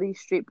things that these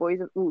straight boys,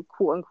 well,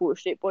 quote unquote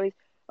straight boys,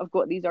 have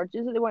got these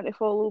urges that they want to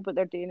follow, but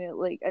they're doing it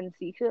like in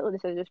secret. Like,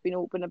 instead of just being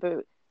open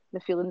about the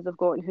feelings they've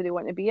got and who they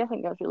want to be. I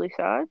think that's really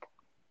sad.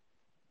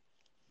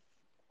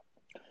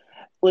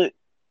 Like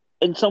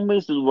in some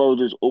ways, the world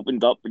has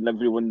opened up and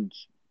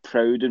everyone's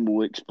proud and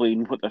will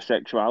explain what their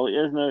sexuality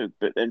is now.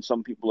 But then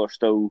some people are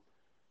still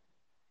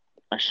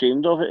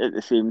ashamed of it at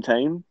the same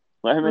time.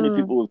 Like how many Mm.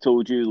 people have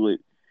told you like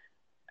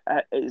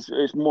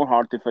it's more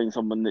hard to find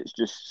someone that's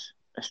just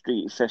a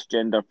straight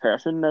cisgender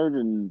person now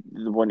than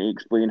the one to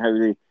explain how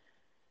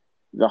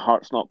the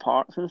heart's not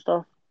parts and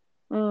stuff.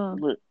 Mm.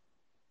 But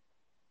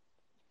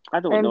I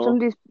don't know.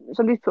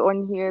 Somebody's put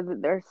on here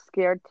that they're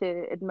scared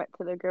to admit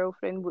to their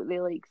girlfriend what they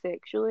like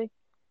sexually.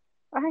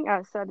 I think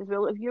that's sad as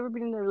well. Have you ever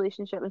been in a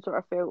relationship and sort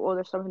of felt, oh,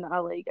 there's something that I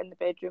like in the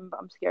bedroom, but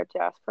I'm scared to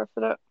ask her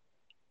for it?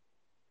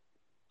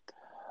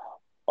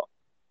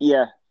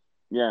 Yeah,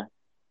 yeah,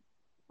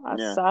 That's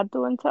yeah, sad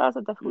though, isn't it? That's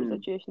a difficult mm,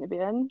 situation to be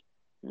in.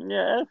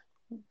 yeah.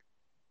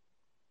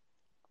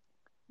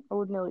 I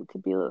wouldn't like to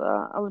be like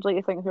that. I would like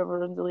to think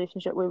whoever in the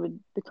relationship we would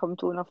be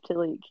comfortable enough to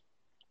like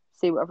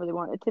say whatever they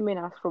wanted to me and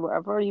ask for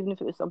whatever, even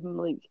if it was something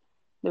like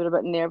they were a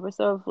bit nervous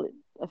of, like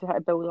if they had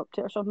to build up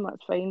to it or something,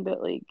 that's fine.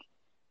 But like,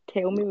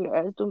 tell me what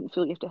it is. Don't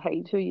feel like you have to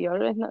hide who you are.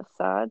 I think that's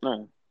sad.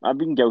 No, I've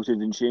been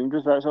guilted and shamed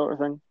with that sort of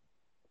thing.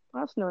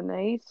 That's not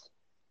nice.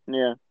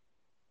 Yeah,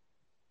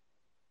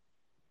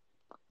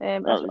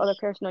 that This other was.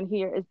 person on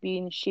here is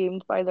being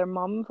shamed by their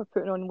mum for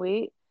putting on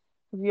weight.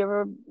 Have you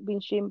ever been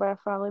shamed by a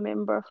family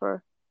member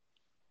for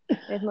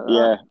anything like that?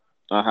 Yeah,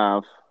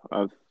 I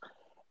have.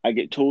 I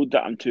get told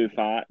that I'm too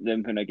fat.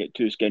 Then when I get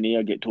too skinny,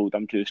 I get told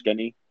I'm too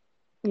skinny.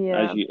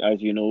 Yeah.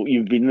 As you know,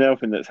 you've been there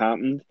when that's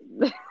happened.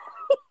 Like,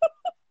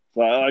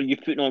 oh, are you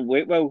putting on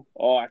weight? Well,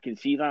 oh, I can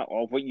see that.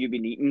 Or what you've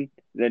been eating.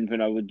 Then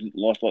when I would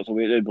lost lots of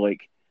weight, they'd be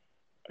like,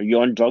 "Are you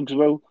on drugs,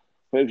 Will?"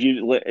 But if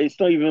you, like, it's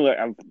not even like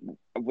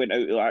I went out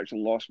and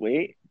actually lost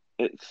weight.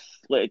 It's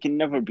like it can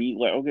never be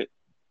like I'll get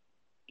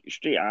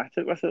straight at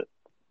it with it.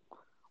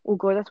 Oh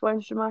god, this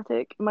one's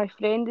dramatic. My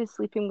friend is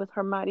sleeping with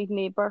her married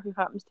neighbour who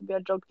happens to be a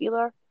drug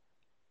dealer.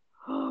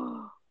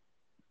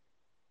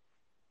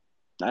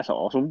 That's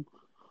awesome.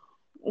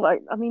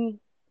 Like, I mean,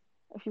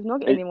 if you've not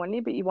got It, any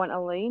money but you want a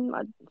line,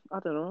 I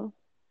don't know.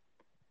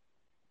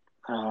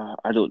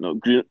 I don't know.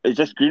 Is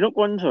this Greenock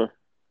ones or?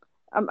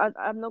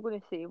 I'm not going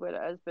to say where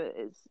it is, but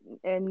it's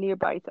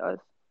nearby to us.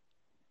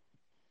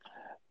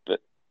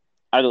 But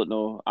I don't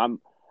know.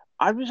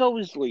 I was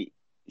always like,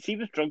 see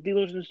with drug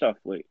dealers and stuff.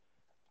 Like,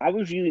 I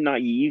was really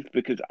naive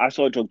because I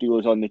saw drug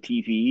dealers on the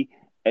TV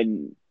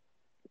and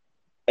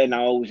I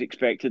always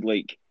expected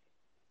like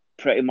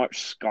pretty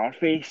much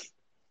Scarface.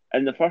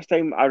 And the first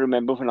time I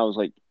remember when I was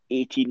like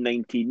 18,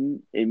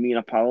 19, and me and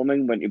a pal of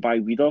mine went to buy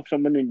weed off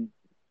someone, and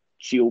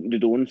she opened the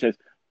door and says,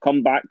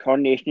 "Come back,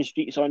 Coronation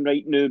Street's on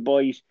right now,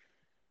 boys."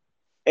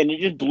 And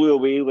it just blew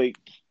away like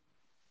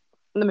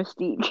The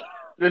Mystique.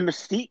 the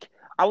mystique.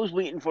 I was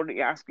waiting for her to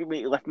ask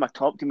me to lift my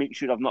top to make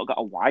sure I've not got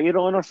a wire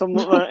on or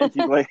something like that. And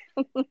she's like,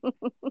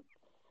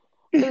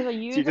 There's a she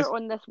user just,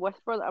 on this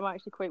Whispr that I'm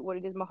actually quite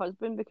worried is my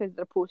husband, because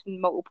they're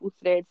posting multiple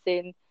threads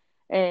saying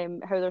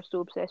how they're so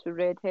obsessed with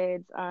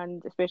redheads,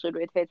 and especially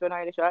redheads with an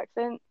Irish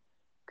accent.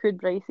 Could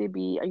Brycey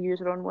be a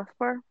user on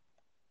Whispr?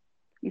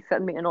 He's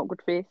sitting making an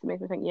awkward face to make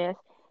me think yes.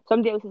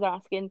 Somebody else is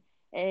asking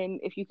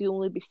if you could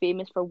only be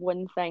famous for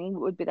one thing,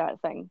 what would be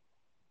that thing?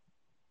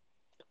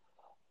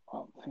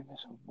 oh, famous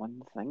for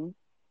one thing.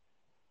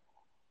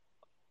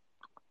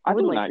 I I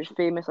wouldn't don't like to be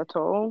actually. famous at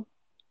all.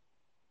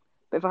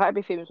 But if I had to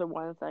be famous for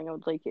one thing, I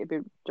would like it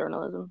to be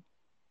journalism.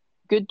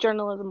 Good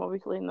journalism,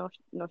 obviously, no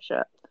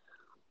shit.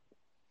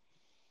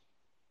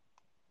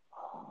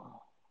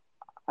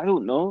 I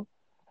don't know.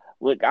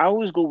 Like I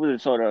always go with the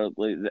sort of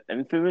like the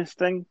infamous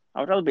thing.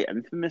 I would rather be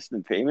infamous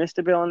than famous,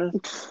 to be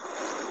honest.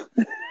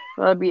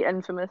 I'd be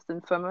infamous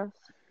and famous.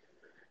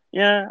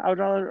 Yeah, I would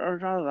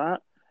rather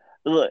that.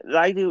 Look, the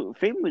idea of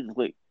fame was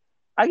like,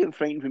 I get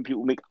frightened when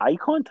people make eye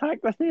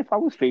contact with me. If I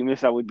was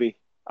famous, I would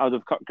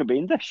have Kurt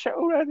Cobain this shit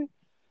already.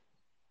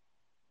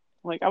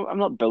 Like, I'm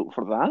not built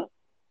for that.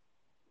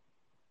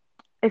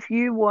 If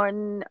you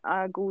won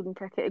a golden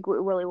ticket to go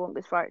to Willy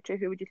Wonka's factory,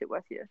 who would you take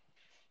with you?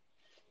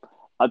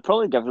 I'd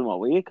probably give them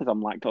away because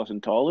I'm lactose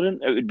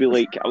intolerant. It would be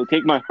like, I would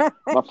take my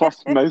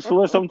first mouthful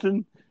or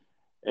something,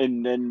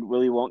 and then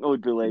Willy Wonka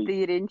would be like, Do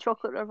your own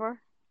chocolate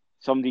river?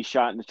 somebody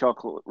shat in the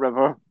chocolate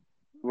river.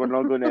 We're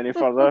not going any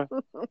further.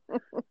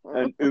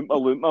 And Oompa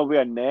Loompa with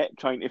a net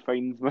trying to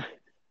find me.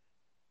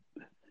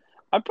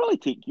 I'd probably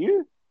take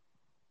you.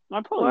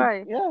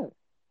 Why? Yeah.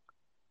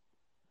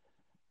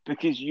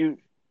 Because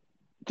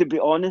to be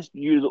honest,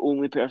 you're the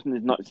only person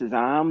as nuts as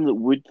I am that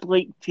would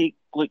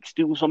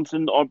steal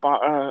something or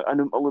batter an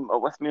Oompa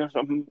Loompa with me or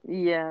something.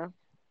 Yeah.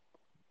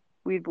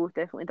 We'd both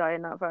definitely die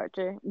in that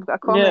factory. We've got a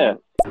comment.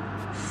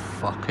 Yeah.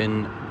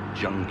 Fucking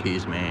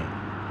junkies, mate.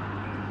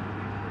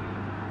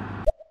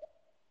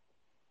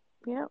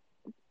 Yeah.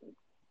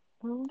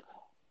 Well,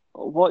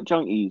 what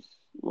junkies?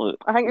 Look,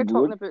 I think you're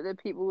talking about the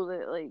people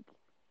that like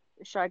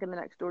shagging the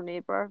next door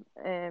neighbour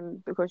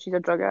because she's a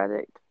drug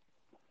addict.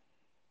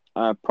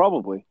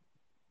 Probably.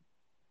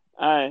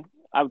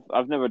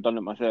 I've never done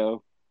it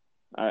myself.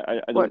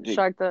 I don't think...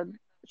 shagged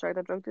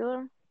a drug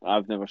dealer?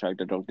 I've never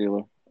shagged a drug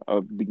dealer.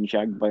 I've been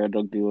shagged by a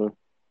drug dealer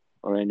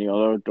or any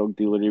other drug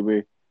dealer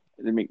anyway.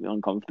 They make me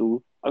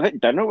uncomfortable. I've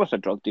had dinner with a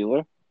drug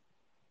dealer.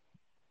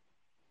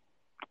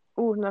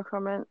 Oh, no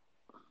comment.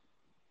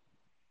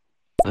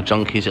 The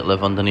junkies that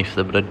live underneath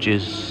the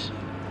bridges.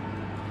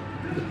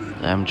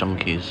 Them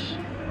junkies.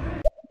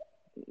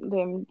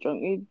 Them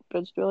junkie,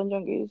 bridge dwelling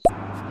junkies.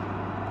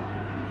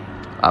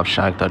 I've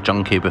shagged a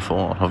junkie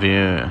before, have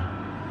you?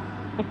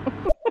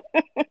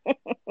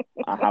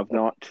 I have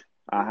not.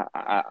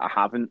 I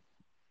haven't.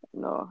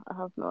 No, I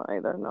have not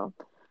either, no.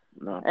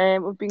 No.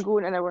 We've been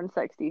going an hour and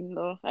 16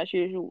 though. As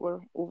usual, we're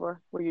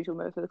over. We're usual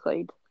mouth of the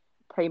Clyde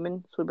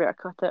timing, so we better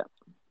cut it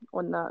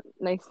on that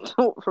nice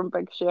note from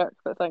Big Shark.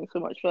 But thanks so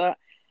much for that.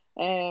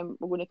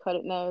 We're going to cut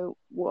it now.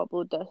 We'll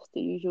upload this to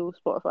usual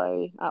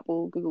Spotify,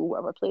 Apple, Google,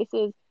 whatever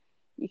places.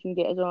 You can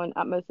get us on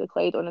at Mouth of the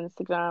Clyde on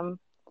Instagram.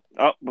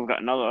 Oh, we've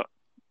got another.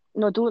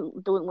 No,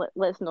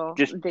 let's not.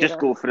 Just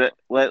go for it.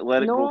 Let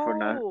it go for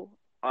now.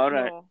 All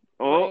right. No,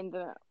 oh, we're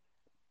ending it.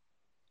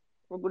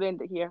 We're going to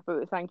end it here,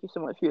 but thank you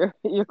so much for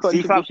your contribution. See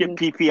if I've got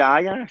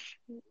PPI, Ash.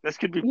 This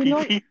could be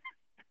PP.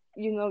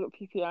 You've not got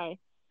PPI.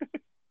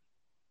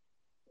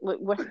 Look,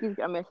 Whiskey's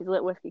got a message.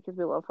 Let Whiskey, because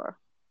we love her.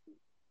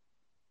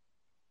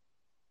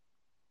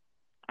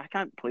 I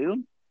can't play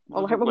them.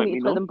 Well, I think we're going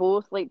to play them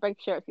both. Like, Big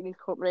Shark's getting his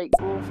copyright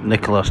go.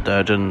 Nicola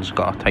Sturgeon's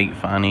got a tight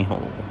fanny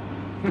hole.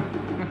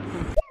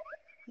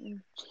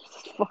 Jesus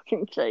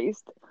fucking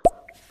Christ.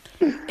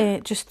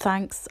 Just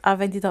thanks.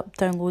 I've ended up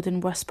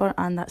downloading Whispr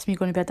and that's me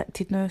going to be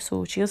addicted now,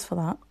 so cheers for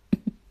that.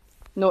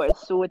 No,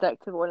 it's so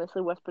addictive,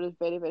 honestly. Whispr is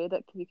very, very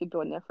addictive. You could be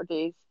on there for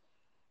days.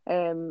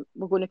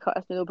 We're going to cut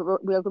this now,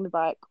 but we are going to be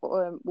back.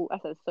 Well, I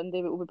said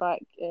Sunday, but we'll be back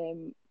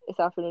this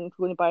afternoon.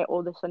 We're going to buy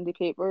all the Sunday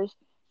papers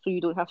so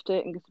you don't have to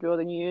and go through all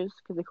the news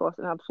because they cost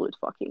an absolute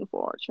fucking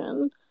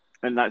fortune.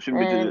 And that's when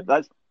we do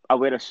that's I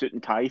wear a suit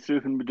and tie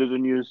through when we do the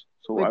news.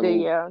 So we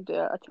do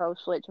a Charles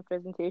Fletcher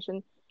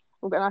presentation.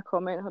 We'll get a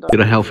comment. Hold on.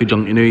 You're a healthy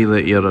junkie now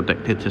that you're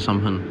addicted to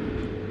something.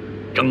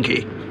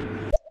 Junkie.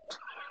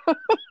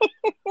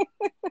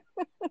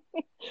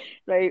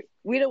 Right,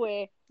 we're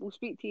away. We'll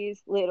speak to you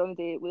later on the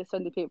day with the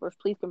Sunday papers.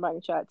 Please come back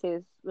and chat to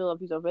us. We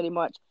love you all very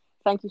much.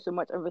 Thank you so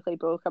much, Everclay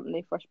Ball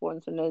Company, for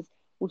sponsoring us.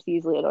 We'll see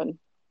you later on.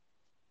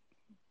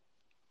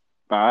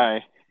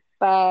 Bye.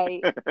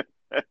 Bye.